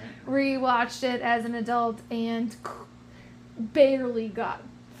 and then rewatched it as an adult and barely got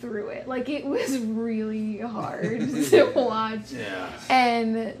through it. Like, it was really hard to watch. Yeah.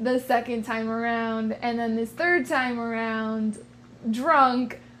 And the second time around, and then this third time around,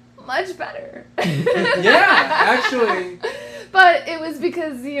 drunk, much better. Yeah, actually. But it was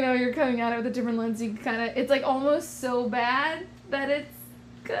because, you know, you're coming at it with a different lens. You kind of, it's like almost so bad that it's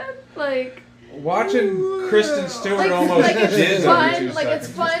good. Like, watching Kristen Stewart like, almost like it's jizz fun. every 2 Like seconds.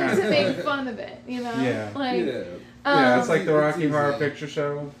 it's fun kinda to make funny. fun of it, you know. Yeah. Like, Yeah, it's like the It's Rocky Horror easy. Picture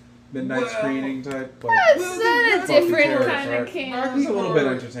Show, midnight screening type. Like, That's a different kind of camp. It's a little bit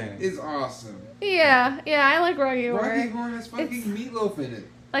entertaining. It's awesome. Yeah, I like Rocky Horror. Rocky Horror has fucking meatloaf in it.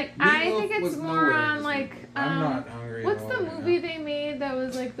 Like, I Meatloaf think it's was more nowhere on this like I'm not hungry what's at the all right movie they made that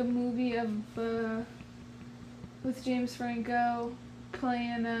was like the movie of with James Franco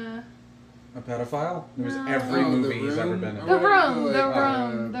playing A pedophile? It was No. every Oh, The movie he's ever Room? been in. The Room.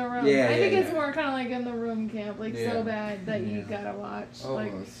 Yeah, I think yeah, it's yeah. more kind of like in the Room camp, like Yeah. so bad that you gotta watch,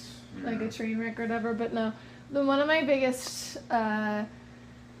 like Almost. like a train wreck or whatever. But no, one of my biggest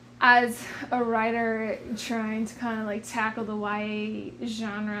as a writer trying to kind of like tackle the YA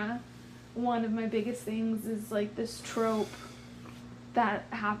genre, one of my biggest things is like this trope that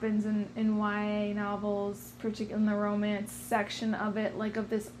happens in YA novels, particularly in the romance section of it, like of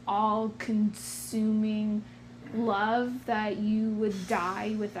this all-consuming love that you would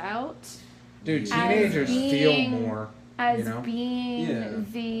die without. Dude, teenagers feel more. As being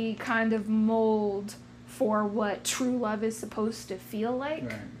the kind of mold for what true love is supposed to feel like.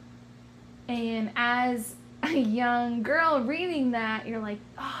 Right. And as a young girl reading that, you're like,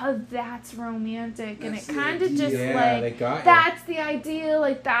 oh, that's romantic. And it kind of just like, that's the ideal,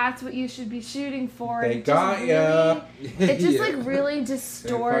 like that's what you should be shooting for. They got ya. It just like really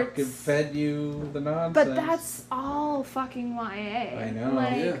distorts. They fucking fed you the nonsense. But that's all fucking YA. I know.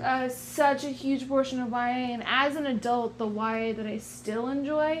 Like such a huge portion of YA. And as an adult, the YA that I still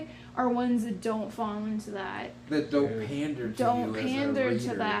enjoy are ones that don't fall into that. That don't pander to don't you as pander a to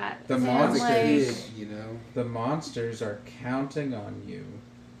reader. that. The And, monsters, you know, the monsters are counting on you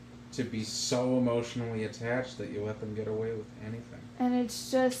to be so emotionally attached that you let them get away with anything. And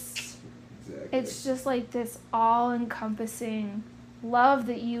it's just like this all-encompassing love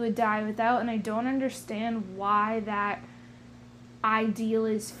that you would die without, and I don't understand why that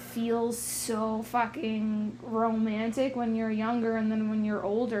ideal feels so fucking romantic when you're younger, and then when you're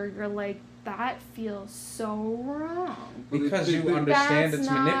older, you're like, that feels so wrong. Because you understand it's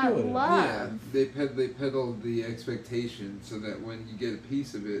manipulative. Yeah, they peddle the expectation so that when you get a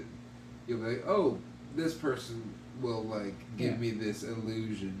piece of it, you're like, oh, this person will like give me this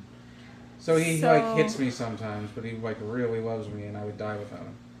illusion. So he like hits me sometimes, but he like really loves me, and I would die without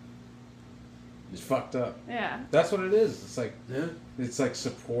him. It's fucked up. Yeah. That's what it is. It's like it's like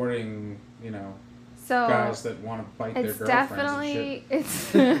supporting, you know, so guys that want to bite their girlfriends and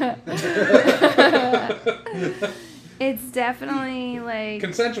shit. It's definitely like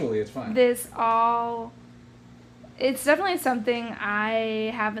consensually, it's fine. It's definitely something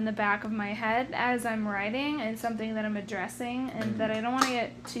I have in the back of my head as I'm writing, and something that I'm addressing, and that I don't want to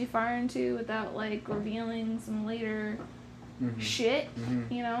get too far into without like revealing some later shit,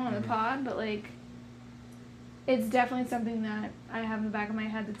 you know, on the pod. But like, it's definitely something that I have in the back of my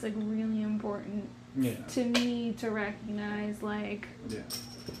head that's like really important to me to recognize. Like,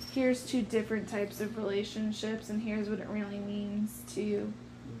 here's two different types of relationships, and here's what it really means to.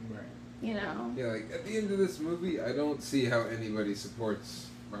 You know? Yeah, like, at the end of this movie, I don't see how anybody supports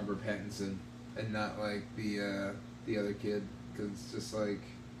Robert Pattinson and not, like, the other kid. Because it's just, like...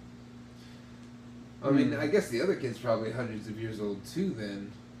 I mean, I guess the other kid's probably hundreds of years old, too,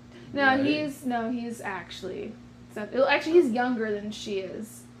 then. No, right? he's actually... Actually, he's younger than she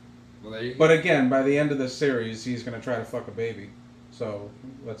is. Well, there you go. But again, by the end of the series, he's going to try to fuck a baby. So,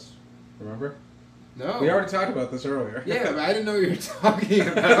 let's... Remember? No. We already talked about this earlier. Yeah, but I didn't know what you were talking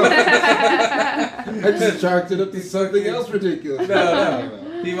about. I just chalked it up to something else ridiculous.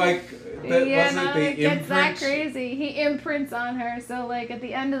 No. He like it gets that crazy. He imprints on her. So like at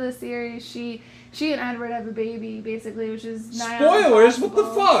the end of the series, she and Edward have a baby, basically, which is spoilers. What the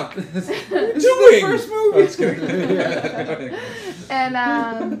fuck? It's the first movie. And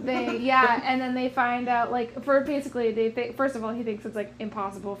and then they find out like first of all he thinks it's like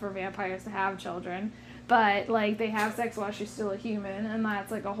impossible for vampires to have children, but like they have sex while she's still a human, and that's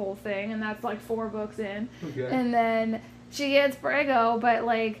like a whole thing, and that's like 4 books in. Okay. And then she gets preggo, but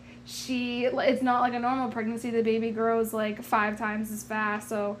like it's not like a normal pregnancy. The baby grows like 5 times as fast,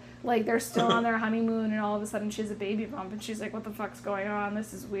 so like they're still on their honeymoon, and all of a sudden she has a baby bump, and she's like, what the fuck's going on?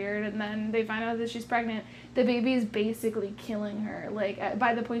 This is weird. And then they find out that she's pregnant. The baby is basically killing her. Like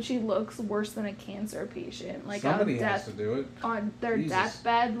by the point she looks worse than a cancer patient. Like somebody has to do it on their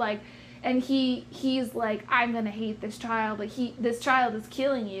deathbed. Like, and he's like, I'm gonna hate this child. Like this child is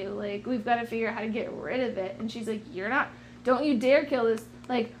killing you. Like we've got to figure out how to get rid of it. And she's like, you're not. Don't you dare kill this.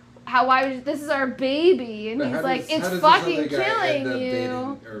 Like. This is our baby, and he's like, it's fucking killing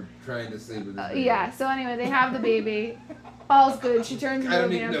you. Or trying to sleep with his yeah, so anyway, they have the baby. All's good. She turns into a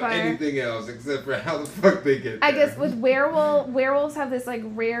vampire. I don't need to know anything else except for how the fuck they get there. I guess with werewolves have this like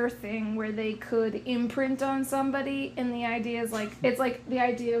rare thing where they could imprint on somebody, and the idea is like, it's like the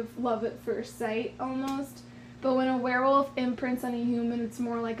idea of love at first sight almost. But when a werewolf imprints on a human, it's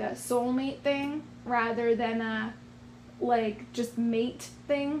more like a soulmate thing rather than a like just mate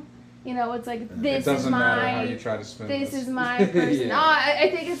thing. You know, it's like this is my person. No,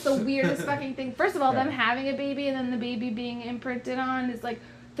 I think it's the weirdest fucking thing. First of all, them having a baby and then the baby being imprinted on is like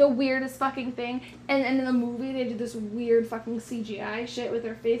the weirdest fucking thing. And in the movie they did this weird fucking CGI shit with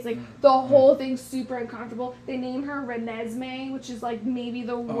her face. Like the whole thing's super uncomfortable. They name her Renesmee, which is like maybe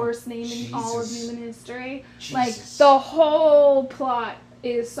the worst name in all of human history. Like the whole plot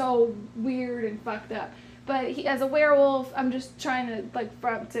is so weird and fucked up. But as a werewolf, I'm just trying to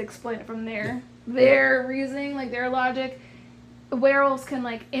to explain it from their reasoning, like their logic. werewolves can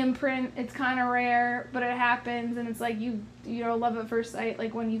like imprint. It's kind of rare, but it happens, and it's like you know, love at first sight,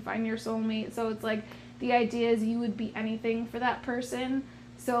 like when you find your soulmate. So it's like the idea is you would be anything for that person.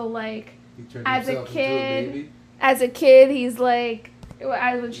 So like as a kid, he's like,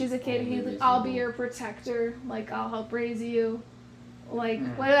 when she's a kid, he's like, I'll be your protector, like I'll help raise you, like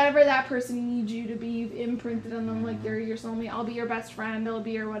whatever that person needs you to be, you've imprinted on them, like you're your soulmate. I'll be your best friend. I'll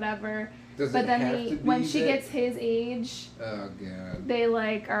be your whatever. But then when she gets his age, oh god, they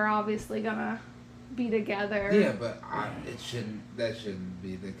like are obviously gonna be together. Yeah, but that shouldn't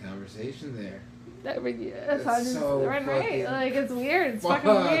be the conversation there. That's so right? Like it's weird. It's fucking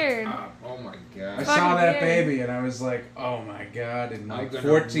weird. Oh my god! I saw that baby and I was like, oh my god! In like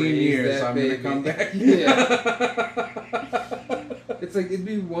 14 years, I'm gonna come back. Yeah. It's like it'd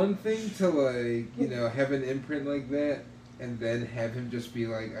be one thing to like, you know, have an imprint like that, and then have him just be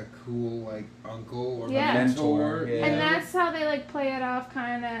like a cool like uncle or mentor. Yeah. And that's how they like play it off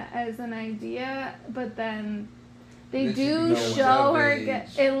kind of as an idea, but then they do show her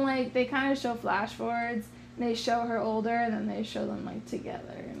and like they kind of show flash forwards. And they show her older, and then they show them like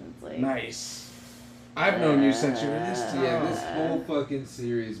together, and it's like nice. I've known you since you were this tall. Yeah, this whole fucking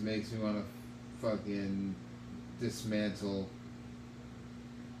series makes me want to fucking dismantle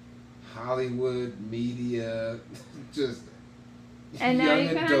Hollywood media, just. And now you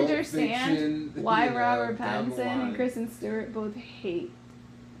can understand fiction, why Robert Pattinson and Kristen Stewart both hate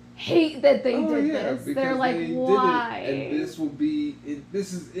that they did this. They're like, why? And this will be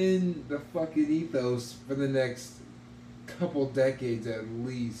this is in the fucking ethos for the next couple decades at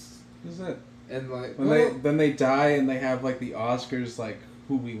least. Is it? And like when they die and they have like the Oscars like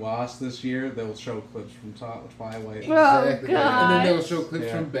who we lost this year, they'll show clips from Twilight. Exactly. Oh god! And then they'll show clips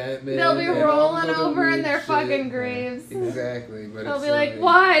from Batman. They'll be rolling over in their fucking graves. Exactly, but they'll be like,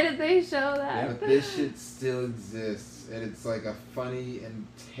 why did they show that? But this shit still exists, and it's like a funny and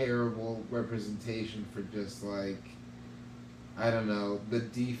terrible representation for just like, I don't know, the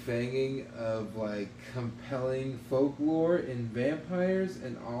defanging of like compelling folklore in vampires,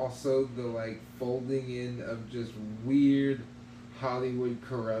 and also the like folding in of just weird Hollywood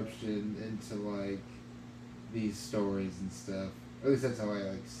corruption into like these stories and stuff. At least that's how I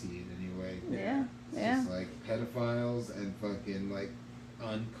like see it anyway. Yeah, it's just like pedophiles and fucking like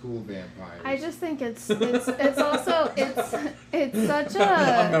uncool vampires. I just think it's also it's such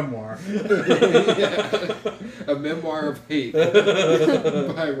a memoir. Yeah. A memoir of hate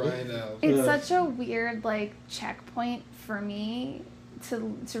by Ryan Elf. It's such a weird like checkpoint for me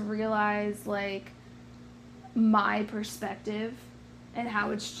to realize like my perspective and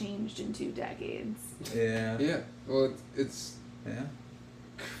how it's changed in 2 decades. Yeah. Yeah. Well, it's yeah,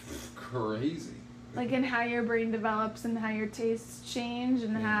 crazy. Like in how your brain develops and how your tastes change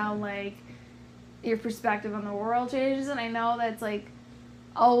and how like your perspective on the world changes. And I know that's like,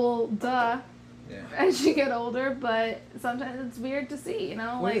 oh well, duh. Yeah. As you get older, but sometimes it's weird to see, you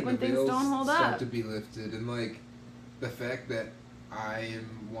know, like when things don't hold start up. To be lifted, and like the fact that I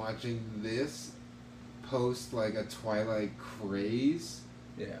am watching this post like a Twilight craze,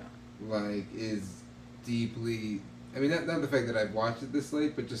 like is deeply. I mean, not the fact that I've watched it this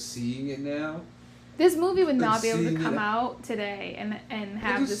late, but just seeing it now. This movie would not be able to come out today and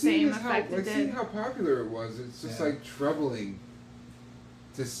have the same effect it did. Seeing how popular it was, it's just like troubling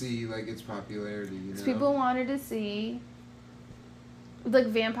to see like its popularity. You know? People wanted to see, like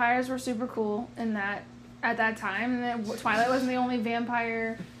vampires were super cool in that at that time, and then Twilight wasn't the only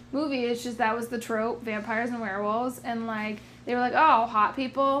vampire movie. It's just that was the trope, vampires and werewolves, and like they were like, oh, hot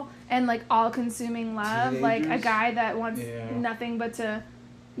people and like all-consuming love, teenagers? Like a guy that wants nothing but to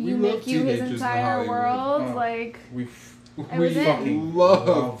make you his entire world. Oh. Like we fucking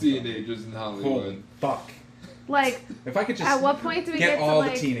love teenagers in Hollywood. Holy fuck! Like if I could just at what point do we get to all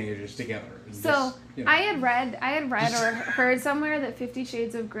like, the teenagers together? So just, you know. I had read or heard somewhere that 50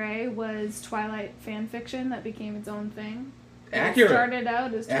 Shades of Grey was Twilight fan fiction that became its own thing. Accurate. It started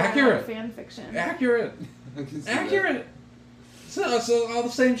out as Twilight fan fiction. Accurate. Accurate. So all the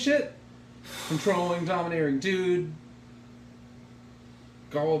same shit. Controlling, domineering dude.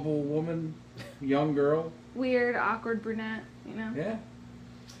 Gullible woman. Young girl. Weird, awkward brunette, you know? Yeah.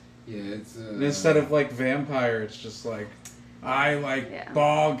 Yeah, it's... And instead of like vampire, it's just like, I like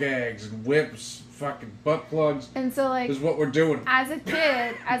ball gags and whips, fucking butt plugs. And so like... This is what we're doing. As a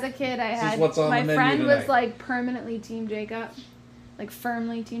kid, I had... my friend was like permanently Team Jacob. Like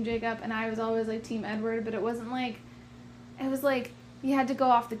firmly Team Jacob. And I was always like Team Edward, but it wasn't like... It was like, you had to go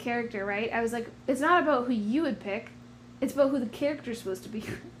off the character, right? I was like, it's not about who you would pick. It's about who the character's supposed to be.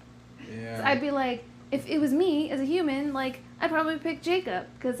 Yeah. So I'd be like, if it was me as a human, like, I'd probably pick Jacob.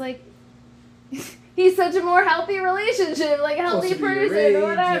 Because, like, he's such a more healthy relationship, like healthy Also your person age,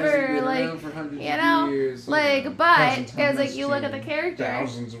 or hasn't whatever, been like around for hundreds you of know, years, like but Hasn't it's like done you this look at to the character.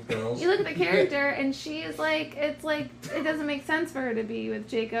 thousands of girls. You look at the character, and she is like, it's like it doesn't make sense for her to be with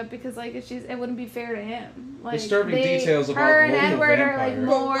Jacob because like if it wouldn't be fair to him. Like Disturbing details about her and local Edward are like vampire.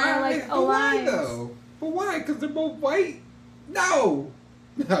 more Why? like But why aligned. though? But why? Because they're both white. No.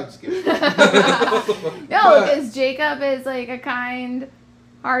 No, I'm just kidding. No, But- because Jacob is like a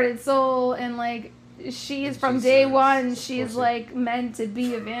kind-hearted soul, and like she's from She's day serious. one. Of She's course. like meant to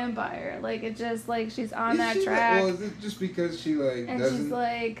be a vampire. Like it just like she's on Is that she track, Well, is it just because she like and doesn't she's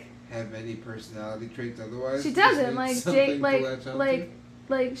like have any personality traits otherwise? she Just doesn't needs like something Jake to like latch onto?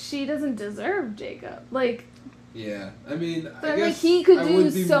 like she doesn't deserve Jacob. Like Yeah, I mean, I But, guess like, he could I do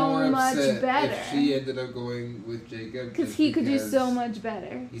would be so more much upset better. if she ended up going with Jacob. because just he could do because so much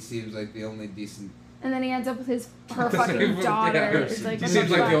better. He seems like the only decent. And then he ends up with her Yeah, fucking daughter. It's like he what seems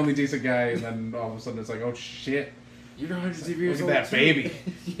the like the fuck? only decent guy, and then all of a sudden it's like, oh shit. You're hundreds of Look years at old. that too. baby.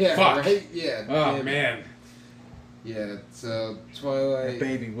 Yeah, Fuck. right? Yeah. Oh damn. man. Yeah, so That Twilight.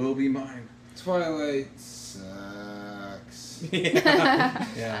 baby will be mine. Twilight sucks. Yeah.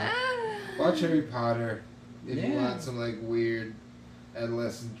 Yeah. Watch Harry Potter if you Yeah. want some like weird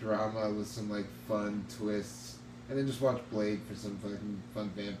adolescent drama with some like fun twists, and then just watch Blade for some fucking fun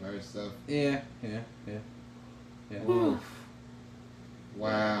vampire stuff. Yeah. Oof.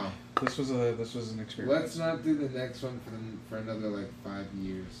 Wow. This was an experience. Let's not do the next one for another like 5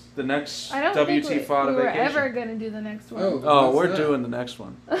 years. The next I don't think WT we Fada were vacation. ever gonna do the next one. Oh, let's we're not. doing the next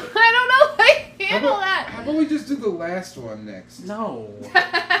one. I don't know if I can handle that. How about we just do the last one next? No.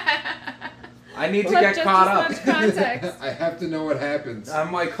 I need to We'll get have caught just up. as much context. I have to know what happens.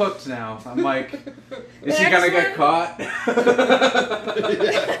 I'm like hooked now. I'm like, is he Next gonna get one? caught?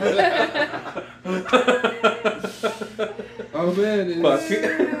 Oh man, is Fuck.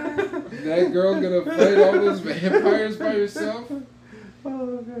 that girl gonna fight all those vampires by herself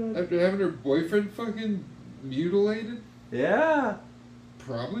Oh god. after having her boyfriend fucking mutilated? Yeah.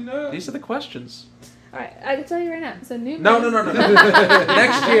 Probably not. These are the questions. Alright, I can tell you right now. So new. No.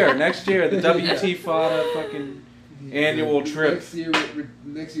 Next year, the WT Fada fucking annual trip.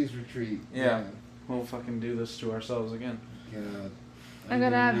 Next year's retreat. Yeah. We'll fucking do this to ourselves again. God. I'm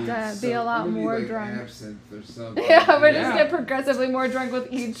gonna have to be a lot more like drunk. Absinthe or something. Yeah, we're just Yeah. get progressively more drunk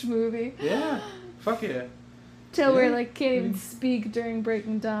with each movie. Yeah. Fuck yeah. Till Yeah. we're like can't even speak during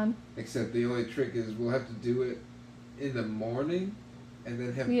Breaking Dawn. Except the only trick is we'll have to do it in the morning and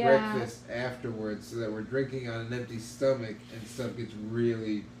then have Yeah. breakfast afterwards so that we're drinking on an empty stomach and stuff gets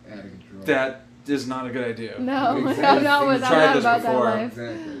really out of control. That is not a good idea. No, Exactly. I'm not We've I'm tried not this about before. that life.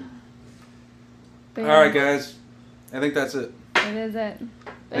 Exactly. But All right, guys. I think that's it. It is it.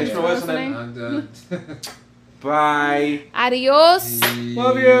 Thanks for listening. I'm done. Bye. Adios.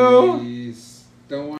 Love you. Peace. Don't